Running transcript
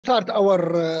start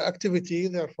our activity,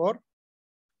 therefore,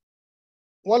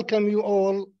 welcome you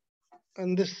all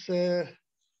in this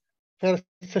first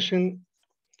session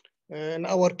in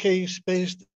our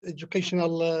case-based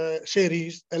educational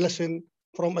series, a lesson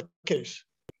from a case.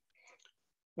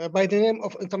 By the name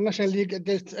of International League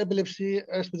Against Epilepsy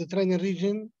as the Mediterranean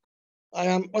region, I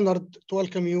am honored to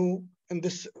welcome you in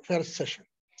this first session.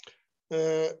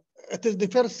 It is the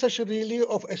first session really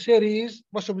of a series,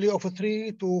 possibly of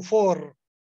 3 to 4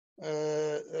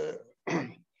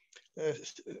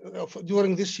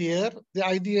 during this year. The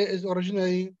idea is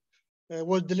originally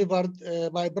was delivered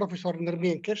by Professor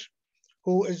Nermeen Kish,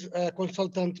 who is a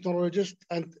consultant neurologist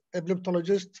and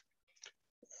epileptologist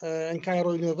in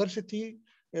Cairo University.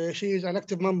 She is an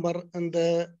active member in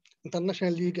the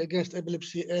International League Against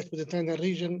Epilepsy in the Mediterranean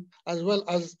region, as well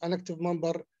as an active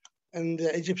member in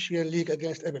the Egyptian League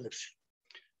Against Epilepsy.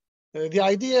 The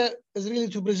idea is really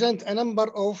to present a number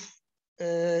of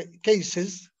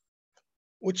cases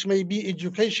which may be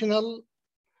educational,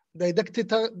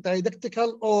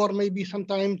 didactical, or maybe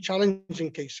sometimes challenging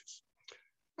cases.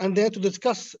 And then to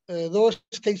discuss those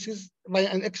cases by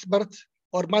an expert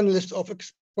or panelist of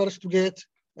experts to get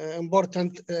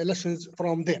important lessons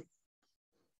from them.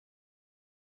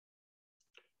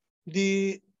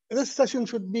 This session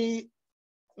would be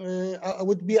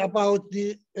about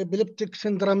the epileptic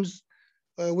syndromes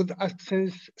with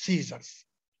absence seizures.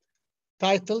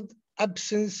 Titled,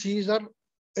 Absence Seizure,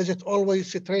 is it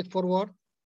always straightforward?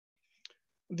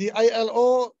 The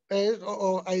ILO,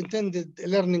 or I intended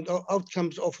learning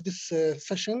outcomes of this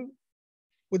session,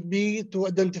 would be to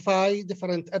identify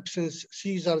different absence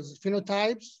seizures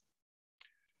phenotypes,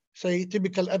 say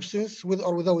typical absence with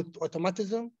or without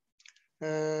automatism,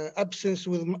 absence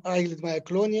with eyelid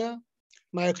myoclonia,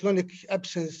 myoclonic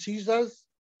absence seizures,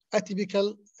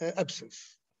 atypical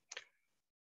absence.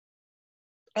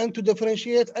 And to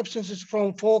differentiate absences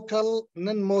from focal,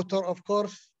 non-motor, of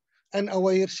course, and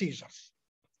aware seizures.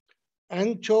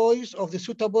 And choice of the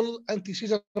suitable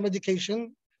anti-seizure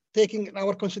medication, taking in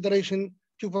our consideration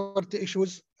puberty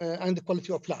issues and the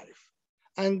quality of life.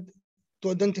 And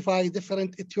to identify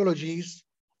different etiologies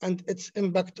and its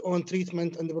impact on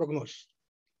treatment and the prognosis.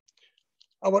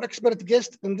 Our expert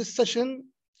guest in this session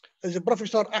is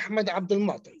Professor Ahmed Abdul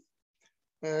Mu'ti.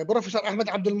 Professor Ahmed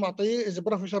Abdul Mu'ti is a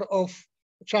professor of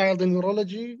child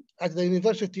neurology at the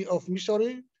University of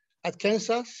Missouri at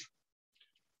Kansas.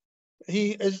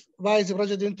 He is Vice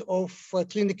President of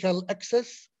Clinical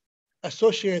Access,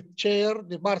 Associate Chair,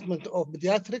 Department of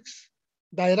Pediatrics,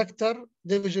 Director,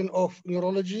 Division of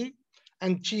Neurology,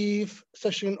 and Chief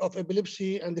Section of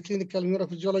Epilepsy and the Clinical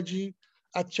Neurophysiology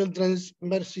at Children's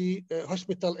Mercy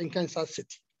Hospital in Kansas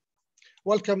City.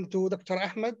 Welcome to Dr.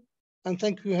 Ahmed, and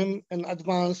thank you him in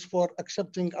advance for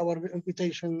accepting our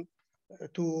invitation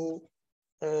to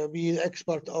be the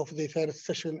expert of the first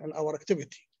session in our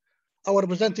activity. Our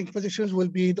presenting physicians will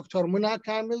be Dr. Muna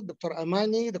Kamil, Dr.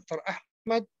 Amani, Dr.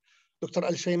 Ahmed, Dr.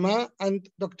 Al-Shayma, and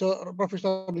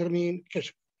Professor Nermeen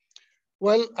Kish.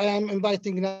 Well, I am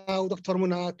inviting now Dr.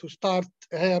 Muna to start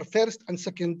her first and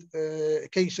second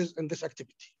cases in this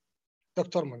activity.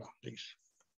 Dr. Muna, please.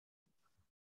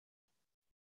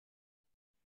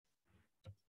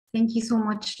 Thank you so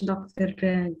much, Dr.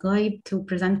 Gaib, to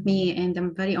present me, and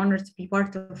I'm very honored to be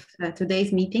part of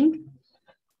today's meeting.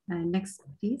 Next,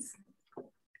 please.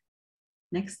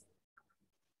 Next.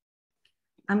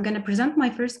 I'm going to present my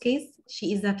first case.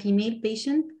 She is a female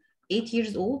patient, 8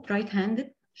 years old,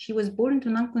 right-handed. She was born to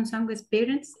non-consanguineous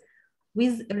parents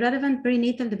with relevant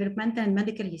perinatal developmental and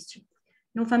medical history.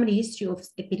 No family history of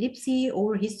epilepsy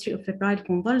or history of febrile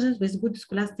convulsions with good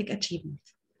scholastic achievement.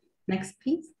 Next,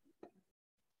 please.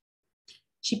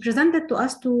 She presented to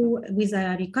us with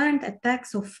a recurrent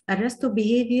attacks of arrestive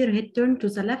behavior, head turned to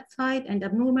the left side, and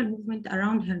abnormal movement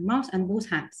around her mouth and both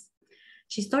hands.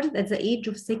 She started at the age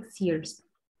of 6 years.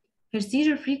 Her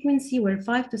seizure frequency were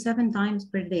 5 to 7 times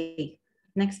per day.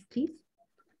 Next, please.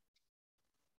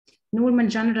 Normal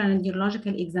general and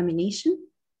neurological examination.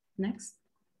 Next.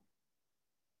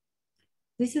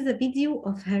 This is a video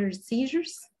of her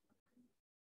seizures.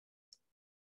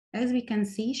 As we can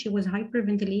see, she was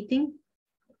hyperventilating,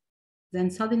 then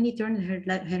suddenly turned her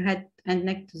head and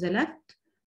neck to the left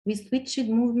with switched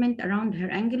movement around her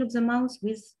angle of the mouth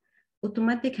with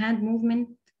automatic hand movement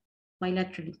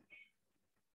bilaterally.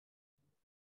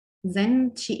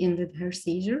 Then she ended her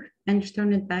seizure and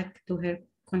returned back to her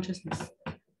consciousness.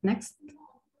 Next.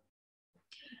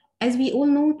 As we all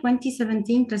know,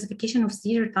 2017 classification of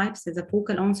seizure types is a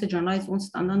focal onset, generalized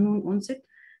onset, and unknown onset.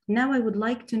 Now I would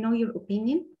like to know your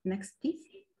opinion. Next, please.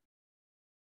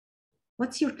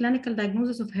 What's your clinical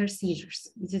diagnosis of her seizures?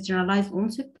 Is it generalized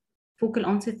onset, focal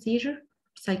onset seizure,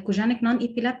 psychogenic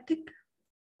non-epileptic,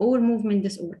 or movement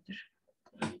disorder.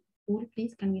 Paul,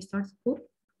 please, can we start the poll?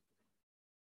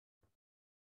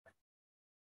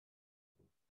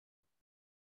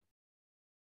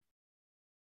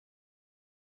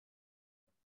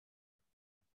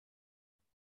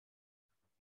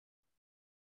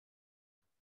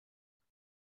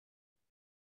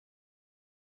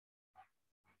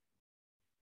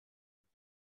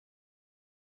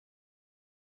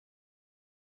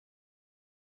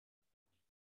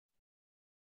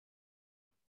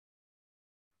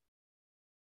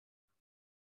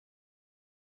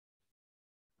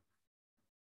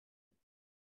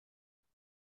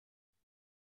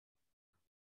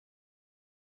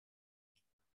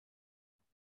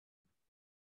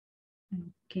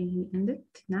 Can we end it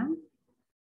now?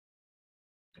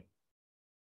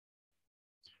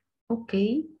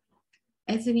 Okay,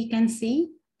 as we can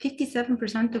see,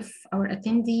 57% of our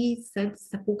attendees said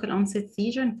it's a focal onset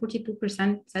seizure and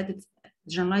 42% said it's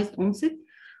generalized onset.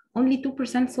 Only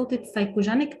 2% thought it's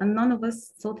psychogenic and none of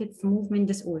us thought it's movement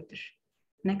disorder.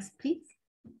 Next, please.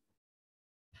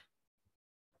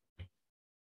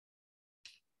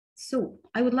 So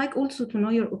I would like also to know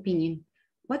your opinion.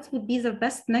 What would be the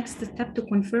best next step to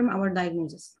confirm our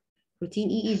diagnosis? Routine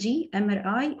EEG,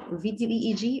 MRI, or video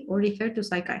EEG, or refer to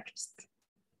psychiatrist?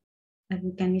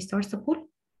 And can we start the poll?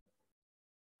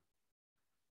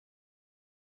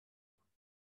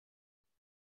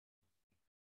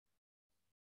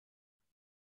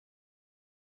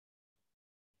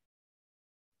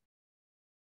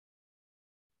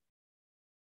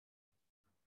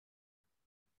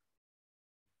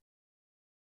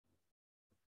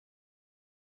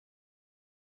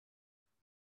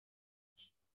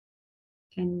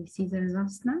 Can we see the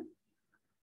results now?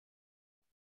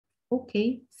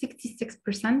 Okay,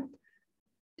 66%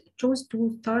 chose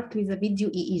to start with a video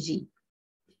EEG.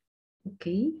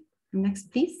 Okay, next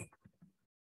please.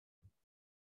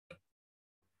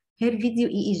 Here video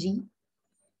EEG.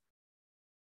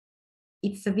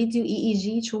 It's a video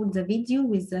EEG, showed the video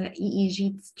with the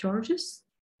EEG discharges.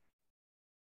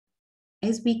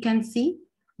 As we can see,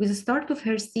 with the start of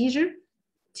her seizure,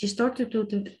 she started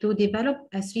to develop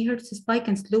a 3 Hz spike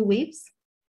and slow waves,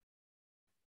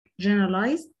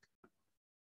 generalized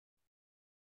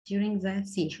during the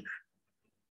seizure.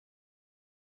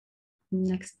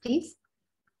 Next, please.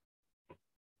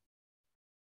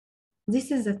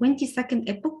 This is a 20-second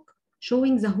epoch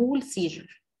showing the whole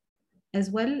seizure, as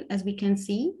well as we can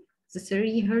see the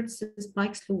 3 Hz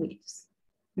spike slow waves.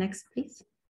 Next, please.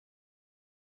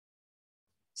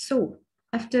 So,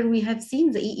 after we have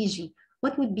seen the EEG,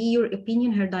 what would be your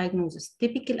opinion, her diagnosis?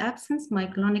 Typical absence,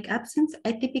 myoclonic absence,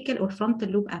 atypical or frontal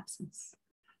lobe absence?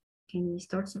 Can we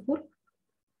start support?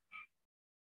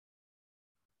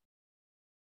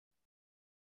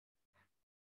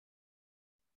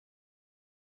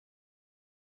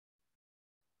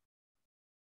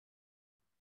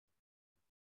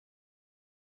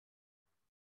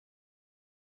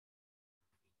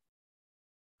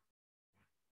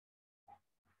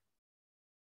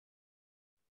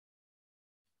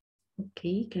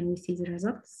 Okay, can we see the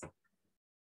results?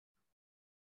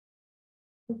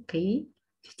 Okay,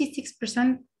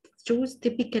 56% chose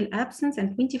typical absence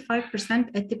and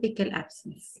 25% atypical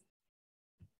absence.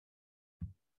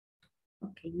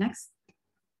 Okay, next.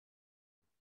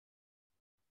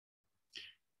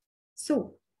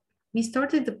 So, we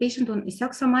started the patient on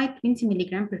isoxamide 20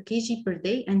 mg per kg per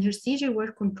day, and her seizure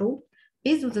were controlled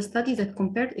based on the study that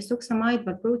compared isoxamide,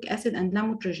 valproic acid, and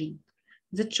lamotrigine.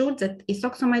 That showed that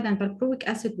isoxamide and valproic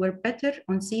acid were better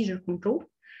on seizure control.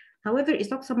 However,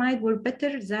 isoxamide were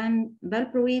better than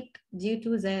valproate due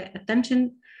to the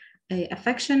attention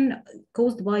affection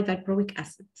caused by valproic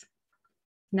acid.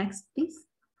 Next, please.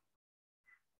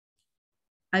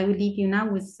 I will leave you now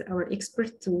with our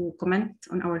expert to comment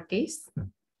on our case.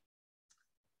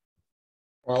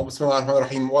 Well,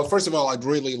 well, first of all, I'd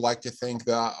really like to thank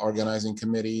the organizing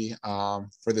committee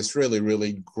for this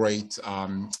really great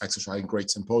exercise,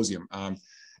 great symposium.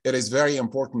 It is very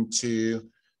important to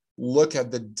look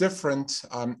at the different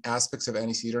aspects of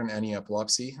any seizure and any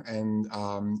epilepsy. And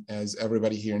as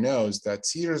everybody here knows, that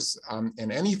seizures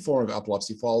in any form of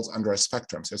epilepsy falls under a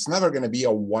spectrum. So it's never going to be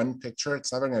a one picture.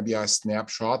 It's never going to be a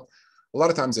snapshot. A lot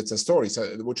of times it's a story,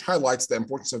 which highlights the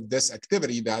importance of this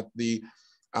activity that the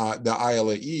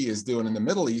ILAE is doing in the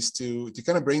Middle East to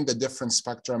kind of bring the different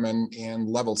spectrum and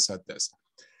level set this.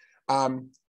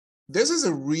 This is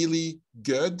a really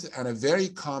good and a very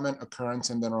common occurrence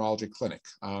in the neurology clinic.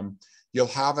 You'll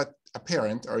have a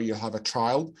parent or you'll have a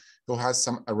child who has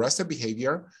some arrested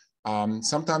behavior,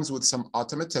 sometimes with some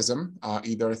automatism,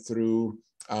 either through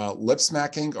lip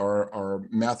smacking or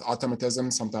mouth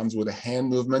automatism, sometimes with a hand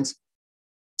movement,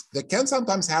 that can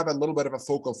sometimes have a little bit of a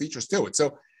focal features to it.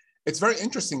 So it's very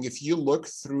interesting if you look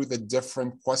through the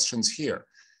different questions here.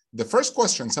 The first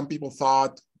question, some people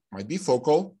thought might be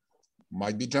focal,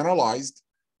 might be generalized,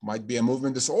 might be a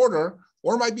movement disorder,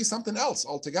 or might be something else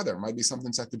altogether, might be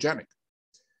something psychogenic.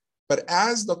 But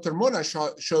as Dr. Mona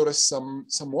showed us some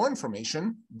more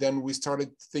information, then we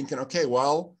started thinking, okay,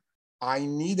 well, I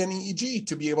need an EEG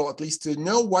to be able at least to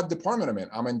know what department I'm in.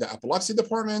 I'm in the epilepsy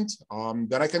department.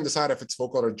 Then I can decide if it's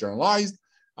focal or generalized,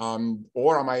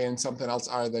 or am I in something else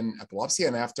other than epilepsy?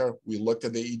 And after we looked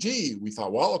at the EEG, we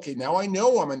thought, well, okay, now I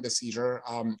know I'm in the seizure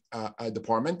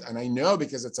department, and I know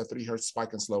because it's a 3 Hz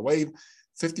spike and slow wave.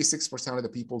 56% of the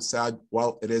people said,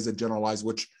 well, it is a generalized,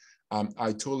 which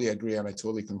I totally agree and I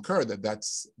totally concur that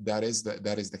that is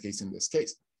the case in this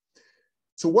case.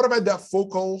 So what about that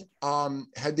focal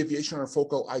head deviation or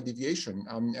focal eye deviation?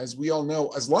 As we all know,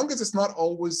 as long as it's not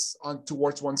always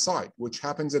towards one side, which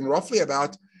happens in roughly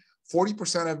about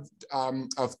 40%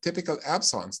 of typical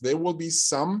absence, there will be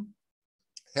some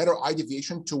head or eye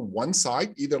deviation to one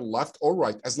side, either left or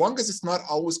right, as long as it's not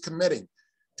always committing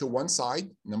to one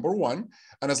side, number one.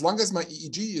 And as long as my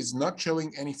EEG is not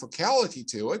showing any focality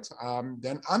to it,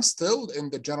 then I'm still in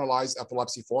the generalized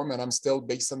epilepsy form, and I'm still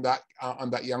based on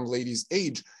that young lady's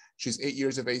age. She's 8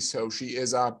 years of age, so she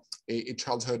is a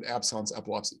childhood absence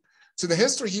epilepsy. So the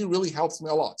history here really helps me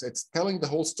a lot. It's telling the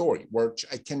whole story, where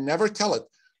I can never tell it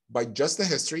by just the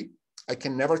history. I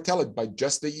can never tell it by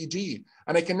just the EEG,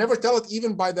 and I can never tell it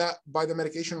even by the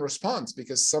medication response,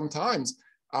 because sometimes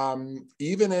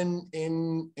even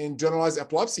in generalized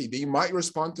epilepsy, they might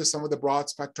respond to some of the broad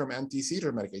spectrum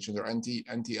anti-seizure medications or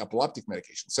anti-epileptic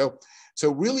medications.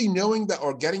 So really knowing that,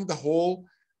 or getting the whole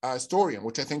story,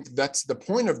 which I think that's the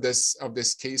point of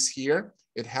this case here.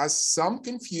 It has some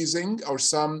confusing or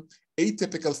some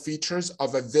atypical features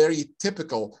of a very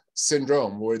typical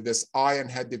syndrome, where this eye and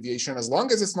head deviation, as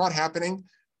long as it's not happening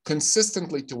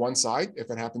consistently to one side, if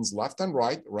it happens left and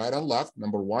right, right and left,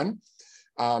 number one.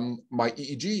 My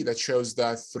EEG that shows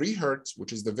the 3 Hz,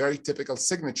 which is the very typical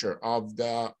signature of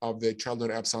the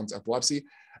childhood absence epilepsy.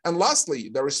 And lastly,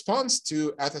 the response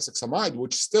to ethosuximide,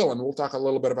 which still, and we'll talk a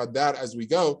little bit about that as we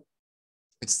go,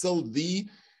 it's still the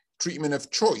treatment of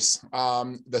choice.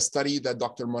 The study that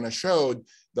Dr. Mona showed,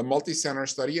 the multi-center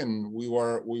study, and we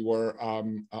were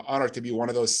honored to be one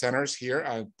of those centers here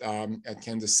at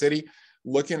Kansas City,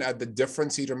 looking at the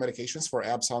different seizure medications for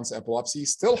absence epilepsy,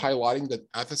 still highlighting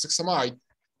that ethosuximide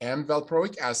and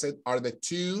valproic acid are the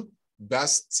 2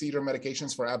 best seizure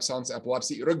medications for absence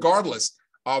epilepsy, regardless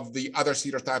of the other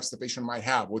seizure types the patient might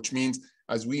have, which means,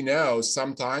 as we know,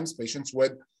 sometimes patients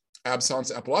with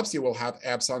absence epilepsy will have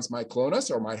absence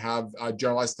myoclonus or might have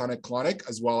generalized tonic-clonic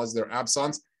as well as their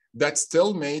absence. That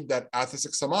still made that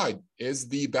ethosuximide is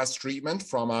the best treatment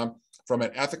from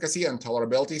an efficacy and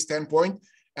tolerability standpoint.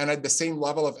 And at the same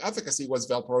level of efficacy was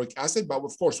valproic acid. But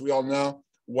of course, we all know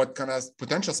what kind of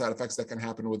potential side effects that can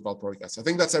happen with valproic acid. I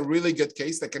think that's a really good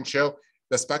case that can show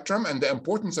the spectrum and the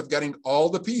importance of getting all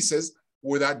the pieces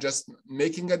without just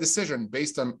making a decision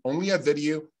based on only a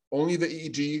video, only the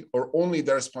EEG, or only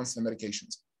the response to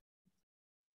medications.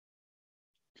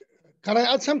 Can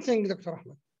I add something, Dr.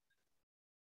 Ahmed?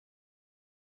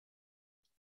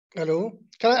 Hello?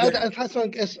 Can I add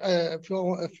something, if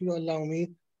you allow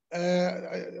me?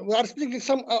 We are speaking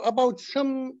about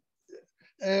some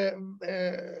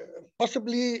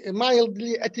possibly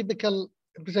mildly atypical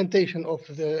presentation of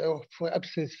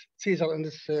absence seizure in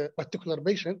this particular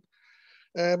patient.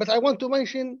 But I want to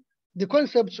mention the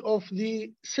concepts of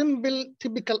the simple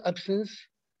typical absence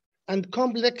and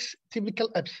complex typical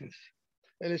absence.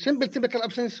 Simple typical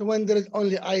absence, when there is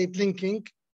only eye blinking,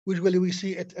 usually we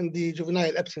see it in the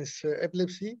juvenile absence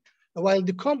epilepsy, while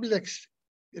the complex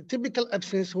typical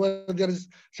absence, where there is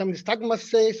some nystagmus,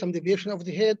 say, some deviation of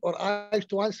the head or eyes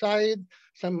to one side,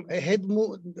 some head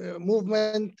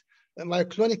movement,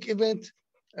 myoclonic event,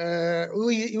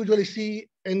 we usually see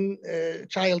in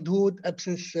childhood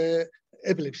absence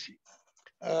epilepsy.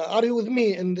 Are you with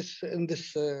me in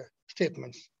this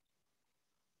statements?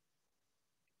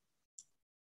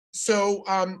 So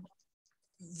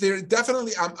there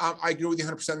definitely, I agree with you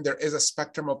 100%. There is a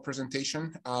spectrum of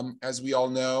presentation. As we all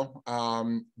know,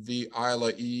 the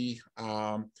ILAE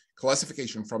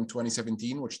classification from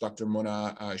 2017, which Dr.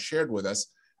 Mona shared with us,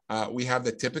 we have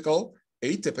the typical,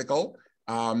 atypical,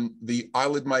 the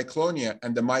eyelid myoclonia,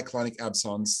 and the myoclonic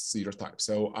absence seizure type.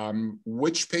 So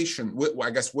which patient, I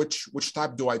guess, which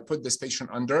type do I put this patient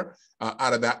under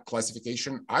out of that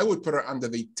classification? I would put her under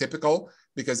the typical,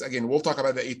 because again, we'll talk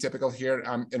about the atypical here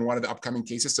in one of the upcoming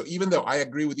cases. So even though I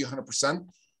agree with you 100%,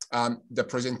 the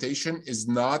presentation is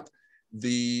not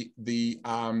the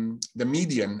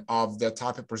median of the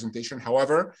type of presentation.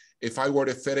 However, if I were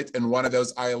to fit it in one of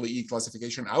those ILAE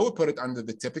classification, I would put it under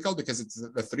the typical because it's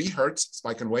the 3 Hertz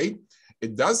spike and wave.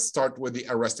 It does start with the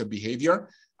arrestive behavior.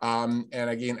 And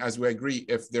again, as we agree,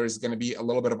 if there's going to be a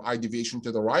little bit of eye deviation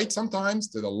to the right sometimes,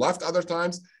 to the left other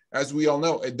times, as we all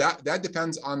know, that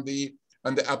depends on the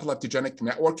epileptogenic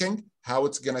networking, how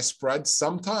it's going to spread.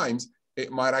 Sometimes it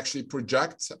might actually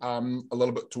project a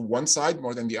little bit to one side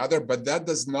more than the other, but that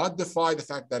does not defy the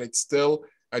fact that it's still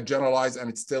a generalized and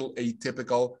it's still a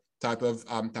typical type of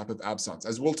absence.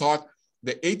 As we'll talk,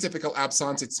 the atypical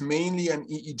absence, it's mainly an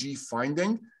EEG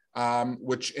finding,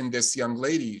 which in this young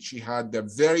lady, she had the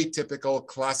very typical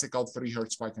classical 3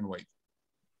 Hertz spike and wave.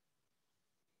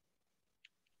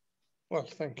 Well,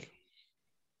 thank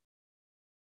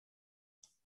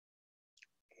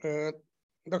you.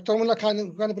 Dr. Mullah,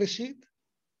 can proceed?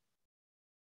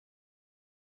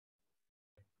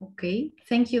 Okay,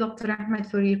 thank you, Dr. Ahmed,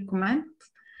 for your comment.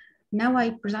 Now I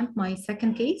present my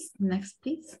second case. Next,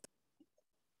 please.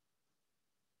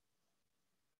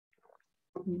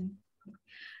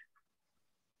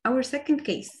 Our second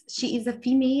case, she is a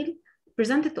female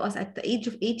presented to us at the age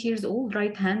of 8 years old,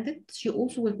 right-handed. She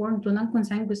also was born to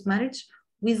non-consanguineous marriage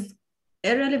with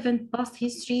irrelevant past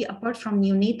history apart from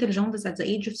neonatal jaundice at the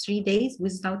age of 3 days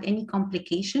without any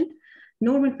complication.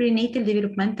 Normal prenatal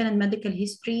developmental and medical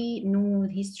history, no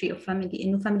history of family,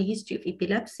 no family history of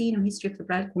epilepsy, no history of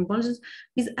febrile convulsions,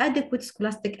 with adequate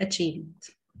scholastic achievement.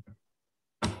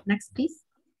 Next, please.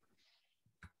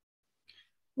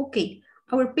 Okay,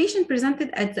 our patient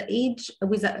presented at the age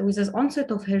with the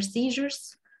onset of her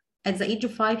seizures at the age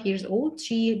of 5 years old.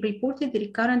 She reported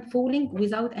recurrent falling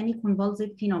without any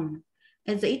convulsive phenomenon.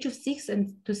 At the age of 6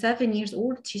 to 7 years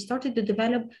old, she started to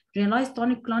develop generalized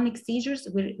tonic-clonic seizures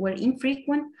were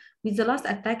infrequent, with the last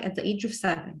attack at the age of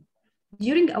 7.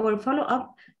 During our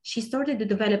follow-up, she started to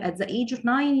develop at the age of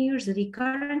 9 years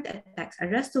recurrent attacks,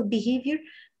 arrestive behavior,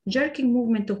 jerking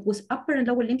movement of both upper and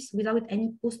lower limbs without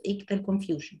any post-ictal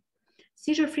confusion.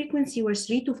 Seizure frequency was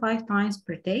 3 to 5 times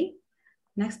per day.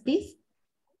 Next, please.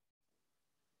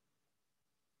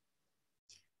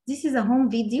 This is a home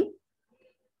video.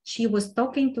 She was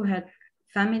talking to her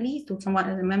family, to someone,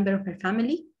 a member of her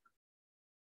family.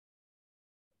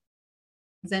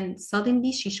 Then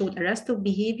suddenly she showed arrestive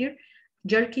behavior,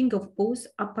 jerking of both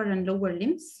upper and lower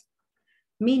limbs,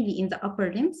 mainly in the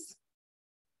upper limbs.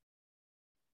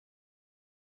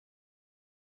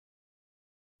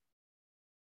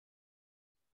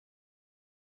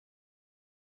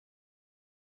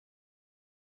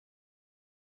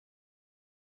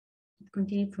 It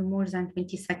continued for more than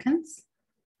 20 seconds.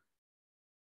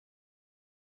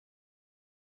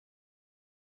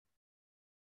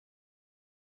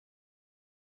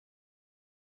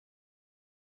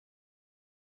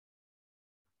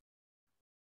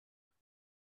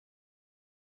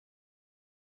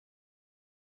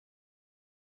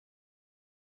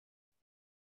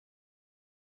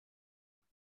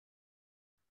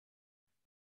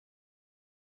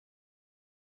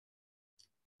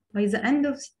 By the end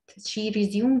of it, she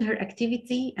resumed her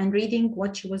activity and reading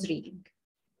what she was reading.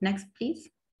 Next, please.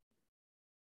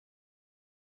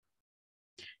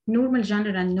 Normal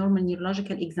general and normal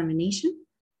neurological examination.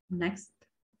 Next.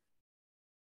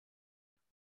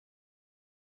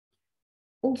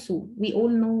 Also, we all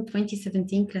know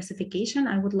 2017 classification.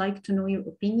 I would like to know your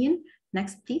opinion.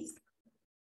 Next, please.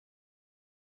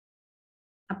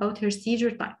 About her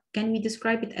seizure type. Can we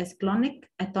describe it as clonic,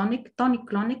 atonic,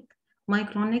 tonic-clonic,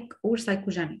 myoclonic, or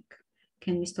psychogenic?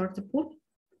 Can we start the poll?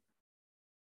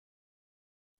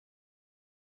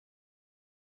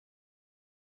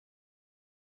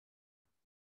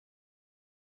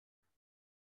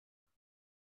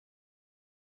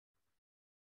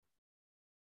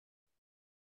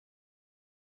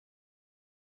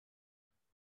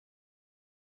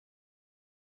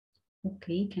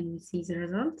 Okay, can we see the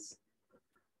results?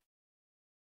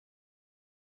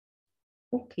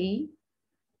 Okay,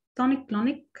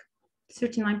 tonic-clonic,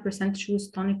 39% choose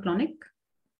tonic-clonic,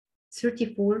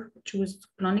 34% choose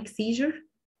clonic seizure,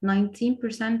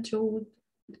 19% chose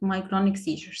myoclonic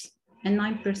seizures, and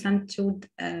 9%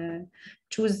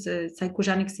 choose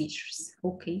psychogenic seizures.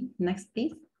 Okay, next,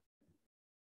 please.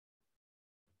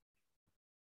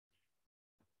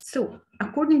 So,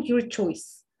 according to your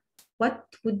choice, what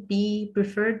would be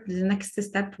preferred the next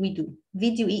step we do?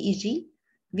 Video EEG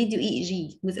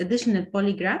with additional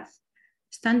polygraph,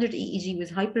 standard EEG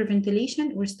with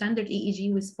hyperventilation, or standard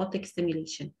EEG with photic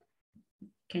stimulation?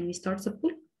 Can we start the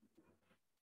poll?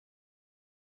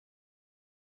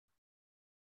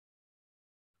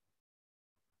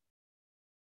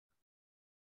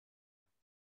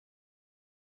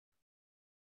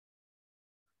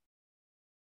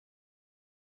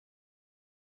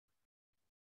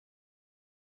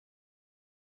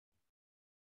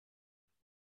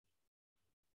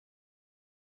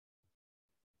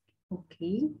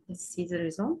 Okay, let's see the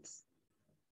results.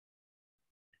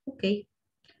 Okay,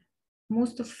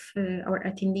 most of our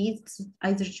attendees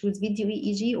either choose video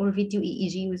EEG or video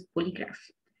EEG with polygraph.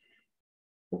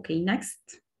 Okay,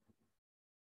 next.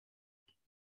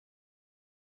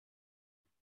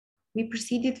 We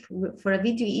proceeded for a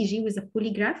video EEG with a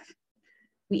polygraph.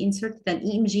 We inserted an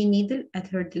EMG needle at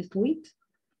her deltoid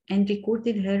and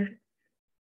recorded her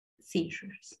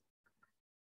seizures.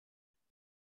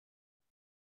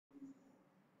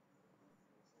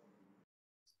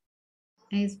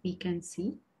 As we can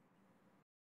see,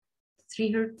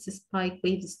 3 Hz spike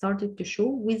wave started to show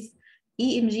with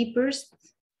EMG burst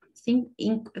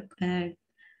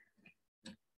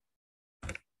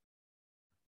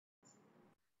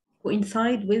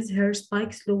coincide with her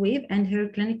spike slow wave and her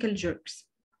clinical jerks.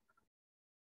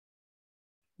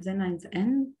 Then at the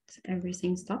end,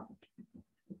 everything stopped.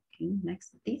 Okay,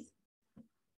 next, please.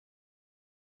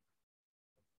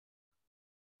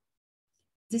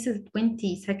 This is a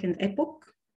 20-second epoch,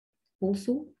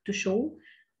 also to show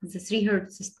the 3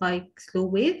 Hz spike slow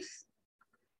waves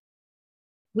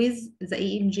with the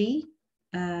EMG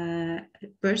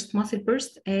burst, muscle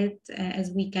burst,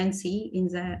 as we can see in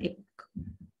the epoch.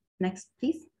 Next,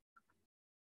 please.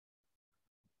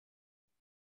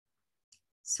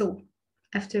 So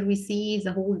after we see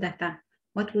the whole data,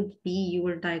 what would be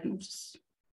your diagnosis?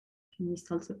 Can we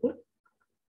start the poll?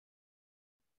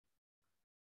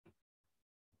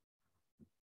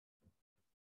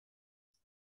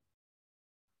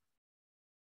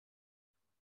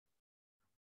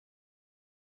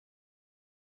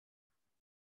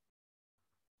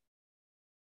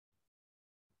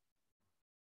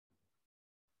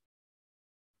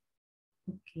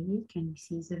 Okay, can we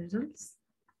see the results?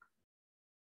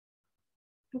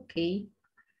 Okay,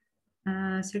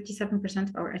 37%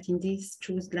 of our attendees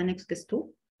choose Lennox-Gastaut,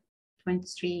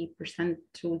 23%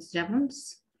 choose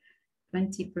Jevons,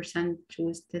 20%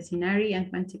 choose Tassinari,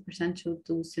 and 20% choose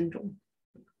DOSE syndrome.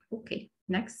 Okay,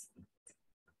 next.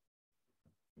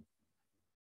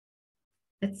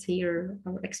 Let's hear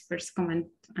our experts comment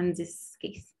on this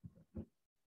case.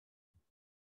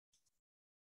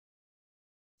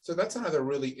 So that's another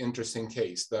really interesting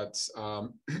case that's,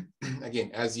 again,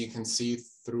 as you can see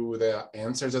through the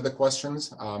answers of the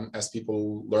questions, as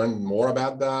people learn more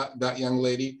about that young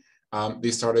lady,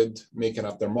 they started making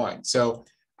up their mind. So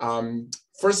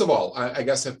first of all, I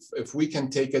guess if we can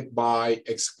take it by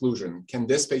exclusion, can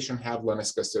this patient have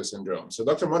Lennox-Gastaut syndrome? So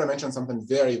Dr. Mona mentioned something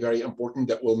very, very important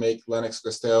that will make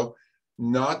Lennox-Gastaut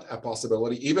not a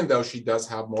possibility, even though she does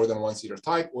have more than one seizure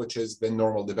type, which is the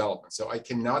normal development. So I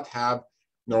cannot have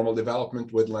normal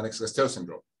development with Lennox-Gastaut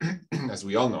syndrome, as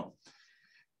we all know.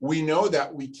 We know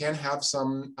that we can have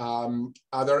some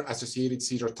other associated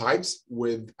seizure types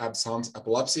with absence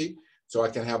epilepsy. So I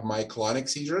can have myoclonic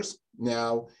seizures.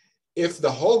 Now, if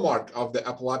the hallmark of the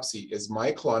epilepsy is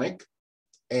myoclonic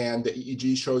and the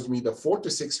EEG shows me the 4 to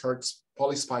 6 Hertz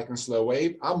polyspike and slow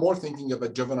wave, I'm more thinking of a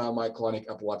juvenile myoclonic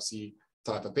epilepsy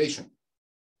type of patient.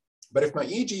 But if my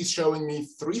EEG is showing me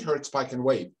 3 Hertz spike and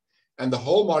wave, and the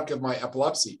hallmark of my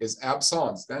epilepsy is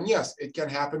absence, then yes, it can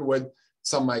happen with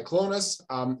some myoclonus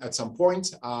at some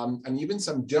point, and even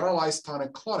some generalized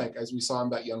tonic-clonic, as we saw in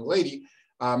that young lady.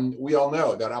 We all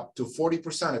know that up to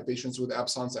 40% of patients with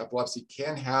absence epilepsy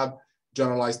can have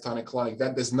generalized tonic-clonic.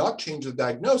 That does not change the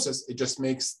diagnosis; it just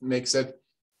makes it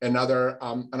another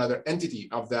entity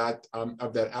of that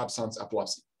absence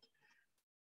epilepsy.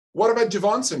 What about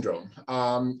Jevons syndrome?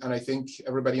 And I think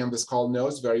everybody on this call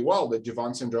knows very well that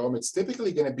Jevons syndrome, it's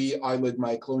typically going to be eyelid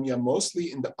myoclonia,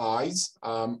 mostly in the eyes,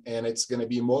 and it's going to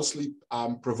be mostly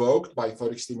provoked by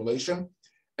photic stimulation.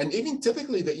 And even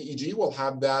typically the EEG will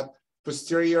have that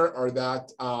posterior or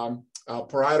that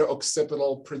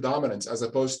parieto-occipital predominance, as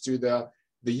opposed to the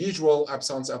usual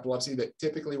absence epilepsy that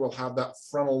typically will have that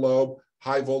frontal lobe,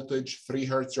 high voltage, 3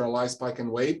 Hertz generalized spike and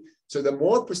wave. So the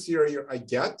more posterior I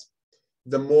get,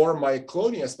 the more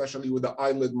myoclonia, especially with the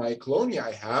eyelid myoclonia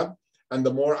I have, and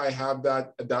the more I have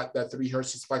that 3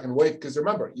 Hertz spike and wave. Because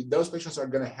remember, those patients are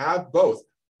going to have both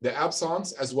the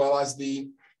absence as well as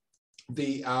the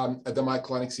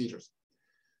myoclonic seizures.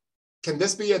 Can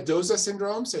this be a DOSE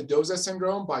syndrome? So DOSE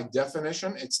syndrome, by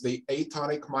definition, it's the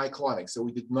atonic myoclonic. So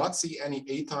we did not see any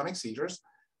atonic seizures.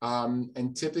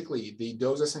 And typically, the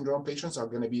DOSE syndrome patients are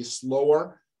going to be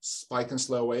slower spike and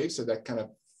slow wave. So that kind of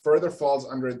further falls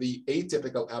under the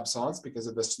atypical absence because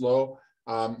of the slow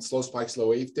spike, slow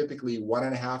wave, typically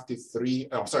 1.5 to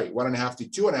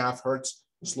 2.5 Hertz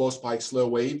slow spike, slow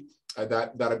wave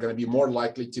that are going to be more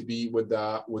likely to be with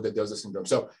the DOSE syndrome.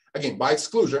 So again, by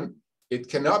exclusion, it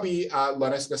cannot be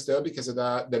Lennox-Gastaut because of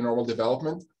the normal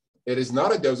development. It is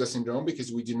not a DOSA syndrome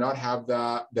because we do not have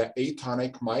the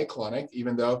atonic myoclonic,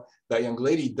 even though that young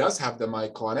lady does have the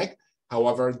myoclonic.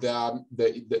 However,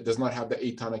 that does not have the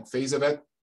atonic phase of it.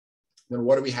 Then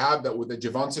what do we have? That with the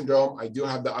Javon syndrome, I do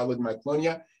have the eyelid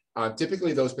myoclonia.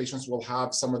 Typically, those patients will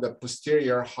have some of the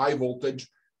posterior high voltage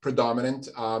predominant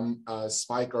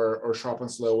spike or sharp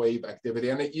and slow wave activity,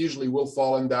 and it usually will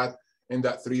fall in that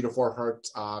 3 to 4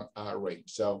 hertz range.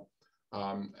 So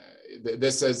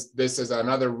this is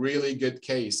another really good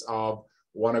case of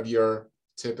one of your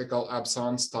typical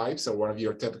absence types, or one of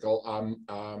your typical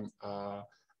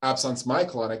absence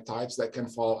myoclonic types that can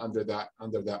fall under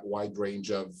that wide range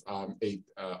of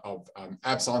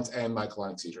absence and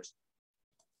myoclonic seizures.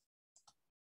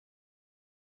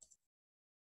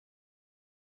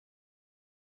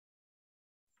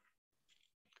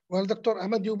 Well, Dr.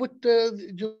 Ahmed, you put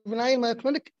juvenile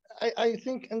myoclonic, I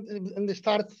think, in the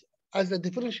start as a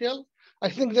differential. I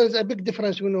think there's a big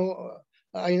difference, you know.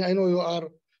 I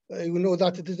know you know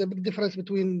that it is a big difference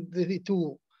between the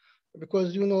two,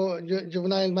 because, you know,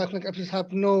 juvenile myoclonic abscesses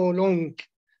have no long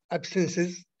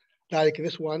absences like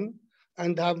this one,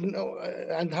 and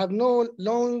have no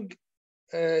long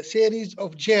series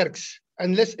of jerks,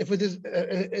 unless if it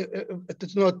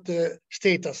is not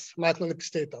status, myoclonic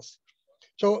status.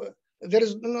 So there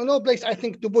is no place, I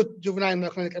think, to put juvenile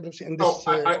myoclonic epilepsy in this.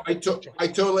 I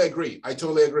totally agree. I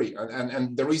totally agree.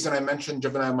 And the reason I mentioned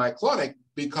juvenile myoclonic,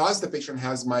 because the patient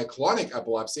has myoclonic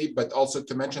epilepsy, but also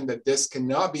to mention that this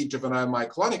cannot be juvenile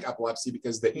myoclonic epilepsy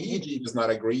because the EEG does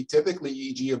not agree. Typically,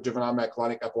 EEG of juvenile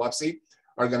myoclonic epilepsy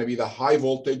are going to be the high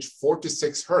voltage 4 to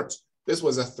 6 hertz. This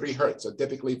was a 3 hertz. So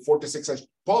typically 4 to 6 hertz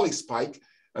poly spike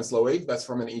and slow wave. That's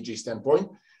from an EEG standpoint.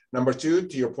 Number two,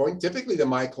 to your point, typically the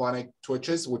myoclonic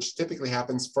twitches, which typically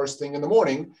happens first thing in the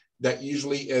morning, that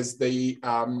usually is the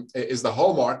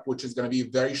hallmark, which is going to be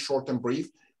very short and brief.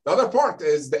 The other part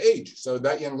is the age. So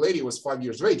that young lady was 5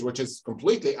 years of age, which is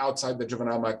completely outside the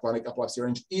juvenile myoclonic epilepsy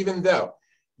range, even though,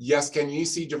 yes, can you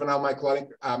see juvenile myoclonic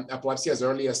epilepsy as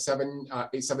early as 7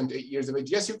 to 8 years of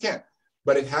age? Yes, you can.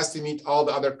 But it has to meet all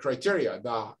the other criteria.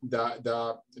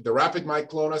 The rapid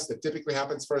myoclonus that typically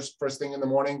happens first thing in the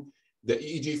morning, the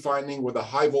EEG finding with a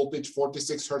high voltage 4 to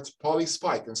 6 hertz poly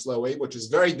spike and slow wave, which is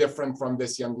very different from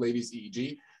this young lady's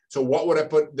EEG. So what would I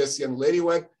put this young lady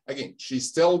with? Again, she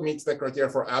still meets the criteria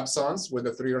for absence with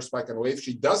a 3 hertz spike and wave.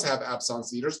 She does have absence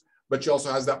seizures, but she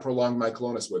also has that prolonged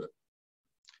myoclonus with it.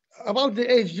 About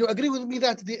the age, you agree with me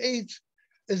that the age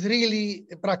is really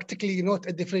practically not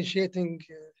a differentiating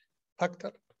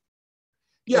factor?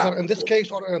 Yeah. Whether in this case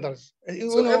or in others. So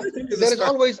you know, there is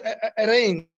always a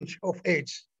range of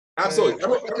age. Absolutely.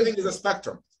 Everything is a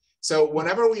spectrum. So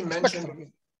whenever we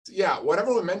mention,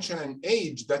 whenever we mention an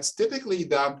age, that's typically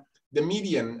the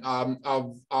median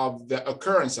of the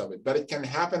occurrence of it. But it can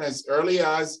happen as early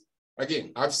as,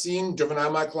 again, I've seen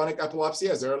juvenile myoclonic epilepsy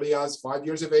as early as 5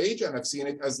 years of age, and I've seen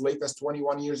it as late as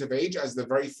 21 years of age as the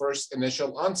very first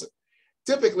initial onset.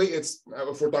 Typically, it's,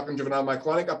 if we're talking juvenile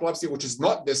myoclonic epilepsy, which is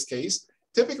not this case,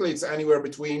 typically it's anywhere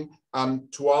between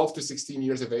 12 to 16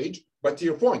 years of age. But to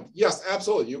your point, yes,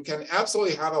 absolutely. You can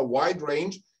absolutely have a wide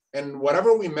range. And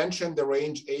whatever we mention the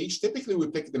range age, typically we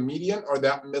pick the median or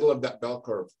that middle of that bell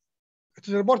curve. It's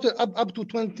reported up to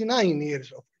 29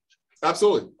 years of age.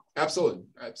 Absolutely. Absolutely.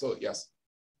 Absolutely. Yes.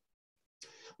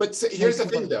 But here's the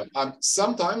thing though.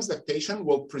 Sometimes the patient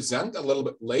will present a little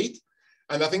bit late.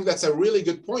 And I think that's a really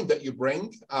good point that you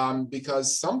bring,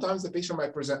 because sometimes the patient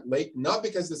might present late, not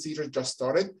because the seizure just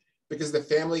started, because the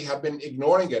family have been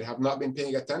ignoring it, have not been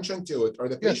paying attention to it, or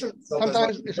the patient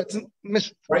sometimes it's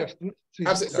missed. Right.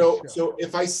 Absolutely. So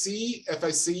if I see,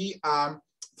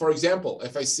 for example,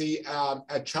 if I see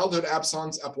a childhood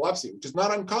absence epilepsy, which is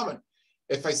not uncommon,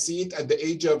 if I see it at the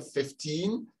age of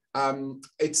 15,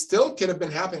 it still could have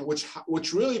been happening,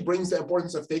 which really brings the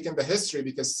importance of taking the history,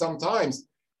 because sometimes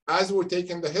as we're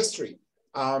taking the history,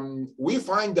 we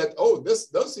find that,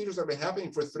 those seizures have been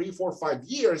happening for 3, 4, 5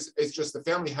 years. It's just the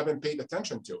family haven't paid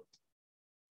attention to it.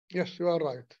 Yes, you are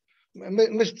right.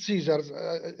 Missed seizures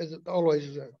is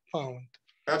always found.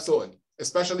 Absolutely,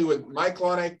 especially with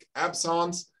myoclonic,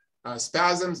 absence,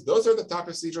 spasms. Those are the type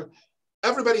of seizures.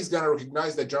 Everybody's going to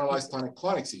recognize the generalized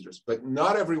tonic-clonic seizures, but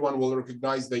not everyone will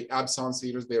recognize the absence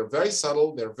seizures. They're very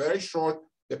subtle. They're very short.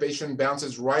 The patient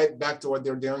bounces right back to what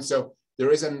they're doing. So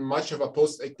there isn't much of a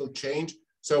post-ictal change,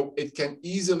 so it can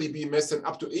easily be missed, and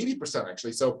up to 80%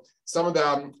 actually. So some of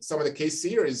the case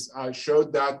series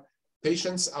showed that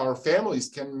patients or families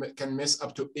can miss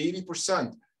up to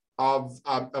 80% of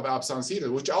absence seizures,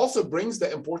 which also brings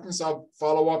the importance of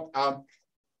follow-up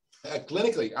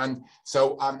clinically, and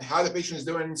so how the patient is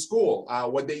doing in school,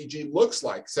 what the EEG looks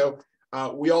like. So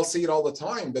we all see it all the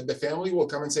time, that the family will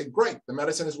come and say, great, the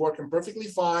medicine is working perfectly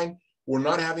fine. We're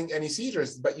not having any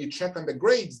seizures, but you check on the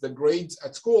grades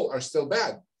at school are still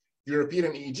bad. You repeat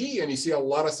an EEG and you see a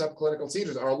lot of subclinical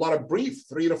seizures or a lot of brief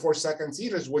 3 to 4 second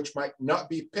seizures, which might not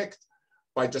be picked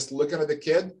by just looking at the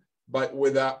kid, but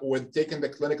with taking the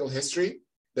clinical history.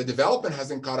 The development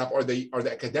hasn't caught up, or the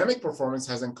academic performance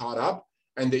hasn't caught up,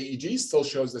 and the EEG still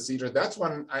shows the seizure. That's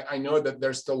when I know that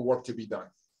there's still work to be done.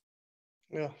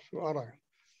 Yeah, all right.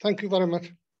 Thank you very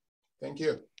much. Thank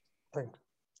you.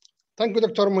 Thank you,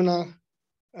 Dr. Muna.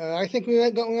 I think we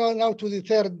are going now to the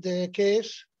third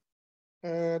case.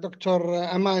 Dr.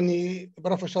 Amani,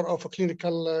 Professor of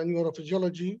Clinical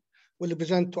Neurophysiology, will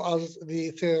present to us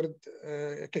the third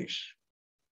case.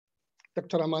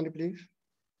 Dr. Amani, please.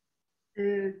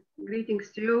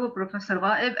 Greetings to you, Professor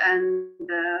Ghaib, and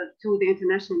to the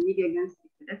international media against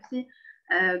epilepsy.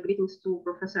 Greetings to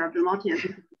Professor Abdelmati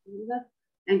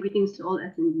and greetings to all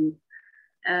attendees.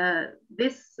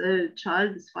 This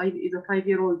child is a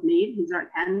 5-year-old male. He's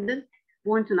right-handed,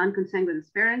 born to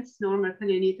non-consanguineous parents, normal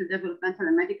neonatal developmental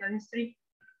and medical history,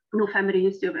 no family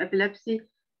history of epilepsy,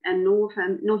 and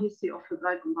no history of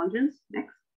febrile convulsions.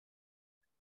 Next.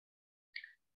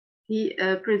 He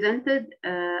presented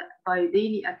by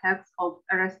daily attacks of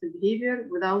arrested behavior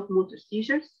without motor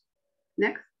seizures.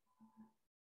 Next.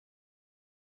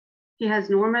 He has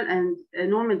normal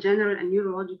general and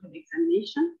neurological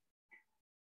examination.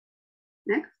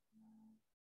 Next.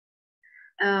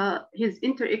 His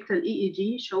interictal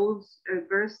EEG shows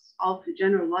bursts of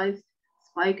generalized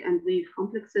spike and wave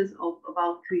complexes of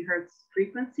about 3 Hertz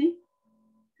frequency.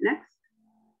 Next.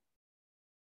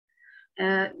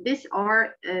 This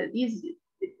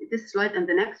slide and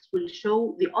the next will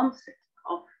show the onset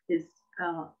of his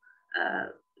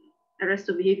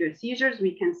arrested behavior seizures.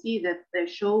 We can see that they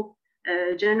show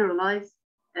generalized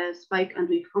spike and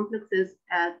wave complexes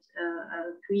at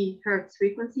 3 Hertz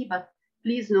frequency, but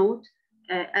please note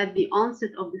at the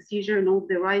onset of the seizure, note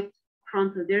the right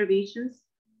frontal derivations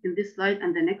in this slide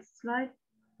and the next slide.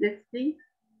 Next, please.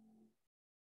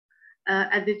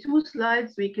 At the 2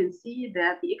 slides, we can see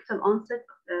that the ictal onset,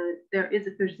 there is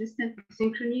a persistent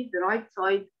asynchrony, the right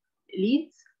side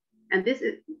leads, and this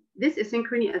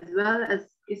asynchrony as well as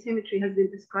asymmetry has been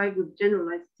described with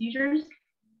generalized seizures.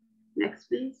 Next,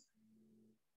 please.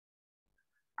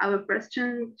 Our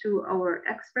question to our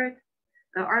expert,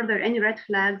 are there any red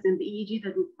flags in the EEG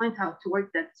that would point out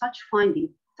towards that such finding,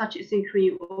 such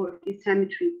asynchrony or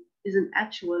asymmetry is an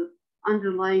actual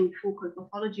underlying focal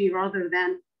pathology rather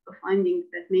than a finding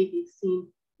that may be seen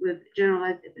with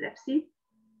generalized epilepsy?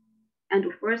 And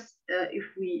of course, if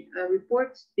we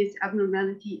report this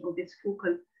abnormality or this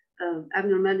focal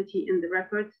abnormality in the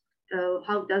record,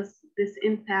 how does this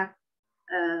impact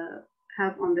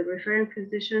have on the referring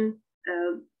physician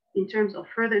in terms of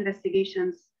further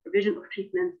investigations, provision of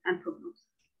treatment, and prognosis?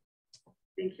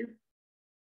 Thank you.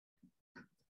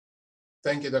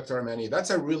 Thank you, Dr. Amani.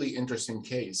 That's a really interesting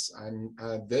case. And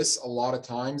this, a lot of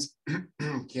times,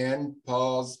 can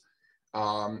pause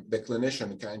the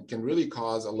clinician, can really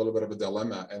cause a little bit of a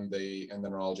dilemma in the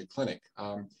neurology clinic.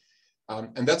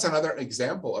 And that's another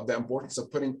example of the importance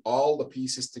of putting all the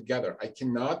pieces together. I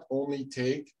cannot only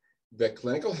take the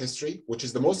clinical history, which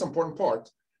is the most important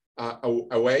part,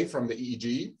 away from the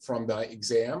EEG, from the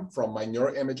exam, from my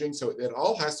neuroimaging. So it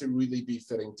all has to really be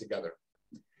fitting together.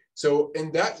 So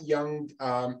in that young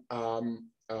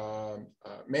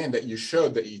man that you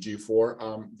showed the EEG for,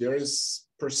 there is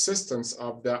persistence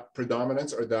of that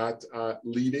predominance or that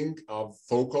leading of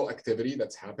focal activity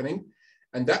that's happening,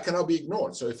 and that cannot be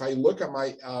ignored. So if I look at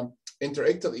my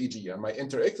interictal EEG, and my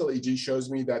interictal EEG shows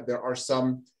me that there are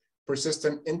some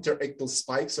persistent interictal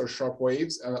spikes or sharp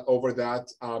waves over that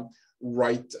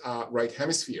right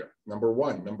hemisphere, number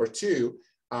one. Number two,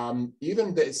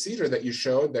 even the seizure that you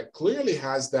showed that clearly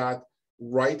has that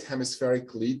right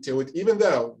hemispheric lead to it, even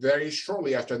though very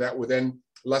shortly after that, within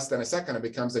less than a second, it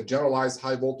becomes a generalized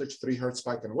high voltage 3 Hertz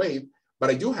spike and wave, but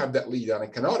I do have that lead and I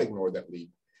cannot ignore that lead.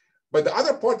 But the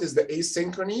other part is the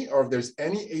asynchrony, or if there's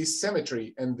any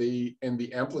asymmetry in the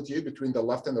amplitude between the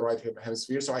left and the right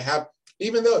hemisphere. So I have,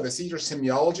 even though the seizure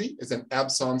semiology is an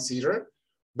absence seizure,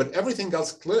 but everything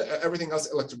else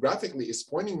electrographically is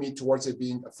pointing me towards it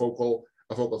being a focal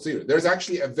seizure. There's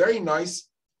actually a very nice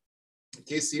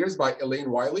case series by Elaine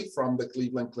Wiley from the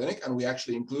Cleveland Clinic, and we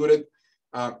actually included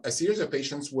a series of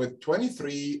patients with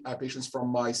 23 patients from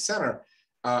my center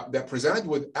that presented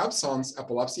with absence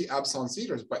epilepsy, absence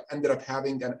seizures, but ended up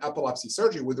having an epilepsy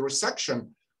surgery with resection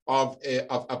of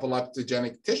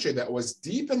epileptogenic tissue that was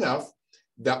deep enough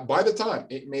that by the time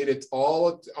it made it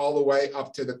all the way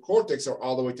up to the cortex or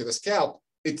all the way to the scalp,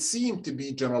 it seemed to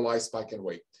be generalized spike and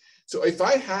wave. So if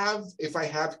I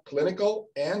have clinical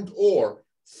and or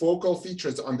focal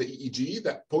features on the EEG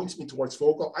that points me towards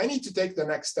focal, I need to take the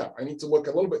next step. I need to look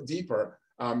a little bit deeper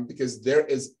because there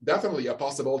is definitely a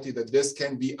possibility that this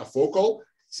can be a focal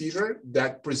seizure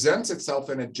that presents itself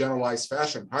in a generalized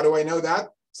fashion. How do I know that?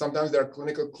 Sometimes there are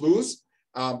clinical clues,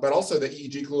 but also the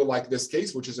EEG clue like this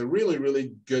case, which is a really,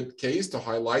 really good case to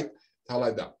highlight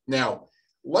that. Now,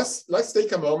 let's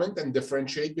take a moment and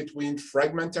differentiate between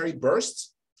fragmentary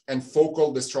bursts and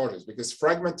focal discharges, because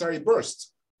fragmentary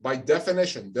bursts, by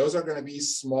definition, those are going to be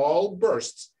small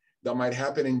bursts that might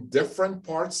happen in different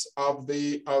parts of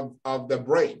the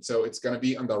brain. So it's going to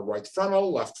be on the right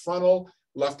frontal,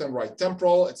 left and right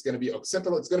temporal. It's going to be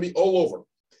occipital. It's going to be all over.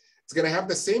 It's going to have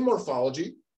the same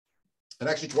morphology. And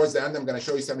actually, towards the end, I'm going to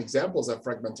show you some examples of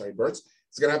fragmentary bursts.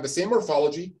 It's going to have the same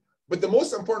morphology, but the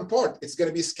most important part, it's going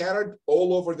to be scattered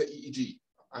all over the EEG.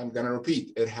 I'm going to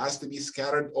repeat, it has to be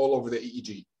scattered all over the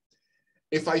EEG.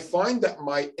 If I find that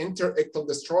my interictal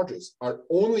discharges are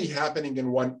only happening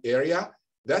in one area,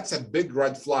 that's a big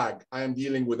red flag. I am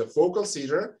dealing with a focal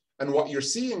seizure. And what you're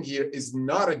seeing here is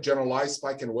not a generalized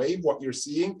spike and wave. What you're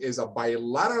seeing is a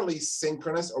bilaterally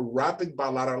synchronous or rapid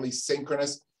bilaterally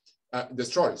synchronous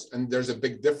discharges. And there's a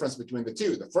big difference between the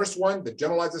two. The first one, the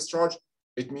generalized discharge,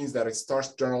 it means that it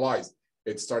starts generalized.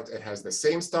 It has the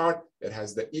same start, it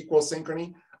has the equal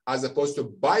synchrony, as opposed to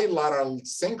bilateral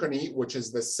synchrony, which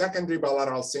is the secondary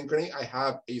bilateral synchrony. I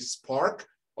have a spark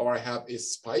or I have a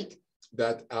spike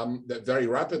that very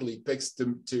rapidly picks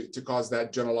to cause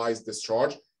that generalized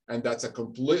discharge. And that's a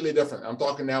completely different. I'm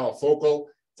talking now a focal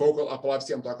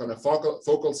epilepsy. I'm talking a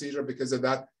focal seizure because of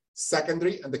that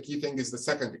secondary. And the key thing is the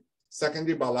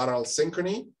secondary bilateral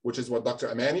synchrony, which is what Dr.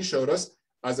 Amani showed us,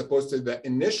 as opposed to the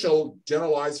initial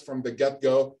generalized from the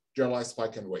get-go generalized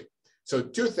spike and wave. So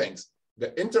two things.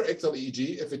 The interictal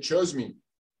EEG, if it shows me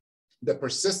the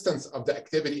persistence of the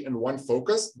activity in one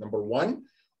focus, number one,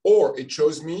 or it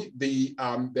shows me the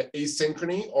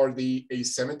asynchrony or the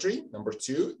asymmetry, number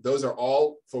two, those are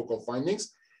all focal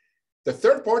findings. The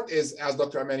third part is, as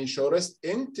Dr. Amani showed us,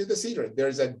 into the seizure.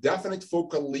 There's a definite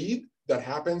focal lead that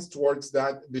happens towards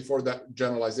that before that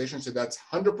generalization. So that's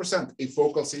 100% a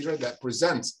focal seizure that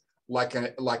presents like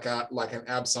an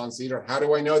absence seizure. How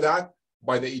do I know that?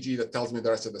 By the EEG that tells me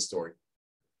the rest of the story.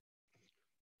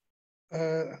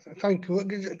 Thank you.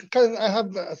 I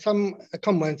have some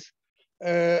comments.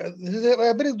 This is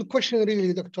a very good question,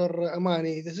 really, Dr.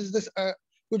 Amani. This is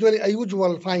usually a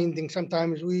usual finding.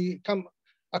 Sometimes we come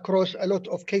across a lot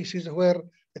of cases where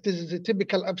it is the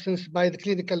typical absence by the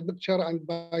clinical picture and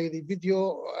by the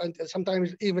video, and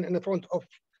sometimes even in the front of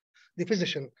the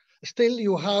physician. Still,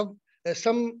 you have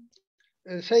some,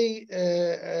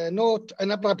 not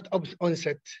an abrupt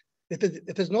onset.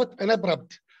 It is not an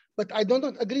abrupt. But I do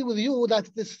not agree with you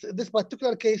that this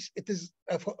particular case, it is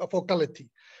a focality.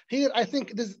 Here, I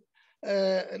think it is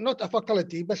not a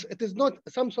focality, but it is not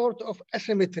some sort of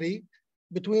asymmetry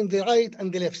between the right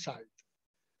and the left side.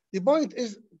 The point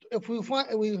is, if we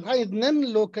find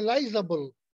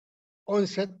non-localizable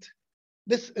onset,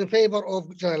 this in favor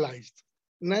of generalized,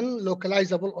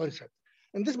 non-localizable onset.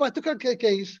 In this particular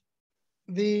case,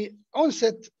 the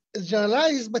onset is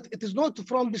generalized, but it is not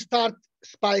from the start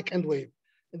spike and wave.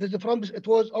 It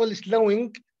was only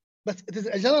slowing, but it is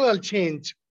a general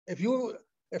change. If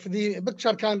the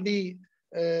picture can be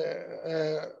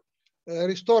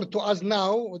restored to us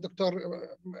now, Dr.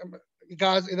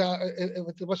 Gaz, if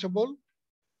it's possible,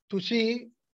 to see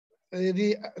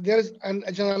there is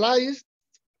a generalized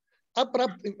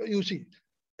abrupt, you see.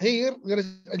 Here, there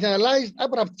is a generalized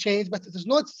abrupt change, but it is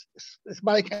not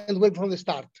spike and wave from the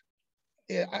start.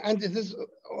 And it is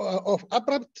of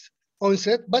abrupt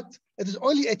onset, but it is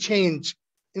only a change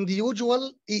in the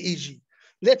usual EEG.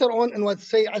 Later on, in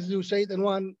as you said, in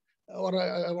one or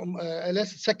a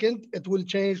less second, it will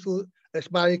change to a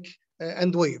spike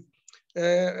and wave.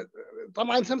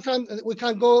 Sometimes we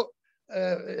can go,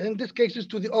 in these cases,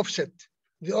 to the offset.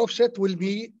 The offset will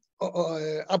be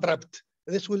abrupt.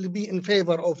 This will be in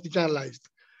favor of the generalized.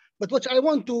 But what I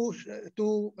want to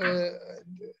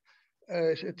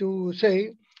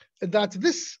say that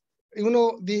this,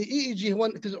 the EEG,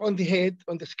 when it is on the head,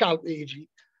 on the scalp EEG,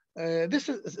 this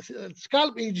is,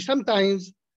 scalp EEG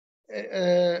sometimes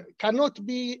cannot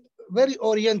be very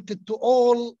oriented to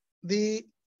all the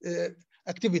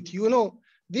activity.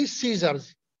 These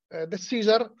seizures, the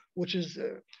seizure, which is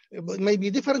maybe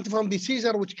different from the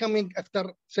seizure which coming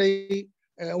after, say,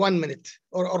 1 minute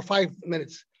or 5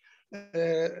 minutes.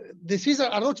 The seizures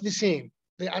are not the same.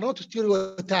 They are not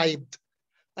stereotyped.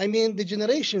 I mean, the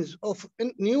generations of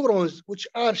neurons which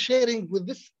are sharing with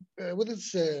this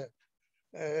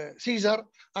seizure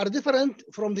are different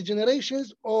from the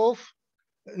generations of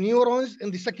neurons in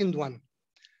the second one.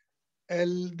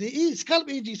 The scalp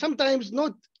EEG sometimes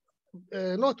not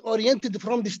oriented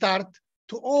from the start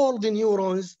to all the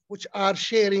neurons which are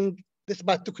sharing this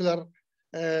particular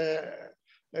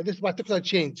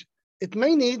change. It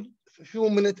may need a few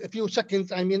minutes, a few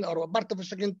seconds, I mean, or a part of a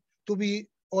second to be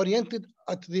oriented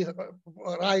at the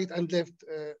right and left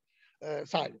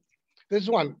side. This is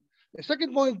one. The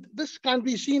second point, this can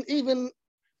be seen even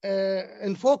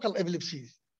in focal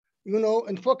epilepsies. You know,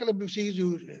 in focal epilepsies,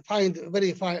 you find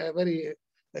very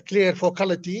clear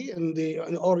focality in the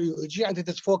EEG, and it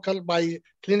is focal by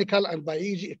clinical and by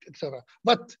EEG, etc.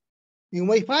 But you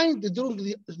may find that during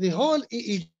the whole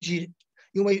EEG,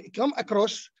 you may come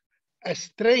across a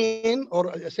strain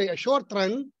or say a short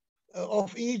run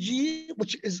of EEG,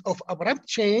 which is of abrupt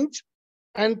change,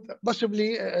 and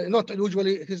possibly not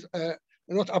usually it is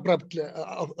not abrupt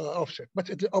offset, but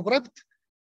it's abrupt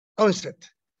onset.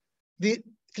 The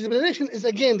explanation is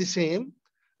again the same,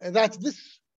 that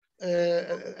this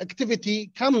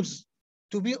activity comes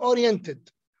to be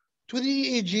oriented to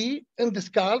the EEG in the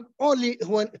scalp only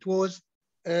when it was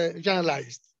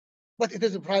generalized, but it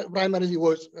is primarily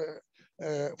was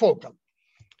focal.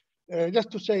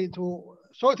 Just to say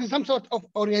so it is some sort of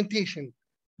orientation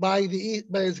by the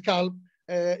scalp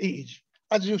EEG.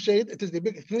 As you said, it is the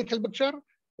big clinical picture.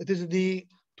 It is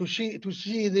to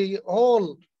see the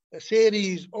whole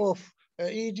series of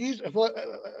EEGs.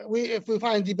 If we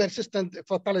find the persistent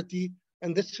fatality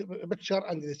in this picture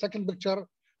and the second picture,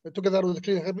 together with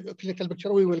the clinical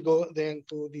picture, we will go then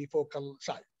to the focal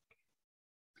side.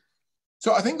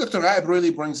 So I think Dr. Ghaib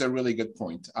really brings a really good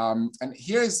point. And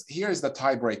here's the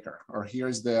tiebreaker, or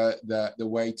here's the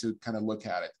way to kind of look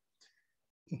at it.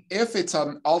 If it's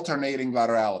an alternating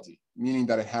laterality, meaning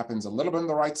that it happens a little bit on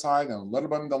the right side and a little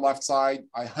bit on the left side,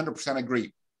 I 100%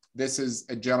 agree. This is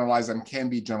a generalized and can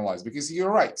be generalized, because you're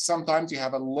right. Sometimes you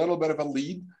have a little bit of a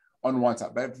lead on one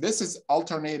side, but if this is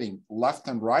alternating left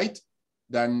and right,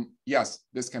 then yes,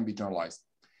 this can be generalized.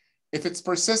 If it's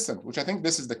persistent, which I think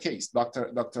this is the case,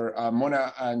 Dr.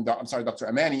 Mona and Dr.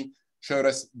 Amani showed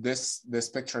us this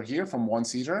picture here from one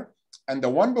seizure, and the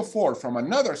one before from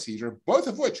another seizure, both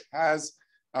of which has,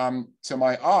 to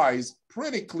my eyes,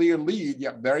 pretty clear lead.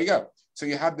 Yeah, there you go. So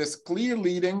you have this clear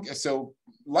leading. So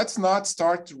let's not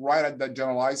start right at the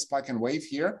generalized spike and wave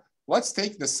here. Let's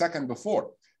take the second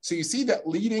before. So you see that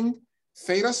leading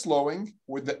theta slowing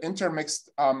with the intermixed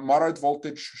moderate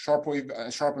voltage sharp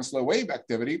and slow wave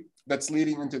activity that's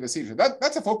leading into the seizure.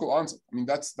 That's a focal onset. I mean,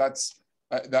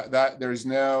 that there is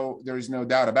no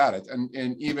doubt about it.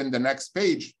 And even the next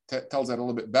page tells it a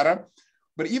little bit better.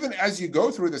 But even as you go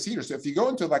through the seizure, so if you go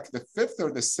into like the fifth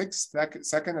or the sixth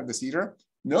second of the seizure,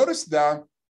 notice the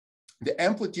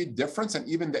amplitude difference and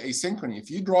even the asynchrony. If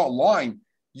you draw a line,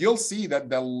 you'll see that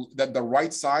the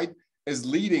right side is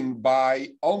leading by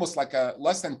almost like a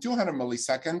less than 200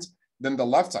 milliseconds than the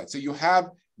left side. So you have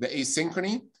the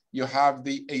asynchrony, you have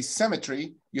the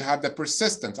asymmetry, you have the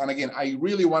persistence. And again, I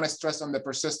really want to stress on the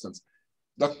persistence.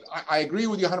 Look, I agree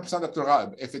with you 100%, Dr.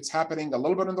 Ghaib. If it's happening a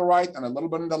little bit on the right and a little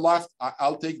bit on the left,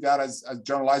 I'll take that as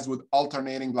generalized with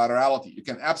alternating laterality. You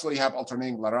can absolutely have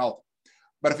alternating laterality.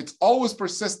 But if it's always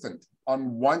persistent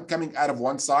on one coming out of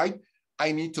one side,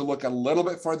 I need to look a little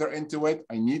bit further into it.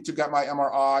 I need to get my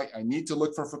MRI. I need to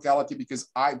look for focality, because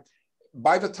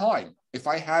by the time, if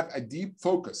I have a deep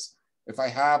focus, if I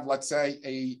have, let's say,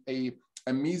 a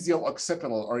mesial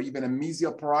occipital or even a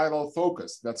mesial parietal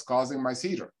focus that's causing my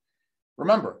seizure,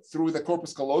 remember, through the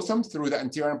corpus callosum, through the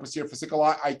anterior and posterior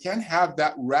fasciculi, I can have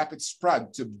that rapid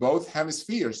spread to both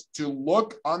hemispheres to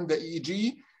look on the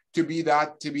EEG to be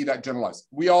that generalized.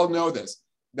 We all know this,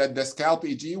 that the scalp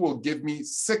EEG will give me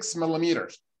 6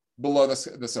 millimeters below the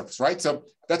surface, right? So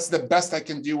that's the best I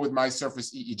can do with my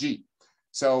surface EEG.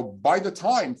 So by the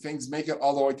time things make it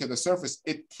all the way to the surface,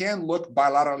 it can look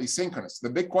bilaterally synchronous. The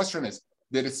big question is,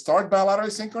 did it start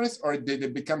bilaterally synchronous or did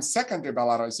it become secondary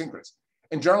bilaterally synchronous?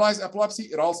 In generalized epilepsy,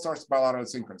 it all starts bilaterally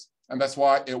synchronous. And that's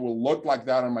why it will look like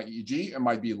that on my EEG. It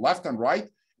might be left and right,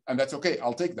 and that's okay,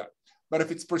 I'll take that. But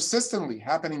if it's persistently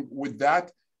happening with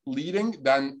that leading,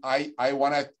 then I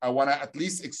wanna at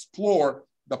least explore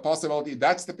the possibility.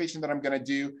 That's the patient that I'm gonna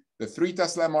do the 3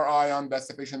 Tesla MRI on. That's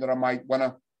the patient that I might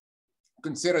wanna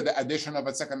consider the addition of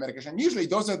a second medication. Usually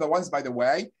those are the ones, by the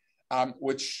way,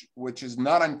 which is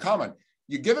not uncommon.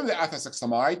 You give them the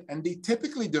ethosuximide, and they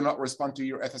typically do not respond to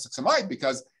your ethosuximide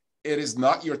because it is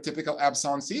not your typical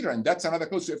absence seizure, and that's another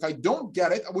clue. So if I don't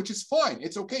get it, which is fine,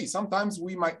 it's okay. Sometimes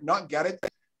we might not get it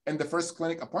in the first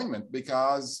clinic appointment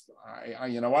because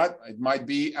you know what, it might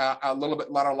be a little bit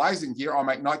lateralizing here, or I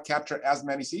might not capture as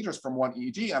many seizures from one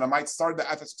EEG, and I might start the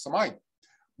ethosuximide.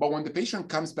 But when the patient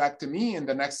comes back to me in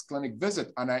the next clinic visit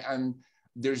and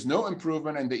there's no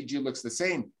improvement and the EEG looks the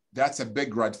same, that's a big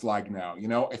red flag now. You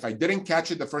know, if I didn't catch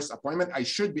it the first appointment, I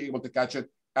should be able to catch it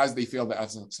as they fail the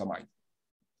ethosuximide.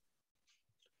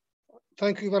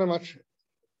 Thank you very much,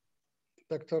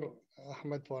 Dr.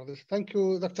 Ahmed, for this. Thank you,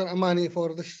 Dr. Amani, for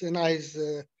this nice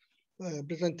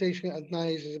presentation and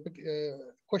nice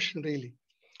question, really.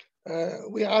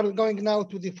 We are going now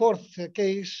to the fourth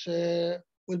case,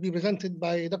 will be presented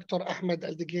by Dr. Ahmed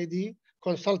Al-Dighedi,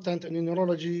 consultant in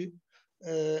neurology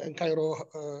in Cairo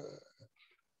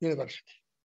University.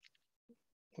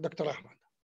 Dr. Ahmed.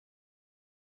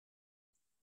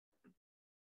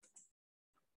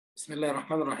 Bismillah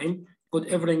ar-Rahman ar-Rahim. Good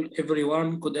evening,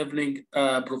 everyone. Good evening,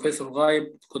 Professor Ghaib.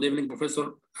 Good evening, Professor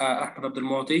Ahmed Abdel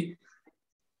Mouti.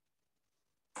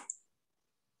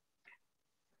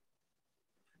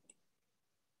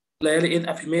 Laeli is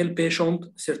a female patient,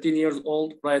 13 years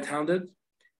old, right-handed.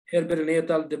 Her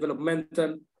perinatal,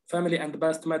 developmental, family, and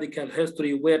past medical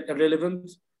history were irrelevant.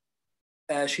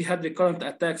 She had recurrent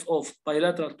attacks of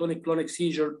bilateral tonic-clonic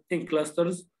seizure in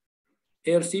clusters.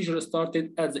 Her seizure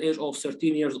started at the age of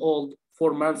 13 years old,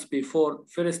 4 months before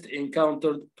first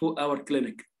encountered to our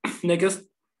clinic. Next.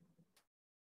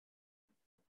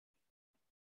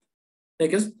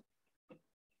 Next.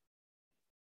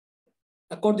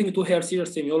 According to her seizure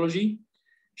semiology,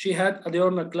 she had a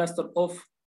diurnal cluster of,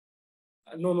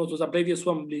 no, to the previous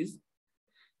one, please.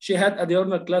 She had a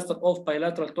diurnal cluster of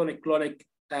bilateral tonic-clonic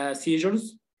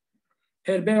seizures.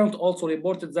 Her parent also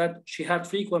reported that she had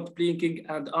frequent blinking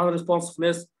and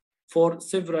unresponsiveness for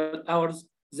several hours.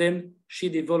 Then she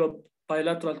developed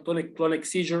bilateral tonic-clonic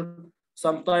seizure.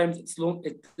 Sometimes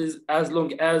it is as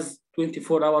long as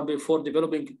 24 hours before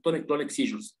developing tonic-clonic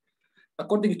seizures.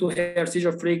 According to her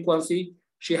seizure frequency,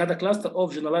 she had a cluster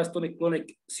of generalized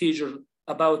tonic-clonic seizure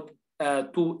about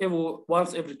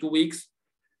once every 2 weeks.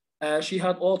 She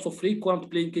had also frequent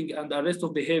blinking and arrest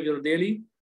of behavior daily.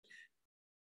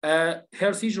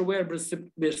 Her seizures were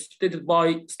precipitated by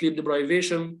sleep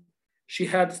deprivation. She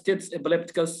had status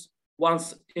epilepticus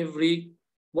once every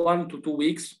 1 to 2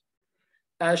 weeks.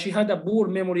 She had a poor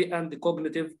memory and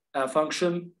cognitive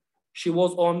function. She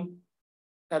was on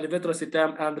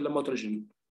levetiracetam and lamotrigine.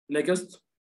 Next.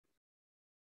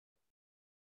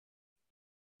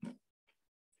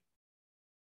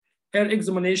 Her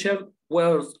examination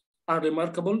was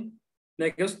unremarkable.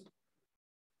 Next.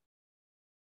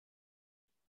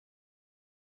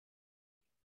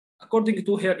 According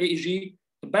to her EEG,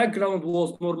 the background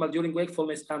was normal during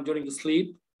wakefulness and during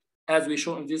sleep, as we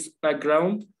show in this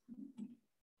background.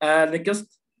 Next.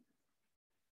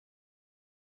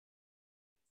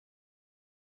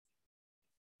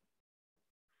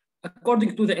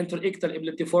 According to the interictal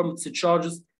epileptiform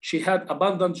discharges, she had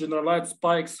abundant generalized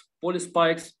spikes,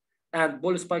 polyspikes, and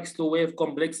polyspike slow wave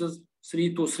complexes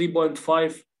 3 to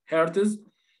 3.5 hertz.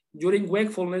 During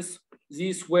wakefulness,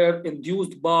 these were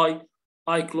induced by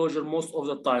eye closure most of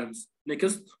the times.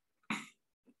 Next.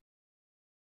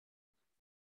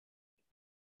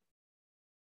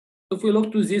 If we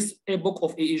look to this epoch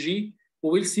of EEG, we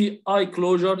will see eye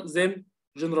closure, then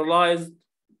generalized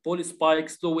polyspike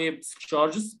slow wave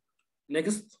discharges.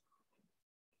 Next.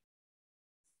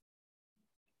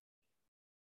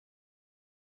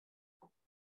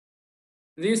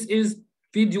 This is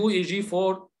video EEG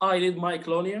for eyelid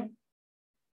myoclonia.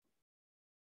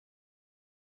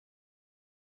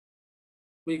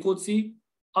 We could see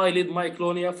eyelid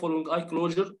myoclonia following eye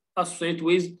closure associated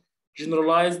with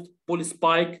generalized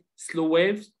polyspike slow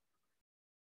waves.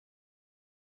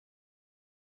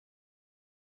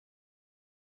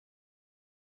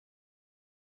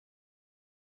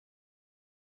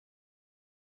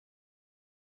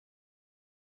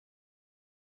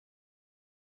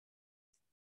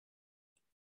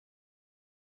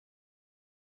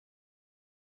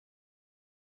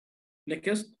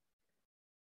 Next.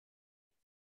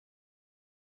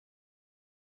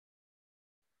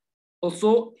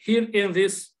 Also, here in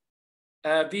this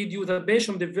video, the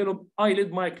patient developed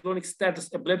eyelid myoclonic status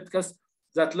epilepticus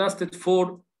that lasted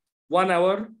for 1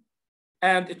 hour,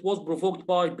 and it was provoked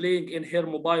by playing in her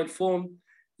mobile phone.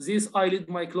 This eyelid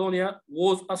myoclonia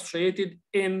was associated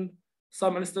in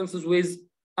some instances with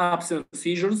absent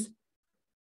seizures.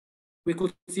 We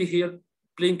could see here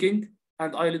blinking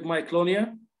and eyelid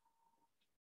myoclonia.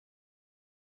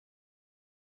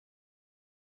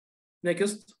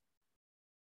 Next.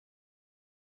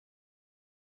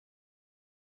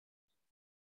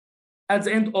 At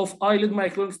the end of eyelid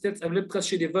myoclonic states epilepticus,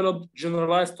 she developed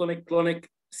generalized tonic-clonic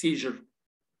seizure.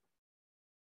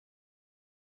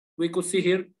 We could see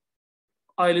here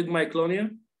eyelid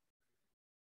myoclonia.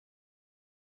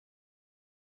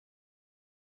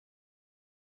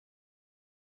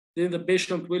 Then the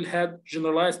patient will have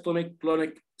generalized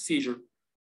tonic-clonic seizure.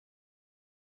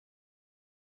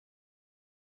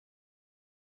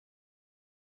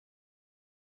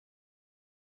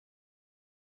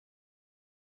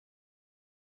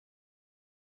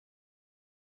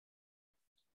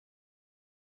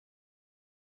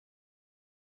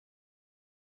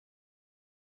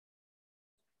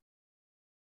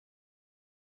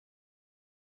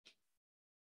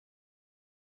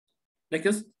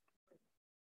 Next.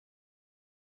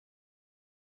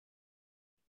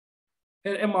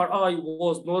 Her MRI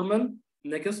was normal.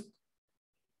 Next.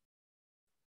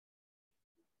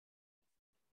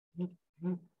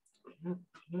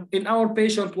 In our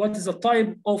patient, what is the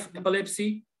type of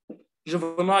epilepsy?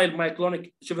 Juvenile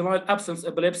absence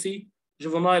epilepsy,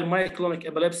 juvenile myoclonic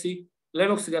epilepsy,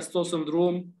 Lennox-Gastaut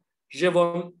syndrome,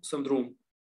 Jevon syndrome.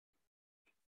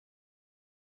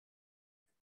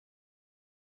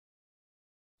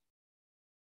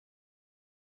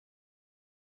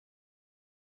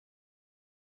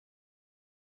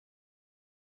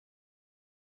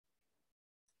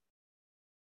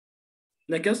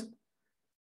 Next.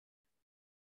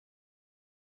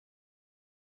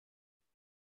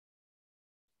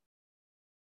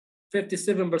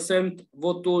 %57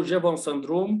 vote to Jevon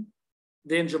syndrome,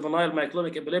 then juvenile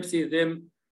myoclonic epilepsy, then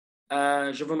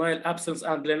juvenile absence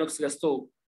and Lennox-Gastaut.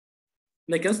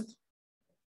 Next.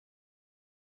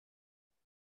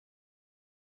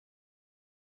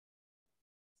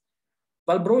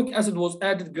 Valproic acid was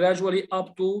added gradually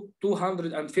up to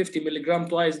 250 milligrams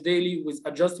twice daily with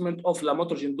adjustment of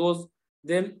lamotrigine dose.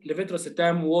 Then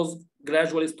levetiracetam was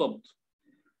gradually stopped.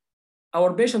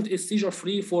 Our patient is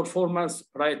seizure-free for 4 months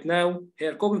right now.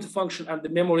 Her cognitive function and the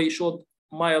memory showed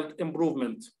mild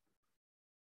improvement.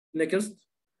 Next.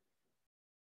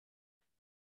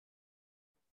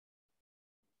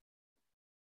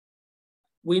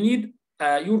 We need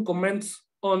your comments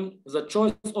on the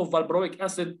choice of valproic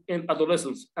acid in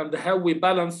adolescents and how we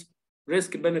balance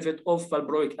risk-benefit of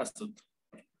valproic acid.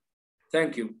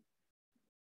 Thank you.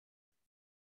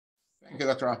 Thank you,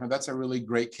 Dr. Ahmed. That's a really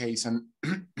great case, and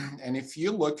and if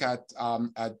you look at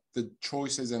the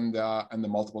choices and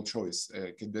the multiple choice,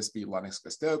 could this be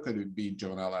Lennox-Gastaut? Could it be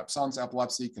juvenile absence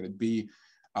epilepsy? Could it be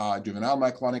juvenile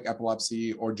myoclonic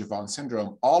epilepsy or Jevon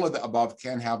syndrome? All of the above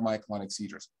can have myoclonic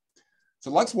seizures. So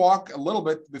let's walk a little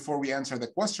bit before we answer the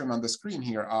question on the screen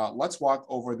here. Let's walk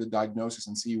over the diagnosis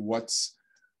and see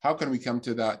how can we come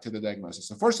to the diagnosis.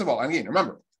 So first of all, again,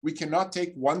 remember, we cannot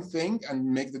take one thing and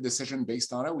make the decision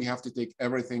based on it. We have to take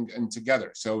everything in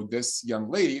together. So this young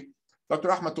lady,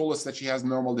 Dr. Ahmed told us that she has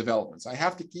normal developments. I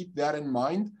have to keep that in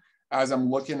mind as I'm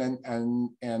looking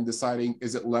and deciding,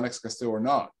 is it Lennox-Gastaut or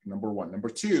not, number one. Number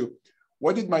two,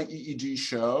 what did my EEG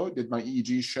show? Did my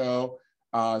EEG show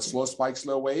slow spike,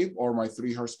 slow wave, or my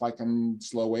 3 Hz spike and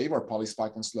slow wave, or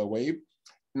polyspike and slow wave?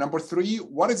 Number three,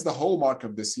 what is the hallmark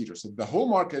of this seizure? So the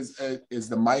hallmark is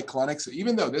the myoclonic. So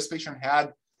even though this patient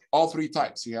had all 3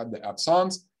 types, he had the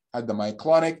absence, had the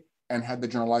myoclonic, and had the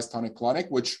generalized tonic-clonic,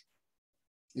 which,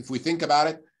 if we think about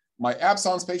it, my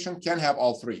absence patient can have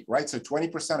all 3, right? So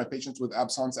 20% of patients with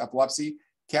absence epilepsy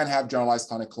can have generalized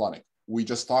tonic-clonic. We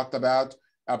just talked about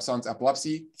absence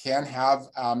epilepsy can have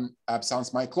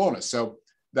absence myoclonus. So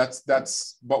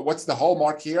but what's the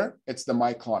hallmark here? It's the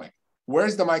myoclonic.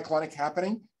 Where's the myoclonic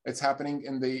happening? It's happening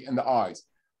in the eyes.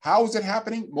 How is it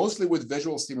happening? Mostly with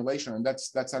visual stimulation. And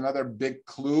that's another big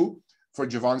clue for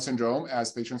Jevon syndrome,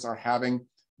 as patients are having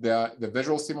the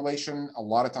visual stimulation, a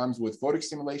lot of times with photic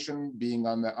stimulation, being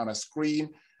on a screen,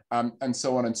 and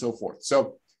so on and so forth.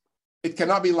 So it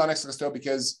cannot be Lennox-Gastaut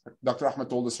because Dr. Ahmed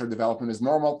told us her development is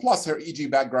normal, plus her EEG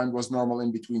background was normal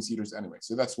in between seizures anyway.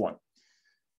 So that's one.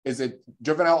 Is it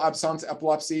juvenile absence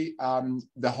epilepsy?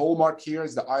 The hallmark here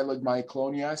is the eyelid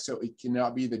myoclonia. So it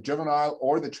cannot be the juvenile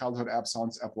or the childhood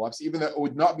absence epilepsy, even though it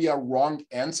would not be a wrong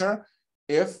answer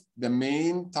if the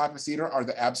main type of seizure are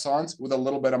the absence with a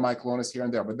little bit of myoclonus here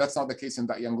and there. But that's not the case in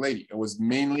that young lady. It was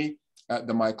mainly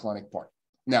the myoclonic part.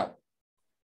 Now,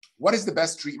 what is the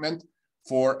best treatment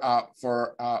for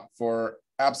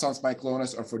absence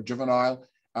myoclonus or for juvenile?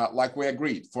 Like we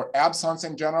agreed, for absence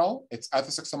in general, it's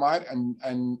ethosuximide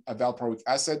and valproic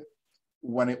acid.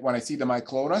 When I see the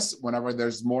myoclonus, whenever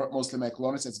there's mostly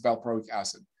myoclonus, it's valproic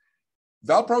acid.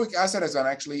 Valproic acid has been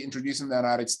actually introduced in the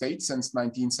United States since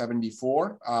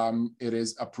 1974. It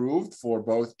is approved for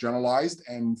both generalized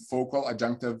and focal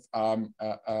adjunctive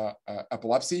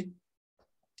epilepsy.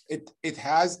 it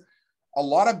has a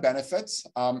lot of benefits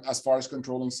as far as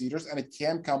controlling seizures, and it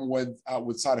can come with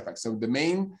side effects. So the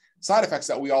main side effects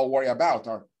that we all worry about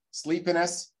are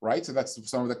sleepiness, right? So that's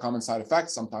some of the common side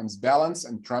effects. Sometimes balance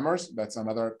and tremors. That's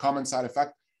another common side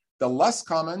effect. The less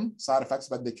common side effects,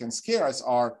 but they can scare us,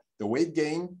 are the weight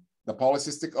gain, the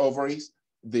polycystic ovaries,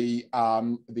 the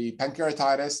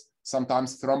pancreatitis,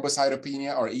 sometimes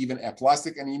thrombocytopenia, or even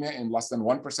aplastic anemia in less than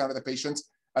 1% of the patients,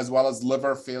 as well as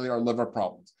liver failure or liver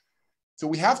problems. So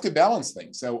we have to balance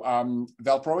things. So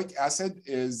valproic acid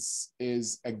is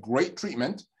a great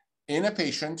treatment in a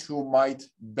patient who might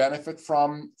benefit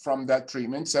from that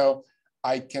treatment. So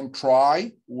I can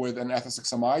try with an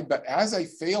ethosuximide, but as I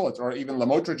fail it, or even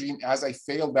lamotrigine, as I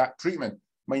fail that treatment,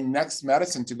 my next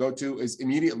medicine to go to is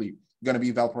immediately going to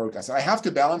be valproic acid. I have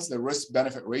to balance the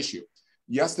risk-benefit ratio.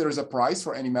 Yes, there is a price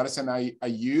for any medicine I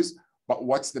use, but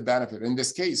what's the benefit? In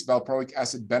this case, valproic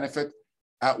acid benefit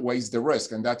outweighs the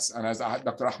risk. And as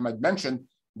Dr. Ahmed mentioned,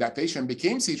 that patient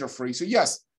became seizure-free. So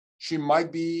yes, she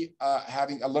might be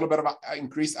having a little bit of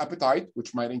increased appetite,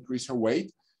 which might increase her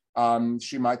weight.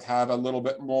 She might have a little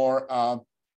bit more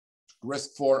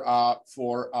risk for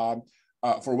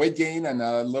weight gain, and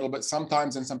a little bit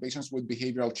sometimes in some patients with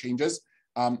behavioral changes.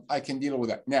 I can deal with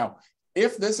that. Now,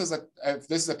 if this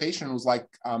is a patient who's like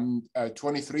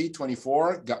 23,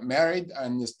 24, got married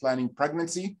and is planning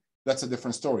pregnancy, that's a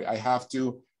different story. I have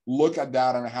to look at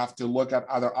that, and I have to look at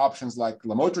other options like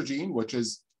lamotrigine, which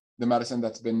is the medicine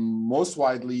that's been most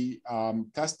widely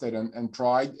tested and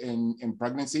tried in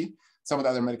pregnancy, some of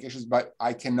the other medications, but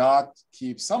I cannot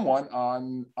keep someone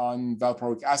on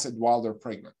valproic acid while they're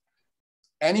pregnant.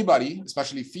 Anybody,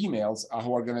 especially females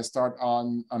who are going to start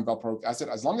on valproic acid,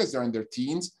 as long as they're in their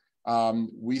teens,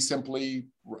 we simply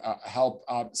help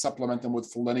supplement them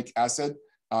with folinic acid,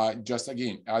 just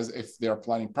again, as if they're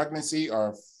planning pregnancy, or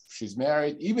if she's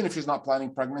married. Even if she's not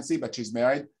planning pregnancy, but she's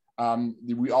married,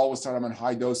 we always start them on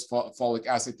high dose folic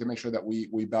acid to make sure that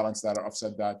we balance that or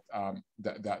offset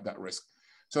that risk.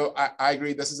 So I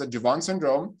agree, this is a Jovan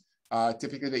syndrome.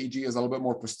 Typically the EG is a little bit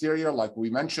more posterior, like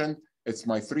we mentioned. It's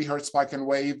my 3 Hz spike and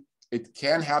wave. It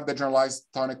can have the generalized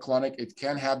tonic-clonic. It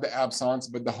can have the absence,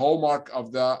 but the hallmark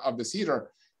of the seizure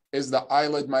is the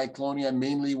eyelid myoclonia,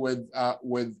 mainly with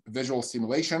visual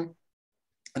stimulation.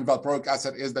 And valproic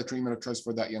acid is the treatment of choice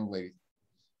for that young lady.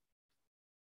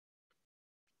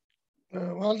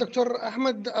 Well, Dr.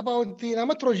 Ahmed, about the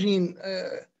lamotrigine,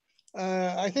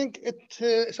 I think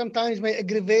it sometimes may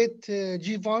aggravate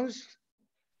GVONs.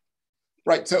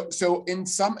 Right. So in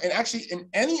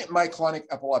any myoclonic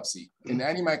epilepsy,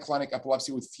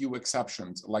 with few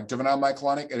exceptions, like juvenile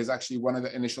myoclonic, it is actually one of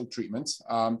the initial treatments.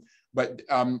 But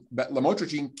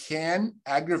lamotrigine can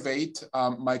aggravate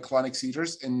myoclonic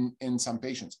seizures in some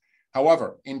patients.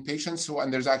 However, in patients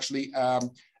and there's actually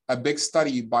a big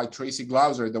study by Tracy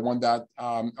Glauser, the one that,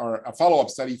 or a follow-up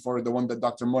study for the one that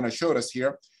Dr. Mona showed us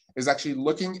here, is actually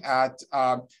looking at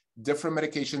different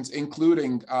medications,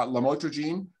 including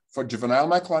lamotrigine for juvenile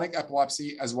myoclonic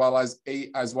epilepsy, as well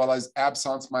as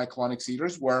absence myoclonic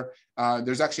seizures, where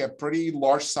there's actually a pretty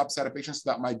large subset of patients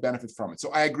that might benefit from it.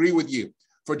 So I agree with you.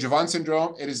 For Jovan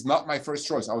syndrome, it is not my first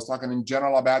choice. I was talking in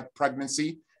general about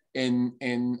pregnancy in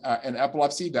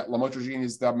epilepsy, that lamotrigine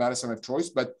is the medicine of choice.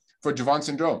 But for Jovan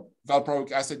syndrome,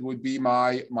 valproic acid would be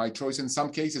my choice in some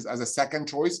cases as a second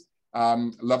choice.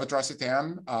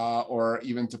 Levetiracetam or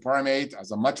even topiramate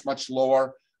as a much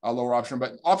lower option,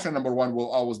 but option number 1 will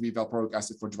always be valproic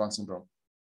acid for Jovan syndrome.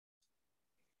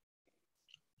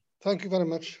 Thank you very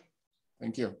much.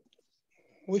 Thank you.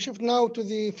 We shift now to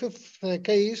the 5th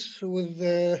case with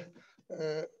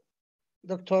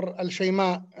Dr.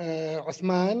 Al-Shayma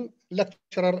Uthman,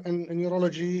 lecturer in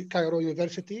neurology, Cairo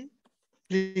University.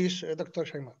 Please, Dr.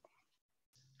 Shayma.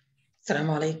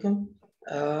 Assalamu alaikum.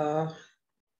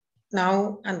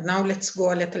 Now let's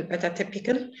go a little bit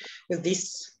atypical with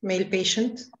this male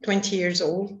patient, 20 years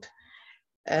old.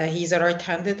 He's a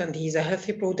right-handed and he's a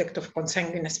healthy product of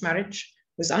consanguineous marriage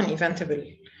with uneventable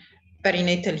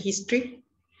perinatal history.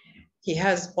 He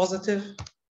has positive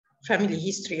family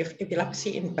history of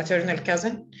epilepsy in paternal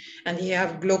cousin, and he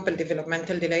has global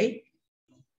developmental delay.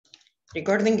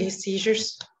 Regarding his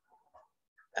seizures,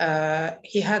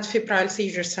 he had febrile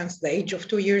seizures since the age of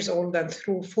 2 years old and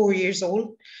through 4 years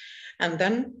old. And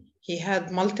then he had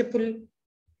multiple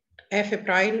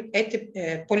afebrile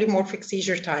polymorphic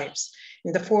seizure types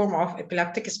in the form of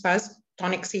epileptic spasm,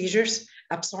 tonic seizures,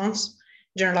 absence,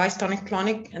 generalized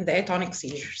tonic-clonic, and the atonic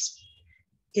seizures.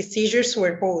 His seizures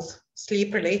were both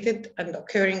sleep-related and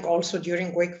occurring also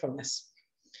during wakefulness.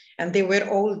 And they were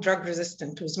all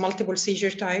drug-resistant with multiple seizure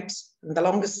types, and the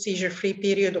longest seizure-free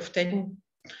period of 10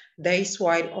 days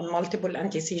while on multiple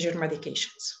anti-seizure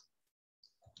medications.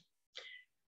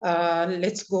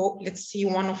 Let's see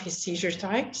one of his seizure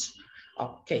types.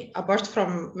 Okay, apart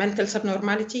from mental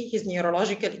subnormality, his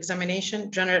neurological examination,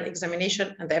 general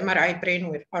examination, and the MRI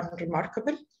brain are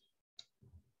remarkable.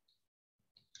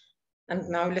 And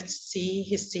now let's see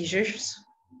his seizures.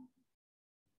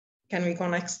 Can we go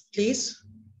next, please?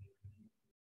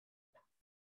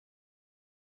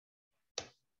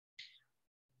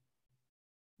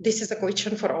 This is a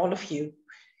question for all of you.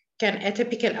 Can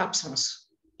atypical absence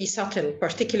be subtle,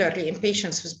 particularly in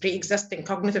patients with pre-existing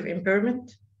cognitive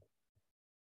impairment?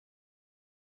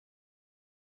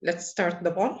 Let's start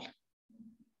the poll.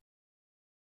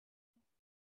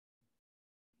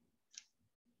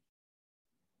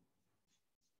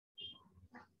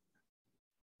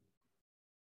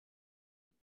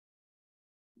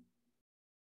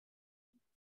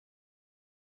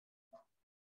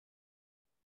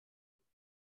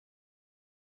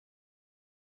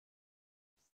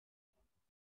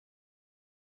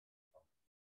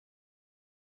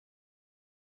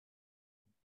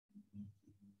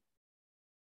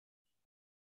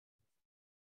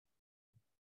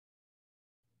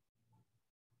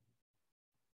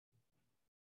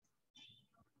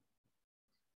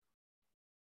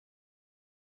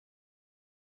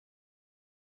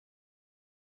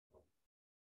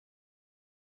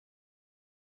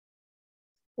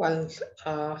 Well,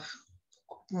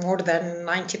 more than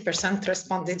 90%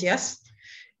 responded yes,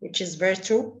 which is very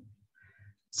true.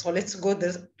 So let's go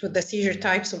to the seizure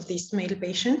types of these male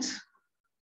patients.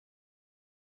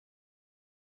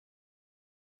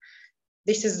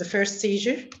 This is the first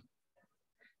seizure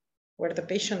where the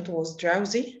patient was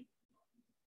drowsy.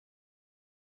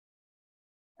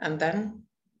 And then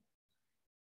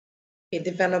he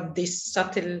developed this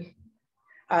subtle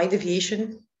eye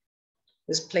deviation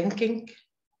with blinking.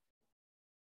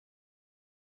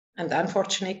 And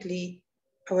unfortunately,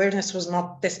 awareness was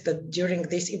not tested during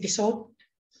this episode.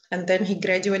 And then he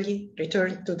gradually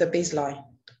returned to the baseline.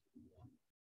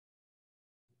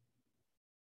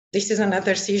 This is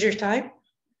another seizure type.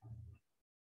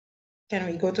 Can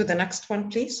we go to the next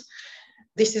one, please?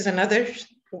 This is another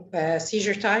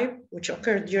seizure type which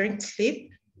occurred during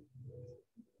sleep.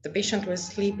 The patient was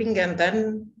sleeping and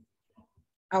then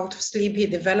out of sleep, he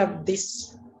developed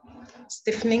this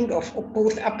stiffening of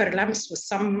both upper limbs with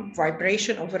some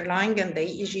vibration overlying, and the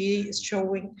EEG is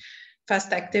showing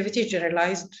fast activity,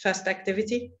 generalized fast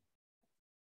activity.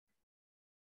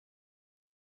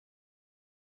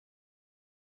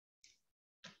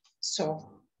 So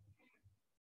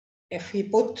if we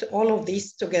put all of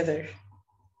these together,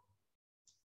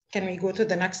 can we go to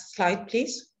the next slide,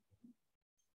 please?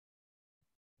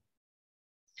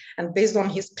 And based on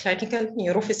his clinical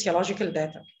neurophysiological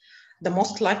data, the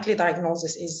most likely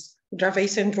diagnosis is Dravet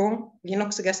syndrome,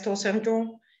 Lennox-Gastaut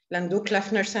syndrome,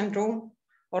 Landau-Kleffner syndrome,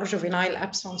 or juvenile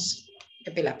absence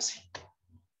epilepsy.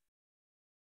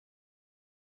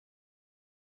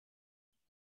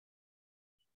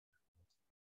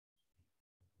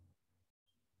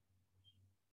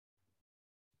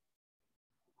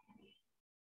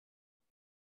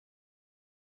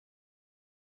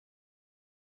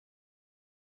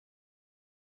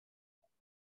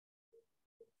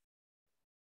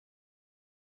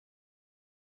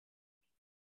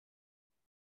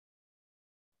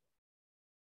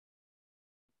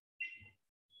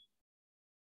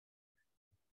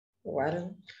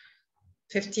 Well,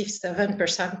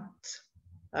 57%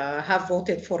 have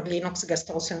voted for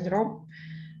Lennox-Gastaut syndrome.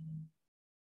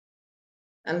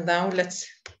 And now let's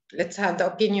have the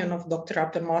opinion of Dr.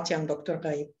 Abdelmati and Dr.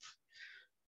 Ghaib.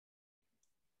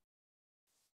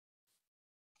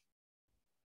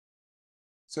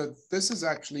 So this is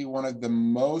actually one of the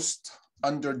most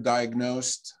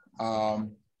underdiagnosed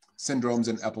syndromes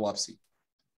in epilepsy.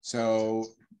 So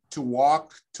to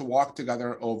walk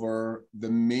together over the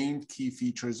main key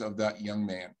features of that young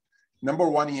man. Number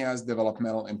one, he has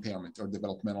developmental impairment or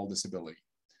developmental disability.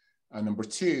 Number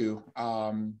two,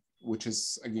 which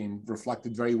is again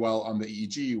reflected very well on the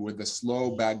EEG with the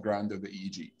slow background of the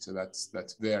EEG. So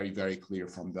that's very, very clear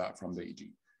from the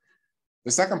EEG.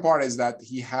 The second part is that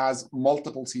he has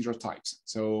multiple seizure types.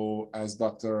 So as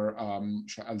Dr.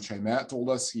 Al-Shaimat told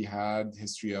us, he had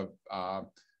history of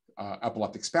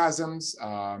epileptic spasms,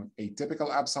 atypical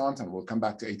absence, and we'll come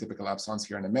back to atypical absence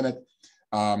here in a minute.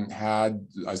 Had,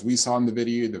 as we saw in the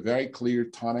video, the very clear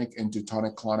tonic into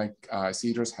tonic-clonic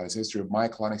seizures, has history of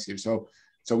myoclonic seizures.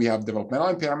 So we have developmental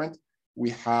impairment,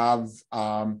 we have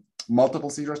multiple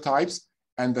seizure types,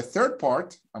 and the third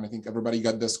part, and I think everybody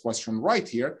got this question right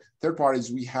here, third part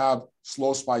is we have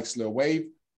slow spike, slow wave,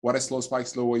 What does slow spike,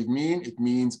 slow wave mean? It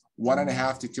means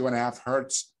 1.5 to 2.5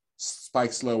 hertz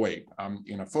spike, slow wave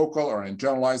in a focal or in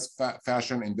generalized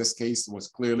fashion. In this case, was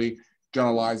clearly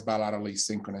generalized bilaterally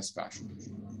synchronous fashion.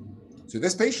 So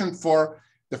this patient for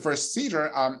the first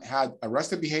seizure had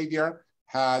arrested behavior,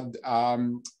 had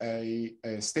a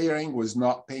staring, was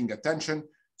not paying attention.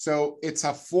 So it's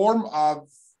a form of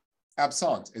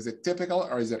absence. Is it typical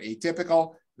or is it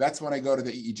atypical? That's when I go to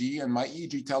the EEG, and my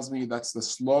EEG tells me that's the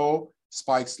slow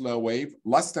spike, slow wave,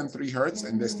 less than 3 hertz.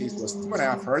 In this case, it was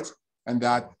 2.5 hertz. And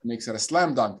that makes it a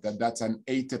slam dunk that that's an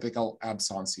atypical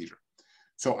absence seizure.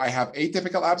 So I have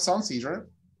atypical absence seizure.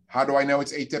 How do I know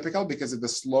it's atypical? Because of the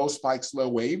slow spike, slow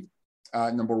wave,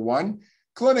 number one.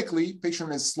 Clinically,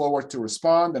 patient is slower to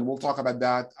respond, and we'll talk about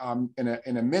that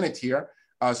in a minute here.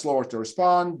 Slower to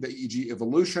respond. The EEG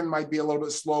evolution might be a little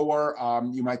bit slower.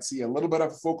 You might see a little bit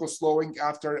of focal slowing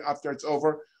after it's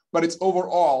over, but it's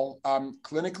overall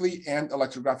clinically and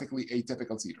electrographically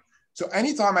atypical seizure. So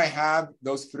anytime I have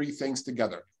those 3 things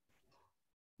together,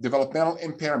 developmental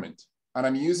impairment, and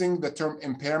I'm using the term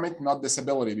impairment, not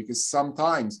disability, because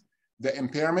sometimes the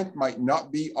impairment might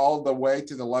not be all the way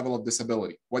to the level of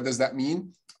disability. What does that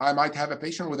mean? I might have a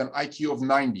patient with an IQ of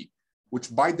 90,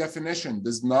 which by definition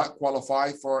does not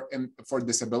qualify for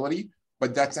disability,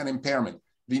 but that's an impairment.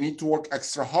 They need to work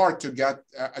extra hard to get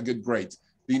a good grade.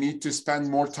 They need to spend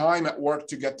more time at work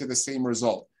to get to the same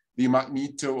result. They might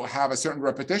need to have a certain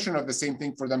repetition of the same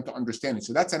thing for them to understand it.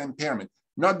 So that's an impairment,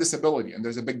 not disability. And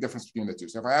there's a big difference between the two.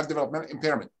 So if I have developmental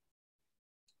impairment,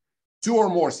 2 or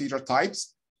more seizure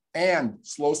types, and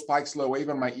slow spike, slow wave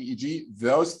on my EEG,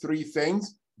 those 3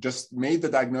 things just made the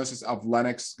diagnosis of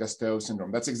Lennox-Gastaut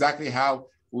syndrome. That's exactly how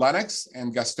Lennox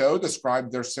and Gastaut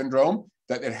described their syndrome,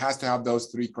 that it has to have those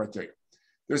 3 criteria.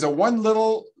 There's a one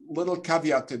little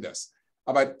caveat to this.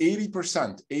 About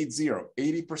 80%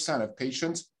 of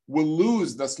patients will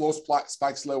lose the slow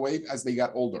spike, slow wave as they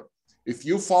get older. If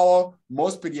you follow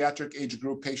most pediatric age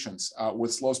group patients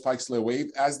with slow spike, slow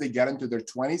wave, as they get into their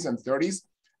 20s and 30s,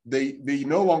 they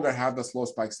no longer have the slow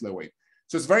spike, slow wave.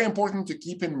 So it's very important to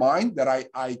keep in mind that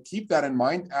I keep that in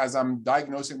mind as I'm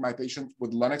diagnosing my patient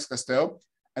with Lennox-Gastaut.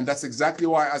 And that's exactly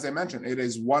why, as I mentioned, it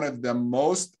is one of the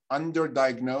most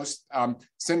underdiagnosed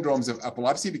syndromes of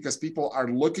epilepsy, because people are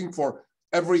looking for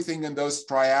everything in those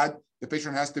triad. The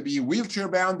patient has to be wheelchair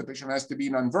bound, the patient has to be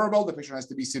nonverbal, the patient has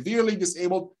to be severely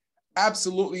disabled.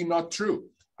 Absolutely not true.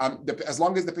 As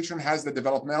long as the patient has the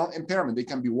developmental impairment, they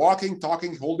can be walking,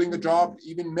 talking, holding a job,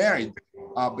 even married,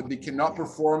 but they cannot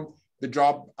perform the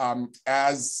job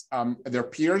as their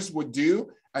peers would do,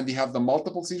 and they have the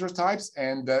multiple seizure types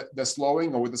and the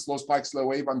slowing, or with the slow spike, slow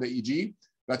wave on the EEG.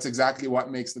 That's exactly what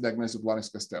makes the diagnosis of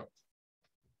Lennox-Gastaut.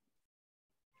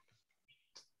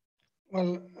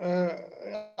 Well,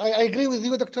 I agree with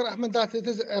you, Dr. Ahmed, that it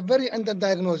is a very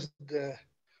underdiagnosed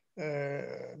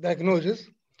diagnosis.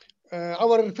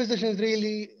 Our physicians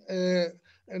really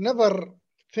never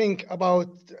think about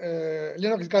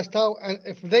Lennox-Gastaut, and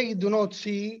if they do not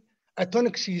see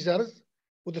atonic seizures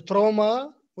with the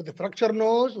trauma, with the fractured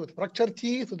nose, with fractured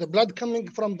teeth, with the blood coming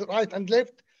from the right and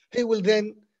left, he will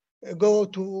then go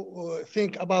to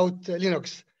think about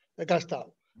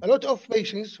Lennox-Gastaut. A lot of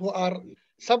patients who are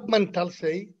submental,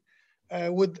 say,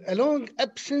 with a long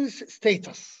absence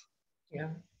status,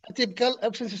 atypical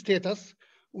absence status,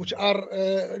 which are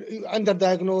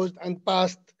underdiagnosed and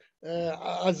passed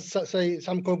as, say,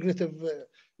 some cognitive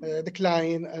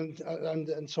decline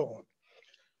and so on.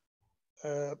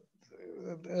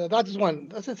 That is one.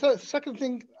 That's the second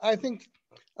thing, I think,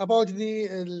 about the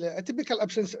atypical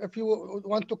absence. If you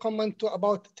want to comment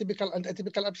about typical and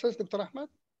atypical absence, Dr. Ahmed?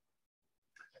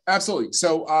 Absolutely.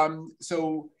 So,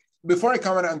 so before I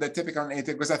comment on the typical and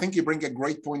atypical, because I think you bring a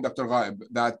great point, Dr. Ghaib,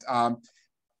 that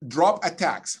drop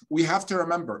attacks, we have to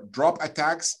remember, drop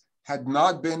attacks had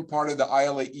not been part of the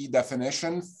ILAE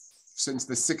definition since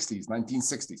the 60s,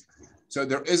 1960s. So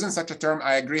there isn't such a term.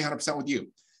 I agree 100% with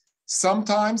you.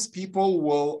 Sometimes people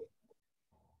will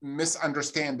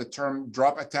misunderstand the term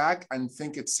drop attack and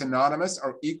think it's synonymous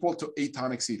or equal to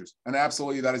atonic seizures. And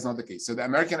absolutely that is not the case. So the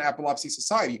American Epilepsy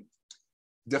Society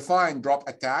defined drop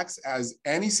attacks as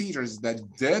any seizures that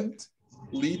did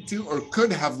lead to or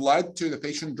could have led to the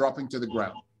patient dropping to the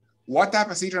ground. What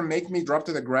type of seizure make me drop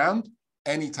to the ground?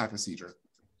 Any type of seizure.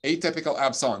 Atypical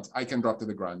absence, I can drop to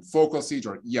the ground. Focal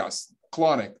seizure, yes.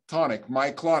 Clonic, tonic,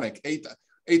 myoclonic,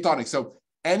 atonic. So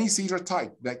any seizure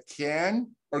type that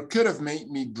can or could have made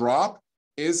me drop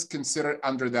is considered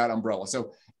under that umbrella.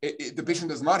 So the patient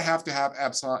does not have to have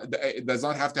absence, it does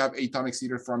not have to have atonic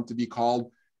seizure for him to be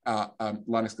called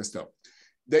Lennox-Gastaut.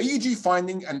 The EEG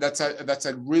finding, and that's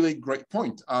a really great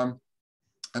point.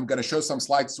 I'm going to show some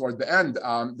slides toward the end,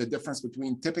 the difference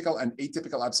between typical and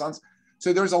atypical absence.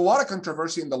 So there's a lot of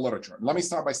controversy in the literature. Let me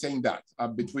start by saying that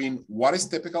between what is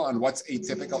typical and what's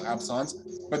atypical absence.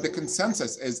 But the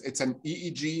consensus is it's an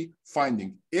EEG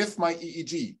finding. If my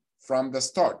EEG from the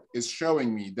start is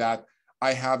showing me that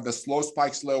I have the slow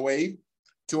spike, slow wave,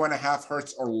 2.5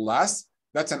 hertz or less,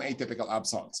 that's an atypical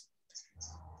absence.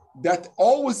 That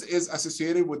always is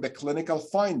associated with the clinical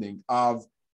finding of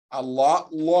a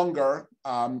lot longer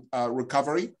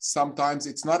recovery. Sometimes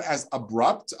it's not as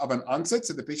abrupt of an onset,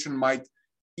 so the patient might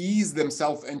ease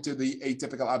themselves into the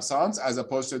atypical absence as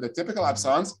opposed to the typical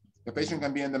absence. The patient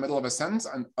can be in the middle of a sentence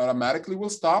and automatically will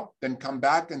stop, then come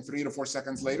back in 3 to 4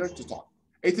 seconds later to talk.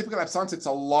 Atypical absence, it's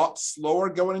a lot slower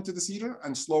going into the seizure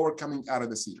and slower coming out of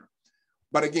the seizure.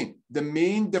 But again, the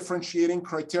main differentiating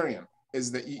criterion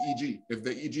is the EEG. If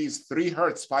the EEG is 3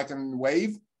 hertz spike and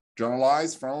wave,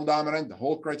 generalized, frontal dominant, the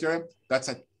whole criteria,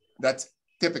 that's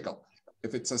typical.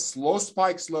 If it's a slow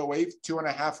spike, slow wave,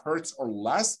 2.5 hertz or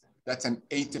less, that's an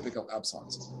atypical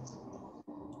absence.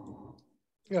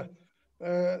 Yeah,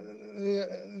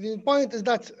 the point is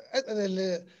that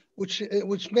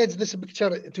which makes this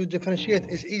picture to differentiate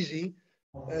is easy,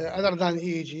 other than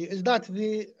EEG, is that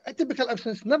the atypical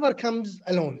absence never comes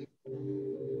alone.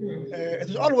 It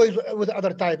is always with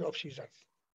other type of seizures.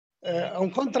 On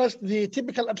contrast, the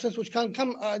typical absence, which can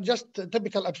come just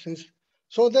typical absence.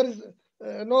 So there is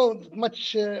no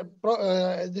much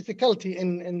difficulty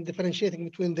in differentiating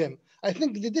between them. I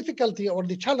think the difficulty or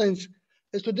the challenge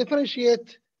is to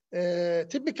differentiate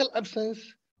typical absence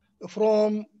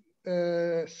from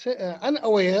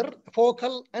unaware,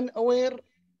 focal, unaware,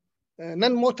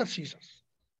 non-motor seizures.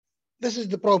 This is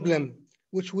the problem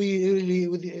which we really,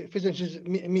 with the physicians,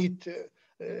 meet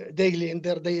daily in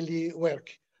their daily work.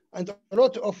 And a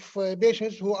lot of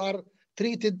patients who are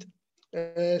treated,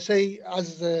 say,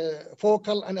 as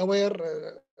focal, unaware,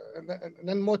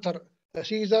 non-motor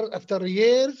seizure, after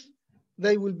years,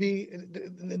 they will be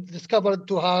discovered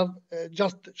to have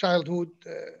just childhood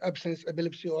absence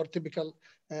epilepsy or typical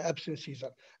absence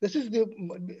seizure. This is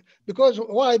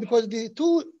why? Because the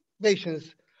two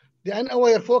patients, the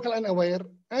unaware, focal unaware,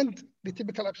 and the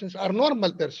typical absence are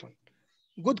normal person,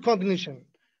 good cognition,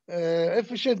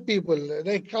 efficient people.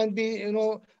 They can be,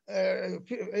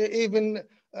 even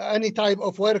any type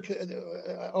of work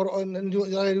or in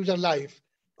their usual life.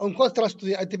 On contrast to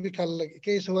the atypical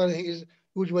case where he is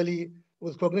usually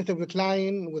with cognitive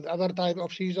decline, with other type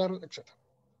of seizure, etc.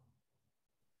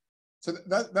 So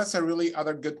that's a really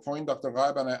other good point, Dr.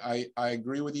 Ghaib, and I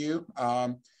agree with you.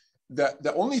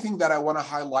 The only thing that I want to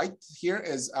highlight here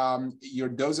is your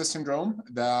DOSA syndrome,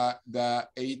 the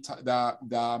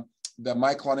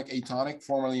myoclonic atonic,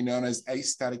 formerly known as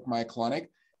astatic myoclonic.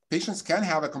 Patients can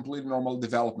have a completely normal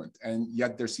development, and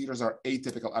yet their seizures are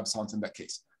atypical absence in that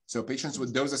case. So patients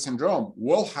with DOSA syndrome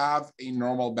will have a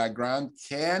normal background,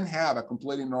 can have a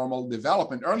completely normal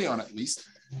development early on, at least,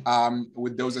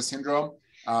 with DOSA syndrome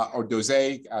or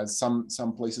dosaic, as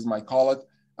some places might call it.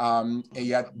 And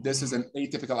yet this is an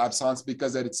atypical absence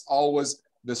because it's always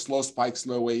the slow spike,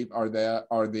 slow wave, or the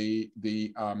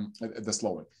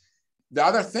slow wave. The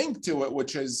other thing to it,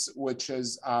 which is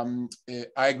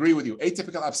I agree with you,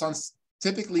 atypical absence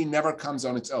typically never comes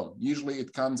on its own. Usually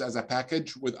it comes as a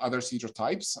package with other seizure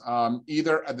types,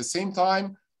 either at the same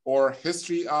time or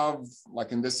history of,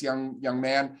 like in this young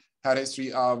man, had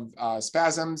history of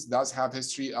spasms, does have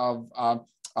history of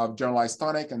generalized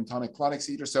tonic and tonic-clonic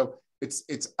seizure. So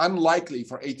it's unlikely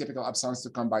for atypical absence to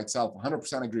come by itself.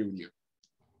 100% agree with you.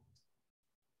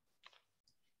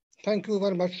 Thank you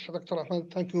very much, Dr.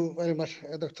 Ahmed. Thank you very much,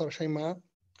 Dr. Shaima.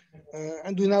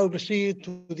 And we now proceed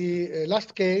to the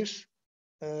last case.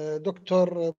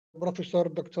 Professor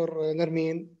Dr.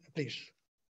 Nermeen, please.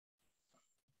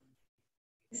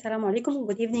 Assalamu alaikum.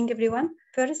 Good evening, everyone.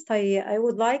 First, I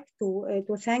would like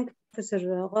to thank Professor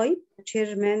Ghaib,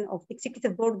 Chairman of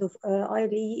Executive Board of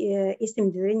ILAE East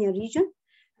Mediterranean Region,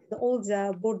 and all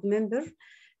the board members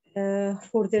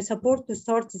for their support to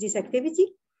start this activity.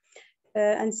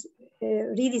 And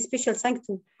really special thanks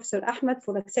to Professor Ahmed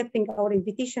for accepting our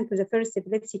invitation to the first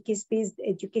epilepsy case-based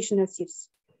educational series.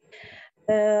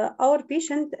 Our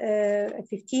patient, a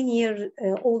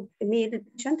 15-year-old male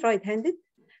patient, right-handed,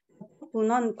 to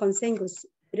non-consanguineous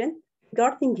parent.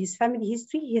 Regarding his family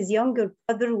history, his younger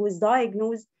brother was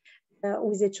diagnosed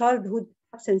with a childhood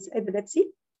absence epilepsy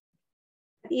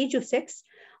at the age of 6,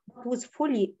 but was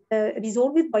fully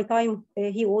resolved by time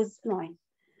he was 9.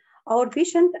 Our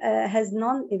patient has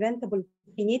non-eventable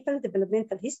prenatal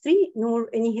developmental history, nor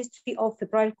any history of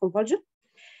febrile convulsion.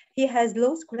 He has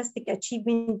low scholastic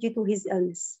achievement due to his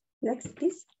illness. Next,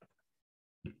 please.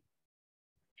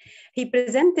 He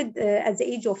presented at the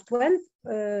age of 12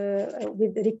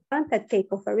 with recurrent attack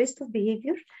of arrestive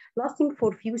behavior lasting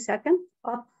for a few seconds,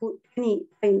 up to 20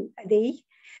 times a day.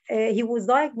 He was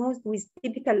diagnosed with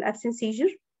typical absence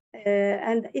seizure,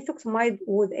 and ethoxamide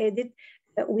was added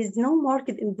with no marked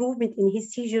improvement in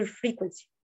his seizure frequency.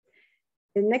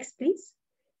 Next, please.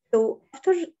 So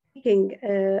after taking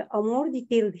a more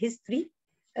detailed history,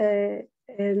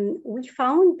 we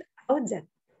found out that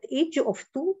at the age of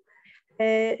 2,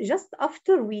 just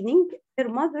after weaning, her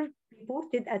mother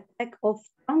reported attack of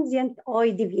transient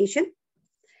eye deviation.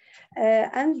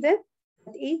 And then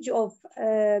at the age of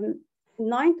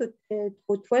 9 to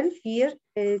 12 years,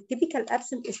 typical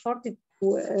absence started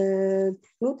to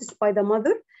noticed by the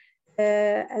mother.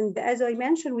 And as I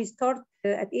mentioned, we start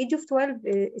at age of 12,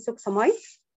 ethoxamide.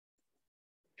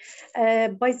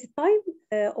 By the time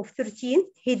of 13,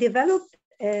 he developed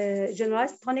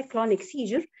generalized tonic-clonic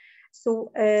seizure.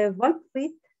 So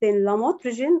valproate and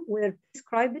lamotrigine were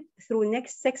prescribed through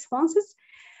next 6 months.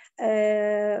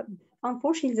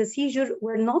 Unfortunately, the seizure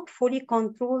were not fully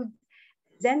controlled.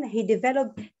 Then he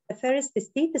developed the first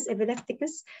status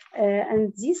epilepticus,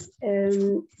 and this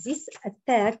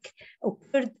attack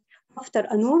occurred after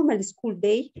a normal school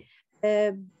day.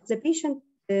 The patient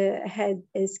had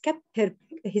skipped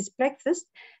his breakfast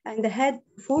and had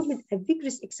performed a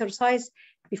vigorous exercise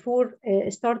before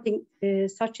starting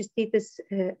such a status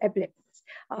epilepticus.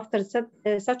 After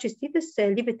such a status,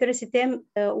 levetiracetam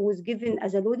was given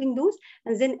as a loading dose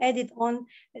and then added on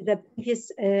the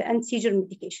previous anti-seizure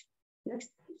medication.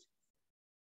 Next, please.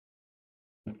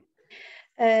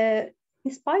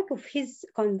 In spite of his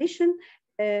condition,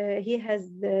 he has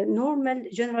the normal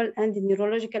general and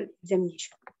neurological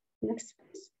examination. Next,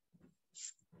 please.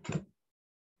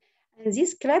 And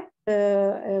this clip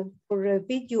for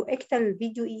video, ectal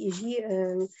video EEG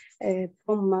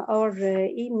from our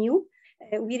EMU,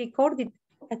 we recorded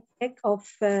attack of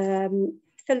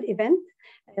ectal event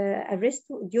arrest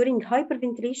during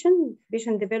hyperventilation.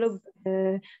 Patient developed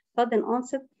sudden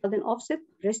onset, sudden offset,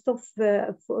 rest of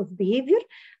behavior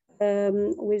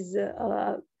with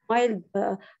mild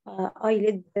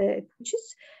eyelid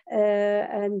twitches,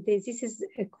 and this is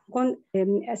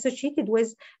associated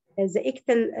with the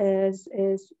ectal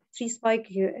 3-spike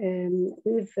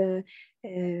with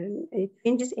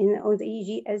changes on the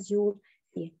EEG, as you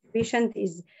see. Patient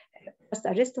is just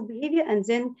arrest of behavior and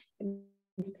then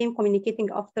became communicating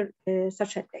after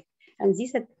such attack. And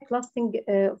this attack lasting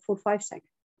for 5 seconds.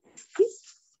 Please.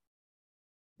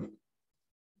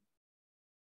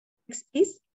 Next,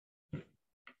 please.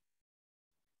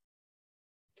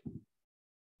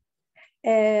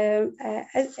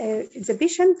 The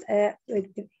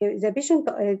patient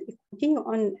continue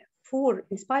on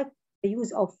despite the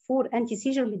use of 4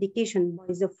 anti-seizure medication by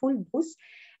the full dose,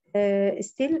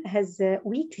 still has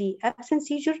weekly absence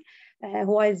seizure,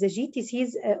 while the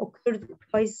GTCs occurred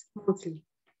twice monthly.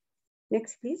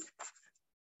 Next, please.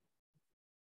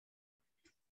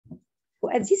 So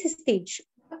at this stage,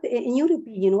 in your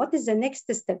opinion, what is the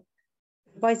next step?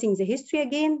 Revising the history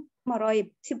again, MRI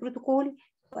protocol,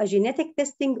 a genetic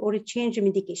testing, or a change in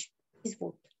medication? Please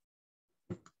vote.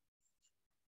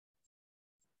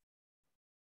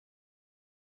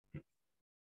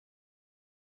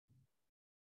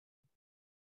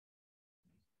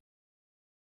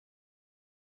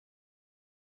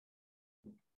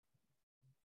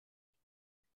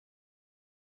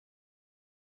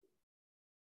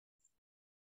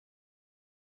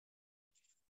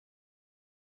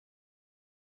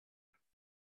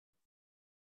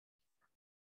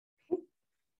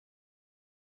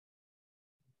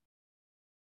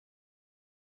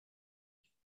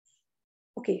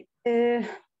 Okay,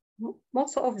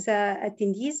 most of the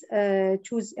attendees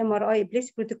choose MRI place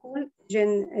protocol,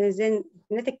 then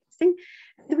genetic testing.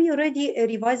 And we already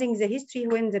revising the history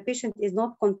when the patient is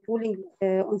not controlling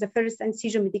on the first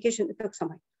anti-seizure medication,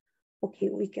 ethoxamide. Okay,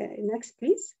 we can next,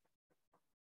 please.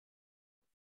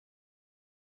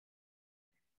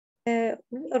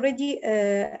 We already,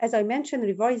 as I mentioned,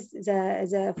 revised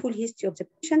the full history of the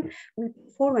patient. We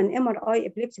perform an MRI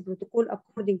epilepsy protocol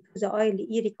according to the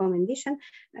ILAE recommendation,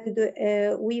 and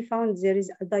we found there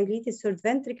is a dilated third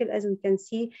ventricle, as we can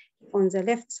see on the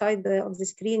left side of the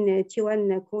screen,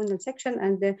 T1 coronal section,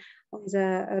 and on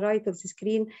the right of the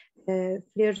screen,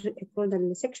 flare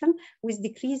coronal section, with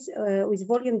decrease, with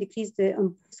volume decreased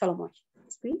salami.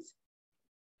 Please.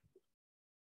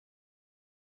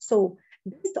 So,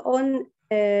 based on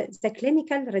the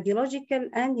clinical, radiological,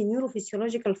 and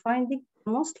neurophysiological finding,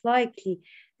 most likely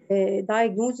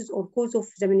diagnosis or cause of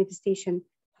the manifestation: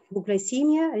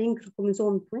 hypoglycemia, ring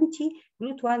chromosome 20,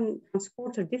 GLUT1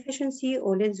 transporter deficiency,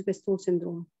 or Lenz-Gastaut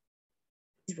syndrome.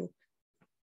 Please vote.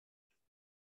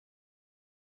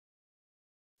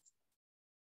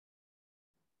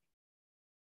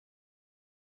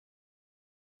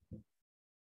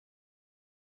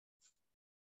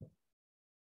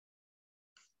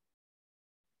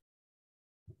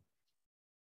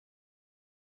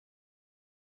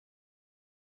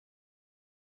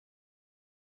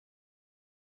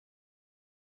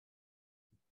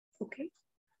 Okay.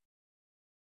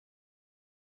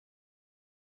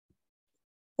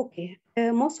 Okay.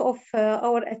 Most of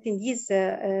our attendees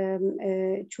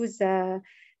choose the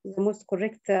most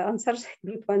correct answers,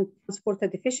 GLUT1 transporter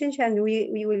deficiency, and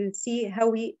we will see how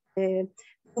we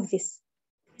prove this.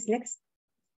 Next.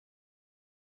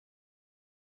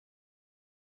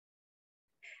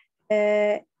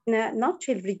 In a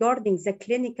nutshell, regarding the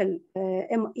clinical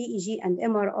EEG and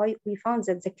MRI, we found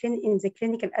that in the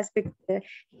clinical aspect,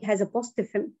 he has a positive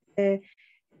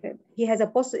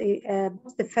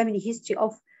family history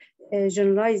of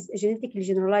genetically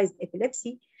generalized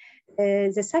epilepsy.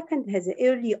 The second has an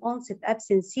early onset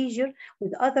absence seizure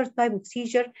with other type of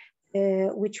seizure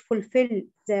which fulfill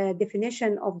the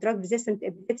definition of drug-resistant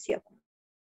epilepsy.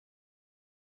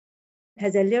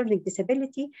 Has a learning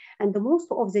disability, and most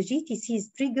of the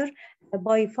GTCs trigger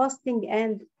by fasting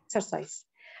and exercise.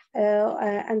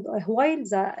 And while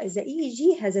the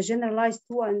EEG has a generalized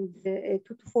 2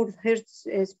 to 4 hertz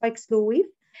spike slow wave,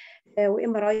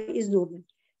 MRI is normal.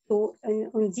 So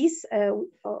on this,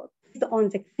 based on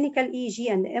the clinical EEG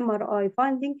and MRI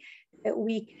finding,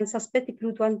 we can suspect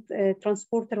GLUT1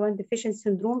 transporter 1 deficiency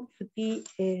syndrome to be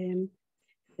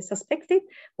suspected.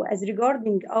 As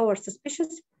regarding our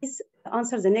suspicions, please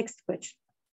answer the next question.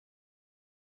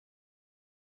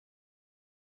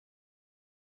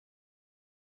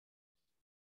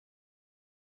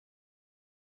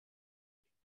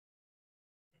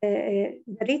 The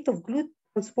rate of GLUT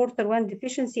transporter 1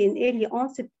 deficiency in early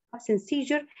onset absence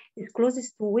seizure is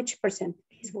closest to which percent?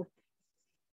 Please vote.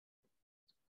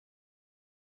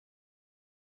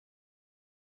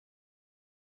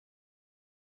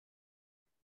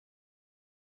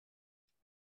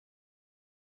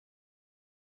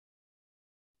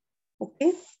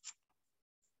 Okay.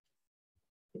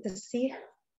 Let us see.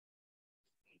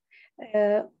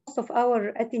 Most of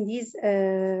our attendees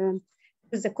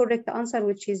use the correct answer,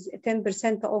 which is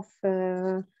 10% of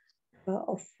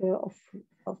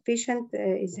patient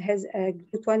has a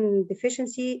GLUT1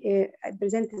 deficiency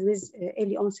presented with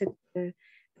early onset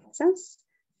absence.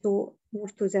 So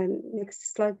move to the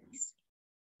next slide, please.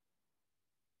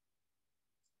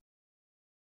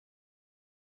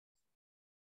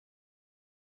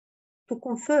 To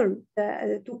confirm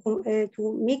to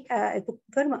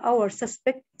confirm our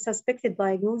suspected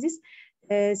diagnosis,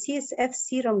 CSF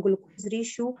serum glucose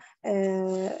ratio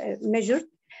measured,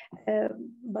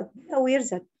 but be aware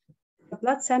that the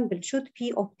blood sample should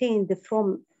be obtained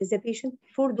from the patient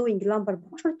before doing lumbar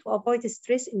puncture to avoid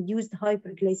stress-induced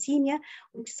hyperglycemia,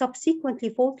 which subsequently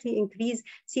falsely increase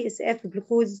CSF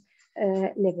glucose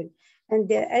level.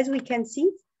 And as we can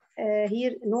see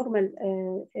here,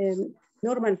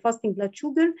 normal fasting blood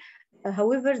sugar.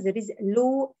 However, there is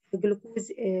low glucose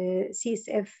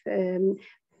CSF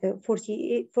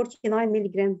 49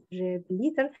 milligrams per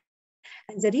liter,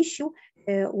 and the ratio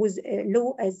was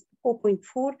low as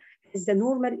 0.4, as the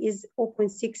normal is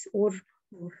 0.6 or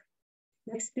more.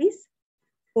 Next, please.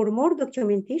 For more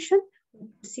documentation,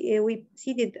 we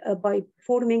proceeded by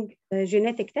performing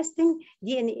genetic testing,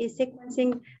 DNA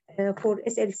sequencing for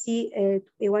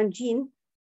SLC1 gene,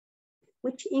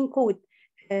 which encode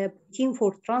protein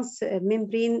for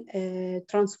transmembrane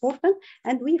transporter,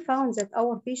 and we found that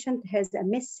our patient has a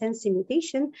missense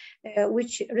mutation,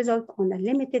 which result on a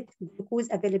limited glucose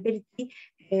availability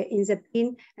in the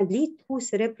brain and lead to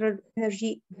cerebral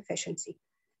energy deficiency.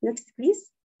 Next,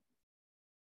 please.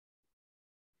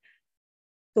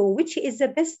 So, which is the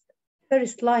best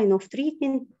first line of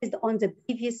treatment based on the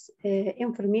previous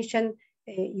information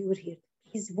you were here?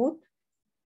 Please vote.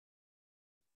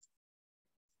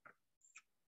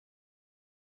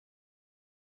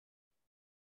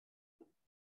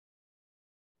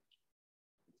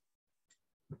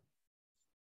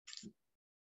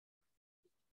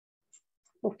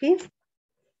 Okay.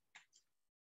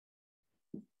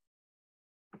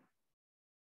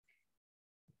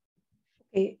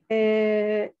 Okay.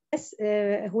 Yes,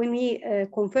 when we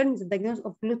confirm the diagnosis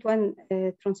of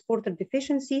GLUT1 transporter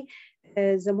deficiency,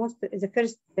 the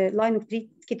first line of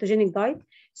treatment is ketogenic diet.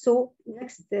 So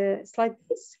next slide,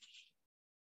 please.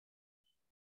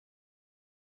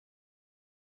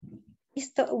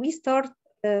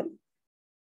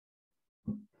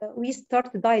 We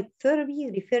start diet therapy,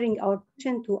 referring our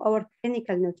patient to our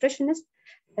clinical nutritionist,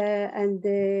 and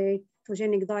the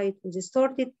ketogenic diet was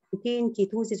started, contain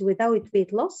ketosis without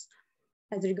weight loss.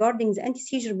 As regarding the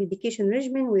anti-seizure medication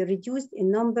regimen, we reduced in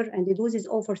number and the doses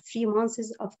over 3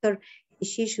 months after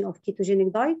initiation of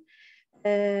ketogenic diet.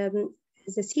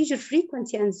 The seizure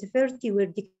frequency and severity were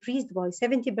decreased by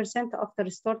 70% after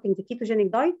starting the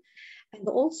ketogenic diet, and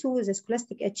also the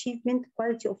scholastic achievement,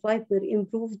 quality of life were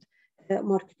improved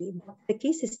markedly. But the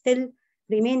case is still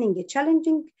remaining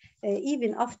challenging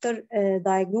even after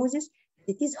diagnosis.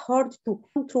 It is hard to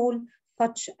control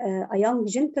such a young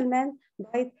gentleman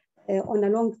died on a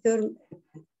long-term.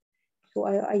 So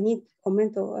I need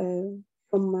comment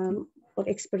from our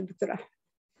expert, Dr. Ahmed.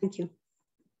 Thank you.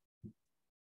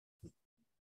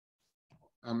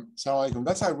 Assalamualaikum.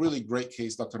 That's a really great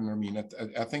case, Dr. Nermeen.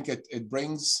 I think it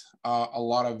brings a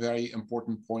lot of very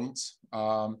important points.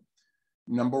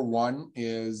 Number one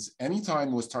is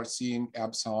anytime we start seeing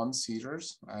absence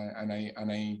seizures, and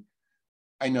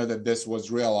I know that this was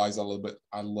realized a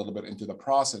little bit into the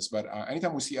process, but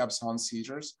anytime we see absence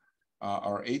seizures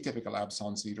or atypical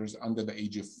absence seizures under the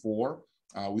age of 4,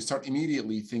 we start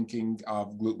immediately thinking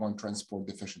of GLUT1 transport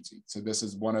deficiency. So this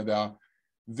is one of the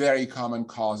very common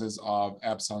causes of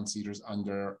absence seizures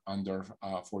under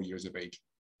 4 years of age.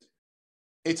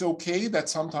 It's okay that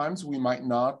sometimes we might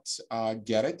not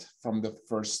get it from the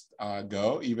first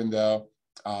go, even though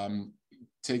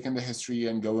taking the history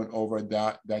and going over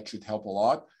that should help a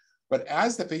lot. But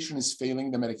as the patient is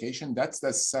failing the medication, that's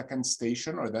the second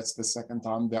station, or that's the second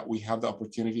time that we have the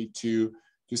opportunity to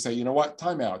say, you know what,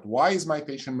 time out. Why is my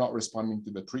patient not responding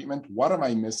to the treatment? What am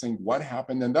I missing? What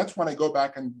happened? And that's when I go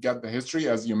back and get the history,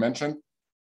 as you mentioned.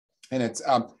 And it's,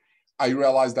 I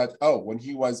realized that, oh, when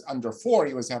he was under 4,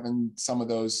 he was having some of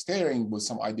those staring with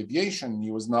some eye deviation.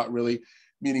 He was not really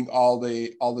meeting all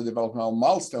the developmental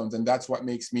milestones. And that's what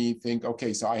makes me think,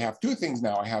 okay, so I have 2 things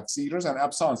now. I have seizures and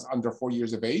absence under 4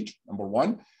 years of age, number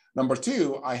 1. Number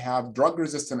 2, I have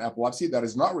drug-resistant epilepsy that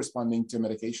is not responding to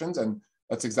medications. And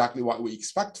that's exactly what we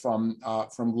expect from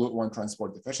GLUT1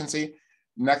 transport deficiency.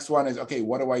 Next one is, okay,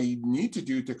 what do I need to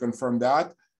do to confirm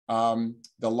that?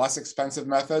 The less expensive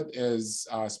method is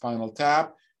spinal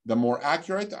tap. The more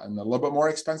accurate and a little bit more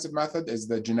expensive method is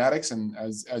the genetics. And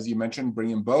as you mentioned,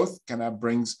 bringing both kind of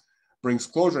brings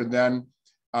closure. Then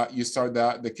you start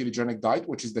the ketogenic diet,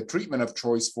 which is the treatment of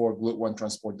choice for GLUT1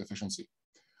 transport deficiency.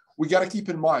 We got to keep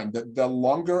in mind that the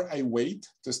longer I wait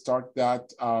to start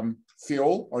that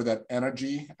fuel or that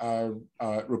energy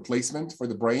replacement for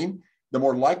the brain, the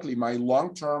more likely my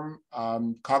long-term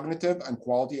cognitive and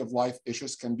quality of life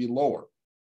issues can be lower.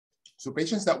 So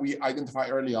patients that we identify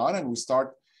early on and we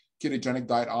start ketogenic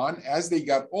diet on, as they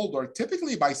get older,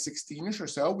 typically by 16ish or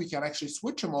so, we can actually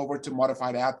switch them over to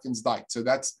modified Atkins diet. So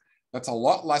that's a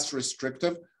lot less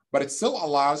restrictive, but it still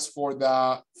allows for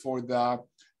the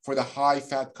high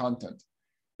fat content.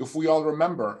 If we all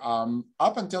remember,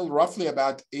 up until roughly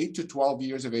about 8 to 12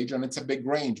 years of age, and it's a big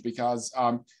range because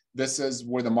this is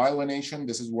where the myelination,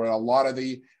 this is where a lot of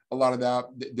the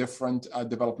different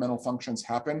developmental functions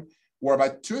happen, where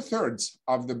about 2/3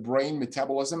 of the brain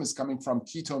metabolism is coming from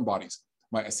ketone bodies,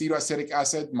 my acetoacetic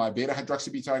acid, my beta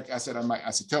hydroxybutyric acid, and my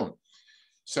acetone.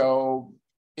 So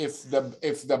if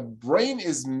the brain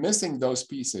is missing those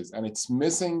pieces and it's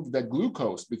missing the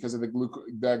glucose because of the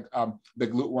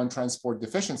GLUT1 transport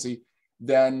deficiency,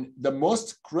 then the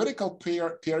most critical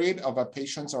period of a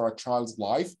patient's or a child's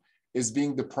life is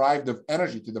being deprived of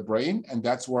energy to the brain. And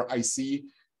that's where I see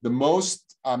the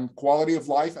most quality of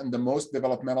life and the most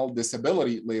developmental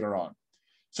disability later on.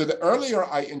 So the earlier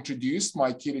I introduced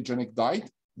my ketogenic diet,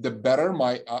 the better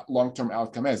my long-term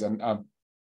outcome is. And I'm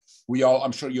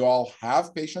sure you all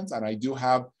have patients, and I do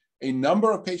have a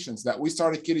number of patients that we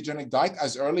started ketogenic diet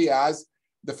as early as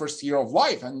the first year of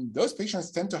life. And those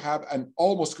patients tend to have an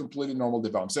almost completely normal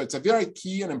development. So it's a very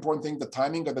key and important thing, the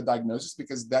timing of the diagnosis,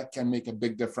 because that can make a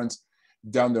big difference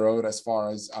down the road as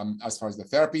far as the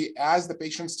therapy. As the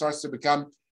patient starts to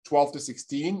become 12 to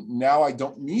 16, now I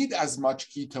don't need as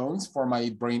much ketones for my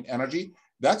brain energy.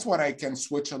 That's when I can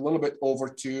switch a little bit over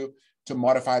to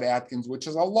modified Atkins, which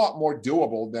is a lot more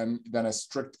doable than a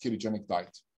strict ketogenic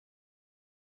diet.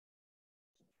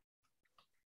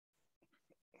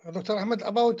 Dr. Ahmed,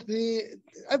 about the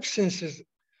absences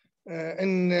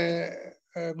in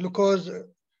glucose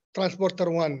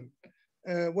transporter 1.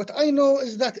 What I know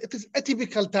is that it is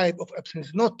atypical type of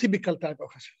absence, not typical type of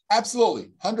absence.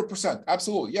 Absolutely, 100%.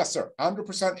 Absolutely, yes, sir.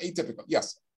 100% atypical,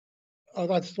 yes. Oh,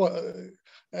 that's what,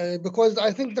 because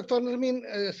I think Dr. Nermeen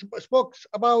spoke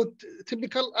about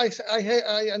typical.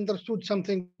 I understood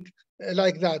something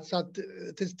like that, that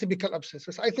it is typical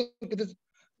abscesses. I think it is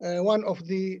one of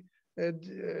the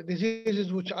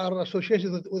diseases which are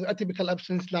associated with atypical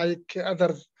absence, like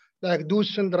others, like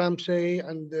Douce syndrome, say,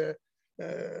 and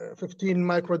 15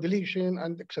 microdeletion,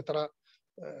 and etc.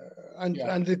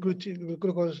 And the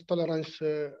glucose tolerance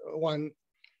 1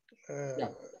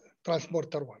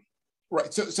 transporter 1.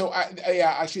 Right. So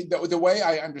actually, the way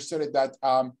I understood it, that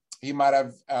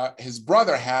his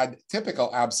brother had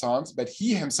typical absence, but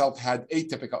he himself had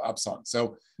atypical absence.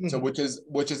 So which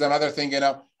is another thing,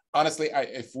 honestly,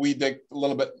 if we dig a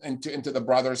little bit into the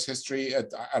brother's history,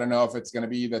 I don't know if it's going to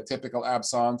be the typical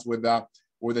absence with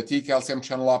the T calcium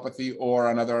channelopathy or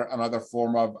another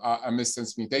form of a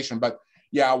missense mutation. But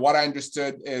yeah, what I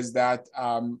understood is that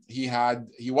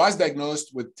he was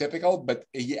diagnosed with typical, but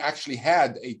he actually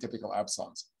had atypical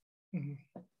absence.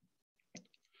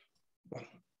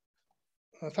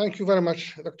 Thank you very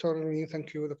much, Dr. Remy.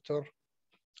 Thank you, Dr.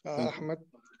 Ahmed.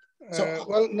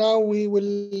 Well, now we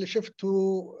will shift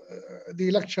to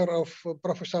the lecture of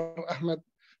Professor Ahmed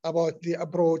about the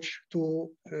approach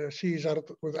to seizure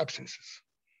with absences.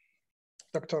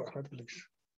 Dr. Ahmed, please.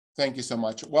 Thank you so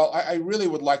much. Well, I really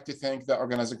would like to thank the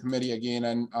organizing committee again,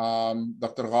 and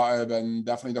Dr. Ghaib and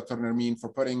definitely Dr. Nermeen for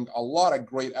putting a lot of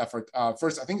great effort.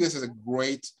 First, I think this is a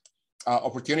great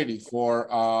opportunity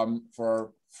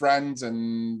for friends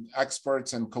and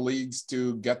experts and colleagues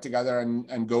to get together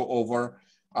and go over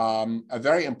a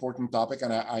very important topic.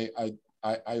 And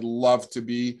I love to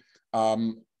be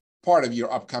part of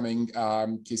your upcoming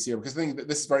case here, because I think that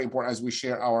this is very important as we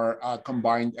share our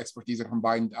combined expertise and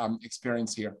combined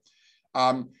experience here.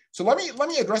 So let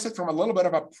me address it from a little bit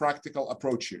of a practical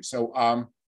approach here. So,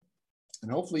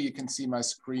 and hopefully you can see my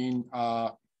screen.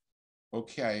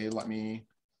 Okay, let me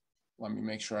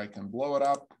make sure I can blow it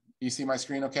up. You see my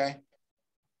screen okay?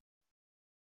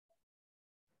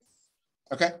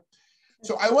 Okay.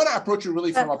 So I want to approach it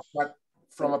really from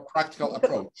a practical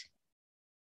approach.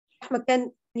 Ahmed,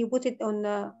 can you put it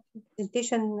on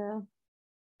presentation?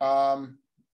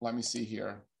 Let me see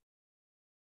here.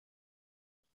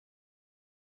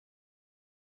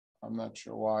 I'm not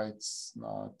sure why it's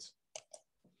not.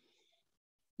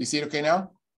 You see it okay now?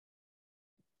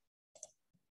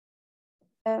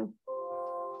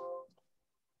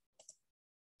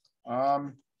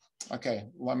 Okay,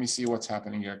 let me see what's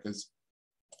happening here, because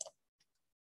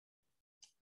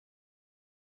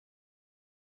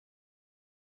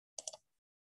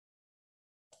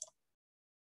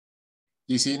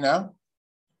do you see it now?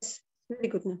 Very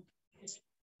good now.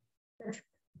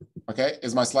 Okay,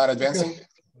 is my slide advancing?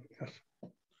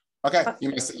 Okay,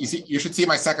 you should see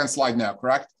my second slide now,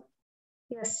 correct?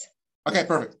 Yes. Okay,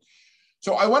 perfect.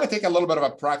 So I want to take a little bit of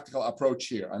a practical approach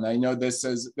here, and I know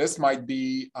this might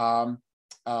be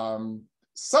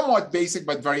somewhat basic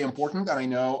but very important, and I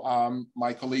know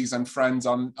my colleagues and friends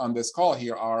on this call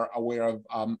here are aware of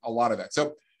a lot of that.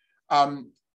 So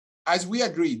as we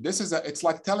agreed, it's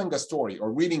like telling a story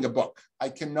or reading a book. I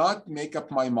cannot make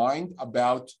up my mind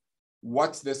about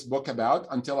what's this book about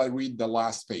until I read the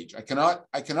last page. I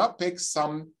cannot pick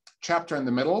some chapter in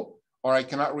the middle, or I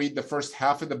cannot read the first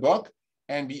half of the book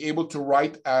and be able to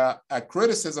write a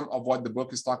criticism of what the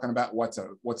book is talking about, what's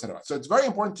it about. So it's very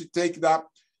important to take that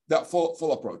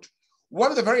full approach. One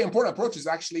of the very important approaches is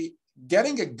actually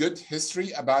getting a good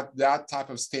history about that type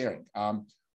of staring.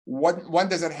 When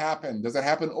does it happen? Does it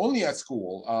happen only at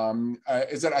school?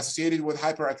 Is it associated with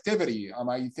hyperactivity? Am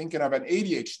I thinking of an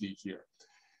ADHD here?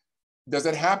 Does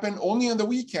it happen only on the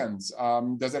weekends?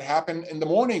 Does it happen in the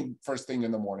morning, first thing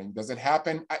in the morning? Does it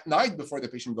happen at night before the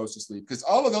patient goes to sleep? Because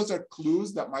all of those are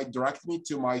clues that might direct me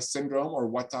to my syndrome or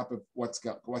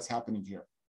what's happening here.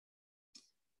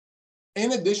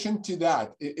 In addition to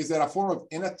that, is it a form of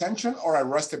inattention or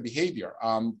arrested behavior?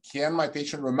 Can my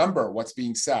patient remember what's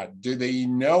being said? Do they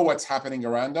know what's happening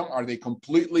around them? Are they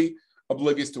completely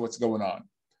oblivious to what's going on?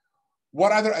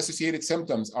 What other associated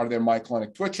symptoms? Are there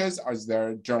myoclonic twitches? Is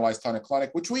there generalized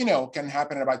tonic-clonic, which we know can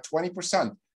happen in about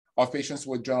 20% of patients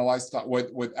with generalized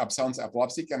with absence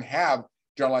epilepsy can have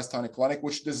generalized tonic-clonic,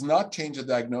 which does not change the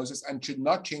diagnosis and should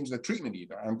not change the treatment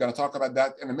either. I'm going to talk about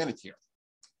that in a minute here.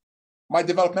 My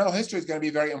developmental history is going to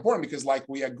be very important because, like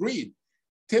we agreed,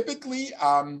 typically,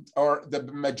 or the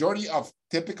majority of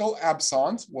typical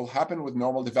absence will happen with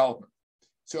normal development.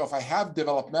 So if I have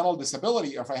developmental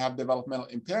disability, or if I have developmental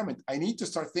impairment, I need to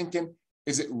start thinking,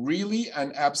 is it really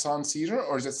an absence seizure,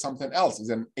 or is it something else? Is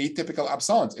it an atypical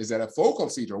absence? Is it a focal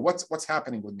seizure? What's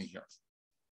happening with me here?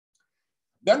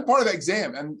 Then part of the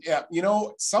exam, and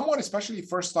someone, especially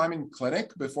first time in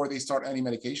clinic before they start any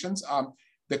medications,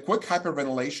 the quick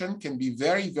hyperventilation can be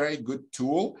very, very good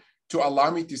tool to allow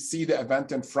me to see the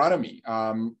event in front of me.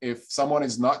 If someone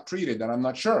is not treated, and I'm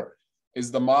not sure, is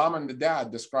the mom and the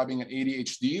dad describing an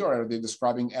ADHD or are they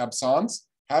describing absence?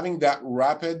 Having that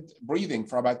rapid breathing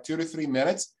for about 2 to 3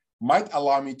 minutes might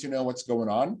allow me to know what's going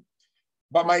on.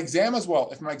 But my exam as well,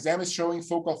 if my exam is showing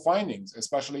focal findings,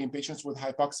 especially in patients with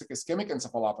hypoxic ischemic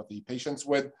encephalopathy, patients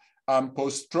with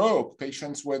post-stroke,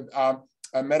 patients with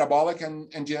metabolic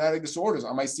and genetic disorders?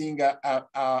 Am I seeing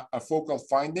a focal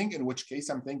finding, in which case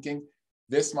I'm thinking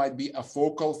this might be a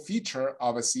focal feature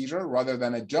of a seizure rather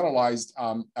than a generalized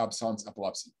absence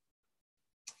epilepsy.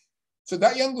 So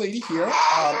that young lady here,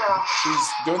 she's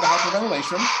doing the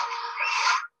hyperventilation.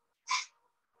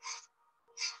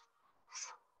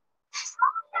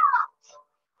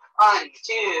 One,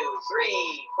 2,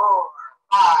 3, 4,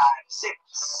 5, 6,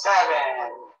 7.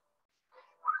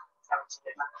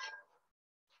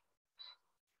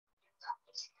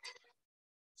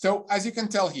 So as you can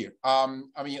tell here, I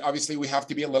mean, obviously we have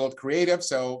to be a little creative.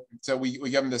 So we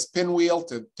give them this pinwheel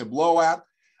to blow at.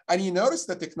 And you notice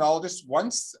the technologist,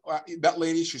 once that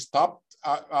lady, she stopped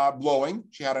blowing,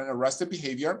 she had an arrested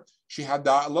behavior. She had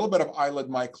a little bit of eyelid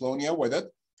myoclonia with it.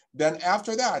 Then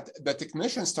after that, the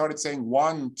technician started saying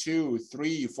 1, 2,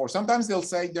 3, 4. Sometimes they'll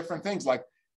say different things like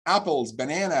apples,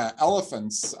 banana,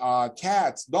 elephants,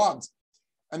 cats, dogs.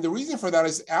 And the reason for that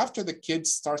is after the kid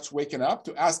starts waking up,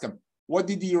 to ask them, what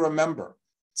did you remember?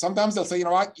 Sometimes they'll say, you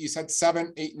know what, you said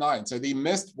 7, 8, 9. So they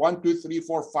missed 1, 2, 3,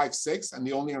 4, 5, 6, and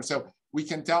the only, so we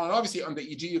can tell, and obviously on the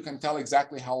EEG, you can tell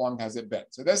exactly how long has it been.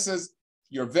 So this is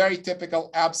your very typical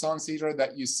absence seizure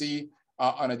that you see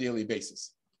on a daily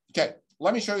basis. Okay,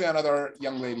 let me show you another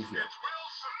young lady here.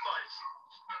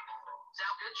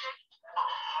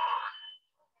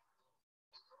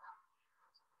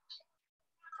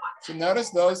 So notice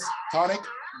those tonic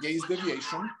gaze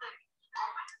deviation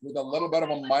with a little bit of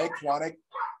a myoclonic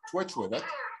twitch with it.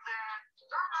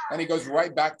 And he goes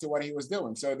right back to what he was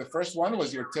doing. So the first one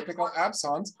was your typical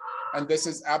absence, and this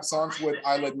is absence with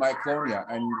eyelid myoclonia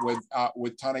and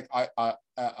with tonic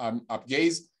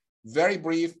upgaze. Very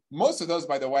brief. Most of those,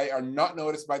 by the way, are not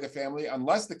noticed by the family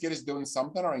unless the kid is doing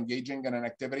something or engaging in an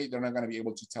activity. They're not going to be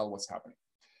able to tell what's happening.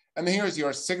 And here's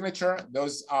your signature.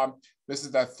 Those this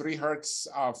is the 3 Hertz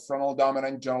frontal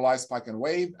dominant generalized spike and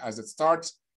wave as it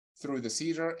starts through the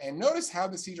seizure. And notice how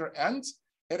the seizure ends.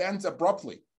 It ends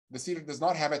abruptly. The seizure does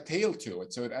not have a tail to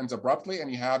it, so it ends abruptly, and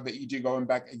you have the EEG going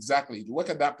back exactly. Look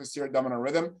at that posterior dominant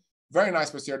rhythm. Very nice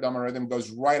posterior dominant rhythm,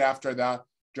 goes right after that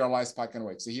generalized spike and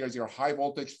wave. So here's your high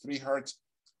voltage 3 Hertz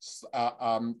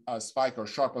spike or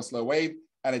sharp and slow wave,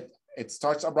 and it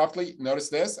starts abruptly. Notice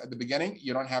this at the beginning,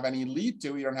 you don't have any lead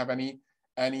to it, you don't have any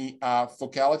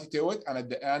focality to it, and at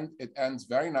the end, it ends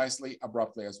very nicely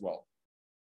abruptly as well.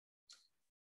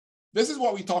 This is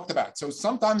what we talked about. So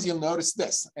sometimes you'll notice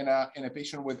this in a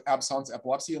patient with absence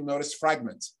epilepsy, you'll notice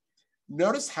fragments.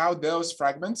 Notice how those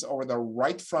fragments over the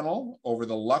right frontal, over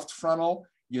the left frontal,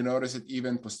 you notice it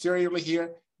even posteriorly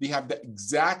here, they have the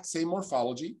exact same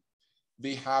morphology.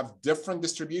 They have different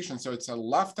distribution. So it's a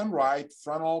left and right,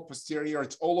 frontal, posterior,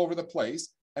 it's all over the place.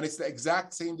 And it's the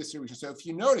exact same distribution. So if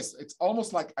you notice, it's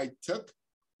almost like I took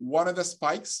one of the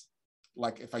spikes,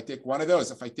 like if I take one of those,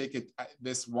 if I take it,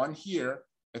 this one here,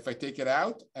 if I take it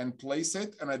out and place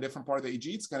it in a different part of the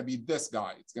EEG, it's going to be this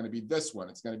guy. It's going to be this one.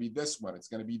 It's going to be this one. It's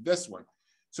going to be this one.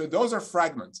 So those are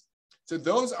fragments. So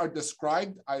those are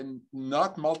described and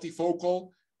not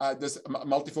multifocal,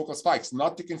 multifocal spikes,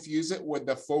 not to confuse it with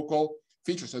the focal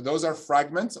feature. So those are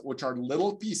fragments, which are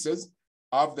little pieces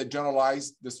of the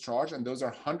generalized discharge. And those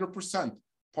are 100%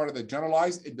 part of the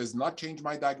generalized. It does not change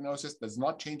my diagnosis, does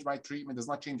not change my treatment, does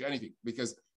not change anything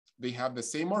because they have the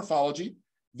same morphology.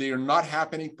 They are not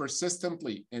happening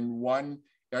persistently in one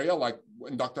area, like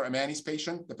in Dr. Amani's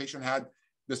patient, the patient had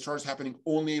discharge happening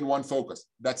only in one focus.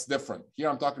 That's different. Here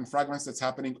I'm talking fragments that's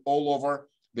happening all over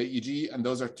the EEG, and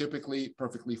those are typically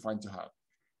perfectly fine to have.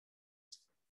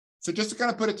 So just to kind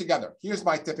of put it together, here's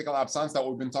my typical absence that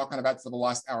we've been talking about for the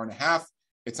last hour and a half.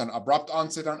 It's an abrupt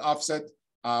onset and offset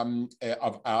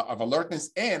of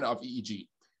alertness and of EEG.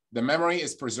 The memory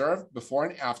is preserved before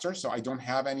and after, so I don't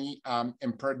have any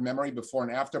impaired memory before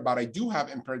and after, but I do have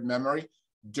impaired memory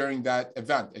during that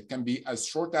event. It can be as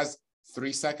short as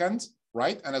 3 seconds,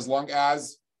 right? And as long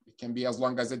as, it can be as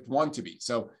long as it wants to be.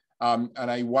 So, and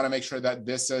I wanna make sure that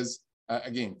this is,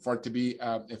 again, for it to be,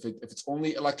 if it's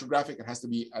only electrographic, it has to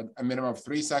be a minimum of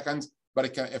 3 seconds, but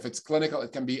it can, if it's clinical,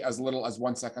 it can be as little as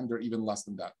 1 second or even less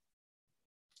than that.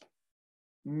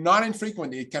 Not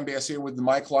infrequently, it can be associated with the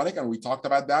myoclonic, and we talked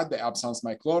about that. The absence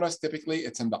myoclonus, typically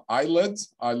it's in the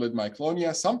eyelids, eyelid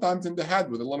myoclonia, sometimes in the head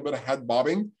with a little bit of head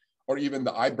bobbing, or even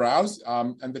the eyebrows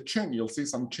and the chin. You'll see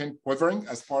some chin quivering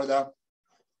as part of the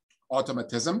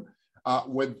automatism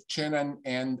with chin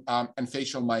and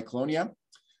facial myoclonia.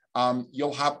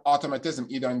 You'll have automatism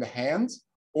either in the hands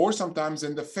or sometimes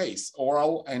in the face,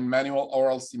 oral and manual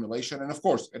oral stimulation. And of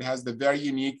course, it has the very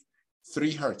unique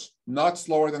 3 Hertz, not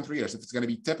slower than 3 Hertz. If it's going to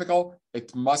be typical,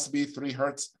 it must be 3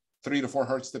 Hertz. 3 to 4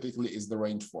 Hertz typically is the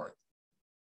range for it.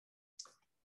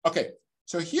 Okay,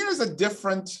 So here's a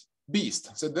different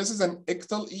beast. So this is an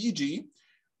ictal EEG.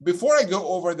 Before I go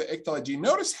over the ictal EEG,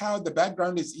 notice how the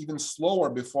background is even slower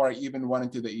before I even went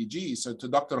into the EEG. So to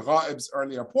Dr. Ghaib's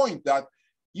earlier point that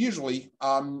usually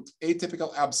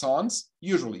atypical absence,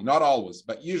 usually, not always,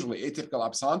 but usually atypical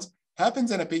absence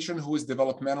happens in a patient who is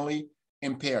developmentally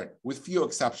impaired, with few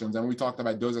exceptions. And we talked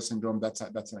about Doza syndrome, that's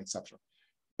an exception.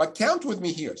 But count with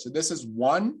me here. So this is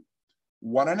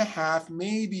 1.5,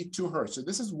 maybe 2 hertz. So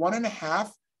this is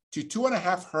 1.5 to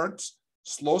 2.5 hertz,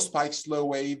 slow spike, slow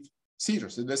wave seizure.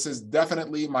 So this is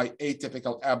definitely my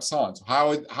atypical absence.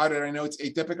 How did I know it's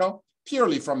atypical?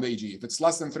 Purely from the EEG. If it's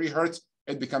less than 3 hertz,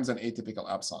 it becomes an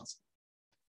atypical absence.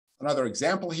 Another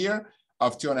example here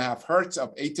of 2.5 hertz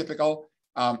of atypical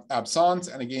absence.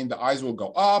 And again, the eyes will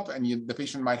go up and the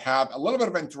patient might have a little bit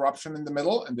of interruption in the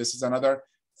middle. And this is another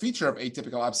feature of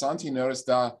atypical absence. You notice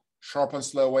the sharp and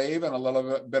slow wave and a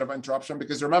little bit of interruption,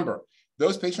 because remember,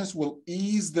 those patients will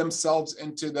ease themselves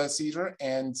into the seizure,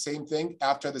 and same thing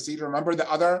after the seizure. Remember the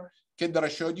other kid that I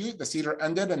showed you, the seizure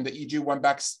ended and the EEG went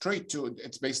back straight to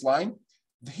its baseline.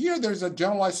 Here, there's a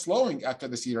generalized slowing after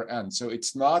the seizure ends. So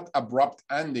it's not abrupt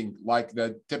ending like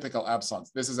the typical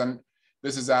absence. This is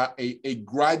a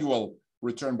gradual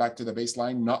return back to the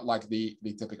baseline, not like the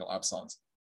typical absence.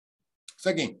 So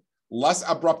again, less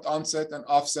abrupt onset and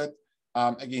offset,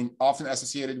 again, often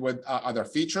associated with other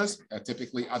features,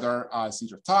 typically other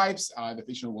seizure types. The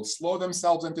patient will slow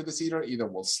themselves into the seizure, either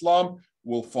will slump,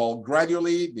 will fall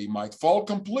gradually, they might fall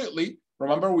completely.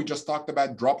 Remember, we just talked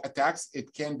about drop attacks.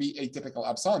 It can be atypical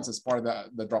absence as part of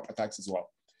the drop attacks as well.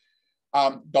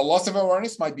 The loss of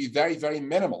awareness might be very, very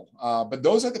minimal, but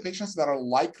those are the patients that are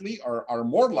likely or are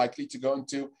more likely to go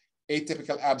into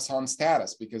atypical absence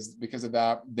status because of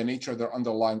the nature of their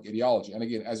underlying etiology. And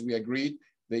again, as we agreed,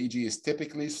 the EEG is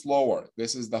typically slower.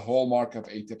 This is the hallmark of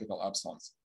atypical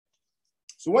absence.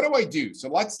 So what do I do? So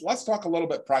let's talk a little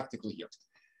bit practically here.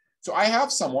 So I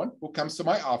have someone who comes to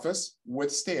my office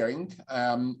with staring,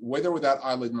 with or without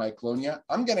eyelid myoclonia.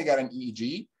 I'm going to get an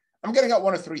EEG. I'm going to get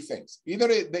one of 3 things. Either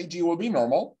the EEG will be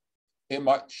normal. It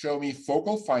might show me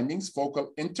focal findings,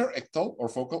 focal interictal or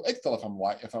focal ictal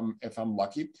if I'm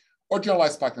lucky, or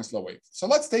generalized spike and slow wave. So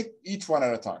let's take each one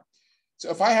at a time. So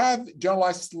if I have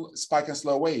generalized spike and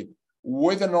slow wave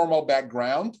with a normal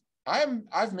background,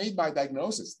 I've made my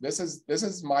diagnosis. This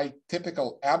is my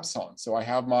typical absence. So I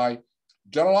have my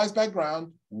generalized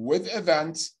background with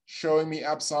events showing me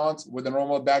absence with a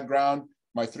normal background,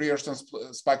 my 3 hertz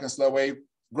spike and slow wave.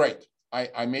 Great.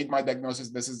 I made my diagnosis.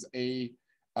 This is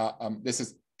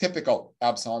typical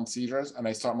absence seizures, and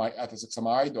I start my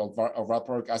ethosuximide or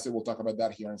valproic acid. We'll talk about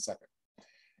that here in a second.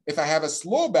 If I have a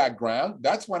slow background,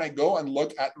 that's when I go and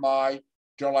look at my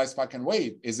generalized spike and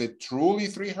wave. Is it truly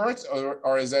 3 hertz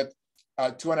or is it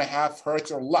 2.5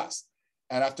 hertz or less?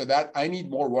 And after that, I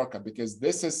need more workup because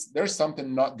there's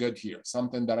something not good here,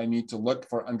 something that I need to look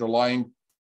for underlying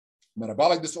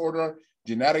metabolic disorder,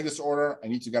 genetic disorder. I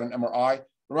need to get an MRI.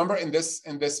 Remember, in this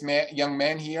young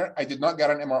man here, I did not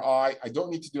get an MRI. I don't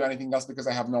need to do anything else because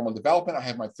I have normal development. I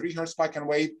have my 3 hertz spike and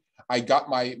wave. I got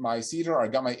my seizure. I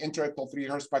got my interictal 3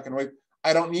 hertz spike and wave.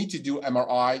 I don't need to do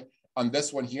MRI on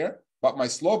this one here. But my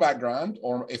slow background,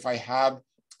 or if I have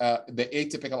the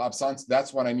atypical absence,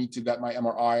 that's when I need to get my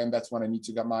MRI, and that's when I need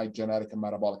to get my genetic and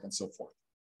metabolic and so forth.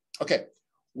 Okay.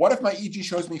 What if my EEG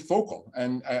shows me focal?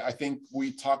 And I think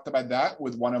we talked about that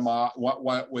with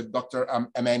with Dr.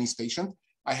 Amani's patient.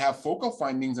 I have focal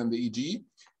findings in the EEG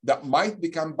that might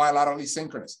become bilaterally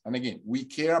synchronous. And again, we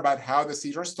care about how the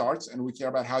seizure starts and we care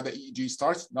about how the EEG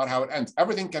starts, not how it ends.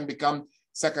 Everything can become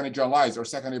secondary generalized or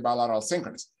secondary bilateral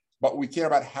synchronous, but we care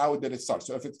about how did it start.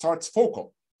 So if it starts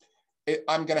focal,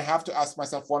 I'm going to have to ask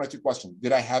myself 1 or 2 questions.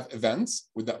 Did I have events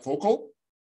with that focal?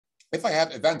 If I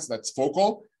have events that's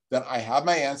focal, then I have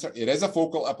my answer. It is a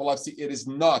focal epilepsy. It is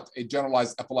not a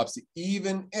generalized epilepsy,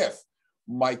 even if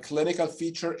my clinical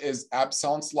feature is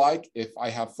absence-like. If I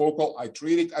have focal, I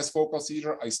treat it as focal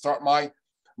seizure. I start my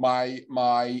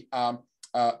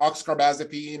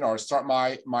oxcarbazepine or start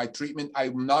my treatment.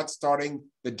 I'm not starting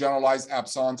the generalized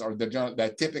absence or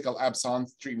the typical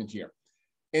absence treatment here.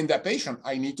 In that patient,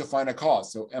 I need to find a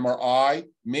cause. So MRI,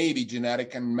 maybe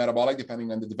genetic and metabolic,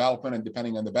 depending on the development and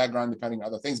depending on the background, depending on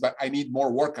other things, but I need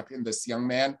more workup in this young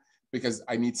man because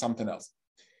I need something else.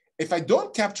 If I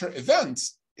don't capture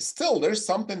events, still there's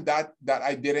something that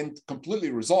I didn't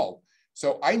completely resolve.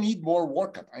 So I need more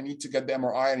workup. I need to get the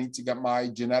MRI. I need to get my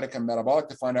genetic and metabolic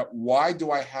to find out why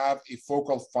do I have a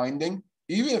focal finding,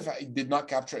 even if I did not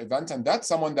capture events. And that's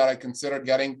someone that I consider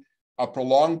getting a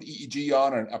prolonged EEG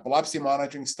on, an epilepsy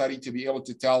monitoring study to be able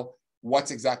to tell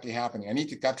what's exactly happening. I need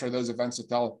to capture those events to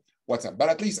tell what's up. But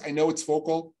at least I know it's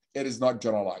focal. it is not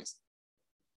generalized.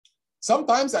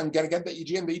 Sometimes I'm going to get the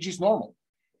EEG and the EEG is normal.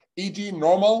 EEG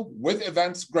normal with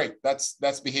events, great.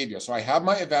 That's behavior. So I have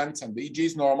my events and the EEG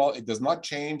is normal. It does not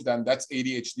change. Then that's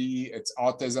ADHD. It's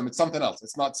autism. It's something else.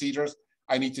 It's not seizures.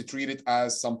 I need to treat it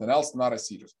as something else, not as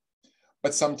seizures.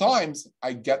 But sometimes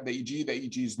I get the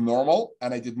EEG is normal,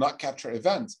 and I did not capture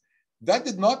events. That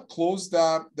did not close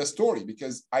the story,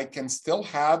 because I can still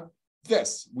have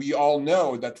this. We all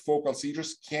know that focal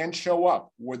seizures can show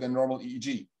up with a normal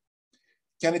EEG.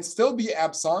 Can it still be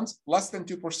absence? Less than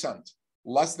 2%.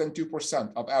 Less than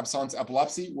 2% of absence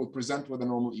epilepsy will present with a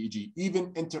normal EEG,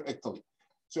 even interictally.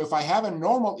 So if I have a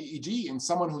normal EEG in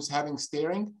someone who's having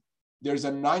staring, there's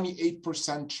a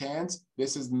 98% chance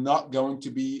this is not going to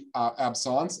be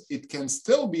absence. It can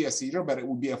still be a seizure, but it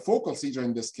will be a focal seizure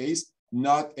in this case,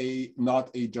 not a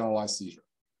generalized seizure.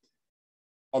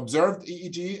 Observed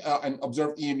EEG and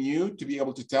observed EMU to be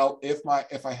able to tell if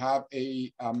I have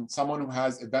a someone who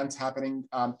has events happening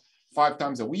 5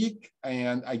 times a week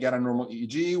and I get a normal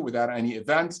EEG without any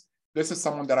events. This is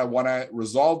someone that I want to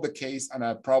resolve the case, and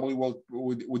I probably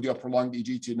would do a prolonged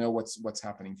EEG to know what's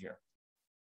happening here.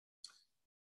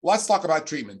 Let's talk about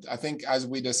treatment. I think, as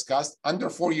we discussed, under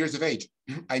 4 years of age,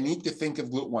 I need to think of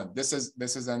GLUT1. This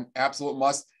is an absolute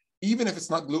must. Even if it's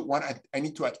not GLUT1, I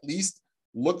need to at least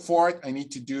look for it. I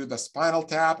need to do the spinal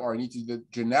tap, or I need to do the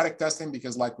genetic testing,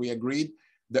 because like we agreed,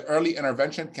 the early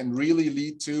intervention can really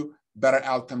lead to better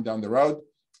outcome down the road.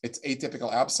 It's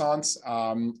atypical absence.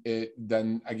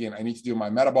 Then again, I need to do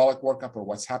my metabolic workup or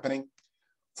what's happening.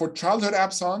 For childhood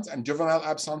absence and juvenile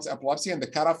absence epilepsy, and the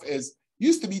cutoff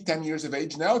used to be 10 years of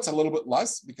age. Now it's a little bit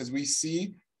less, because we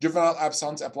see juvenile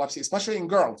absence epilepsy, especially in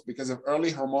girls, because of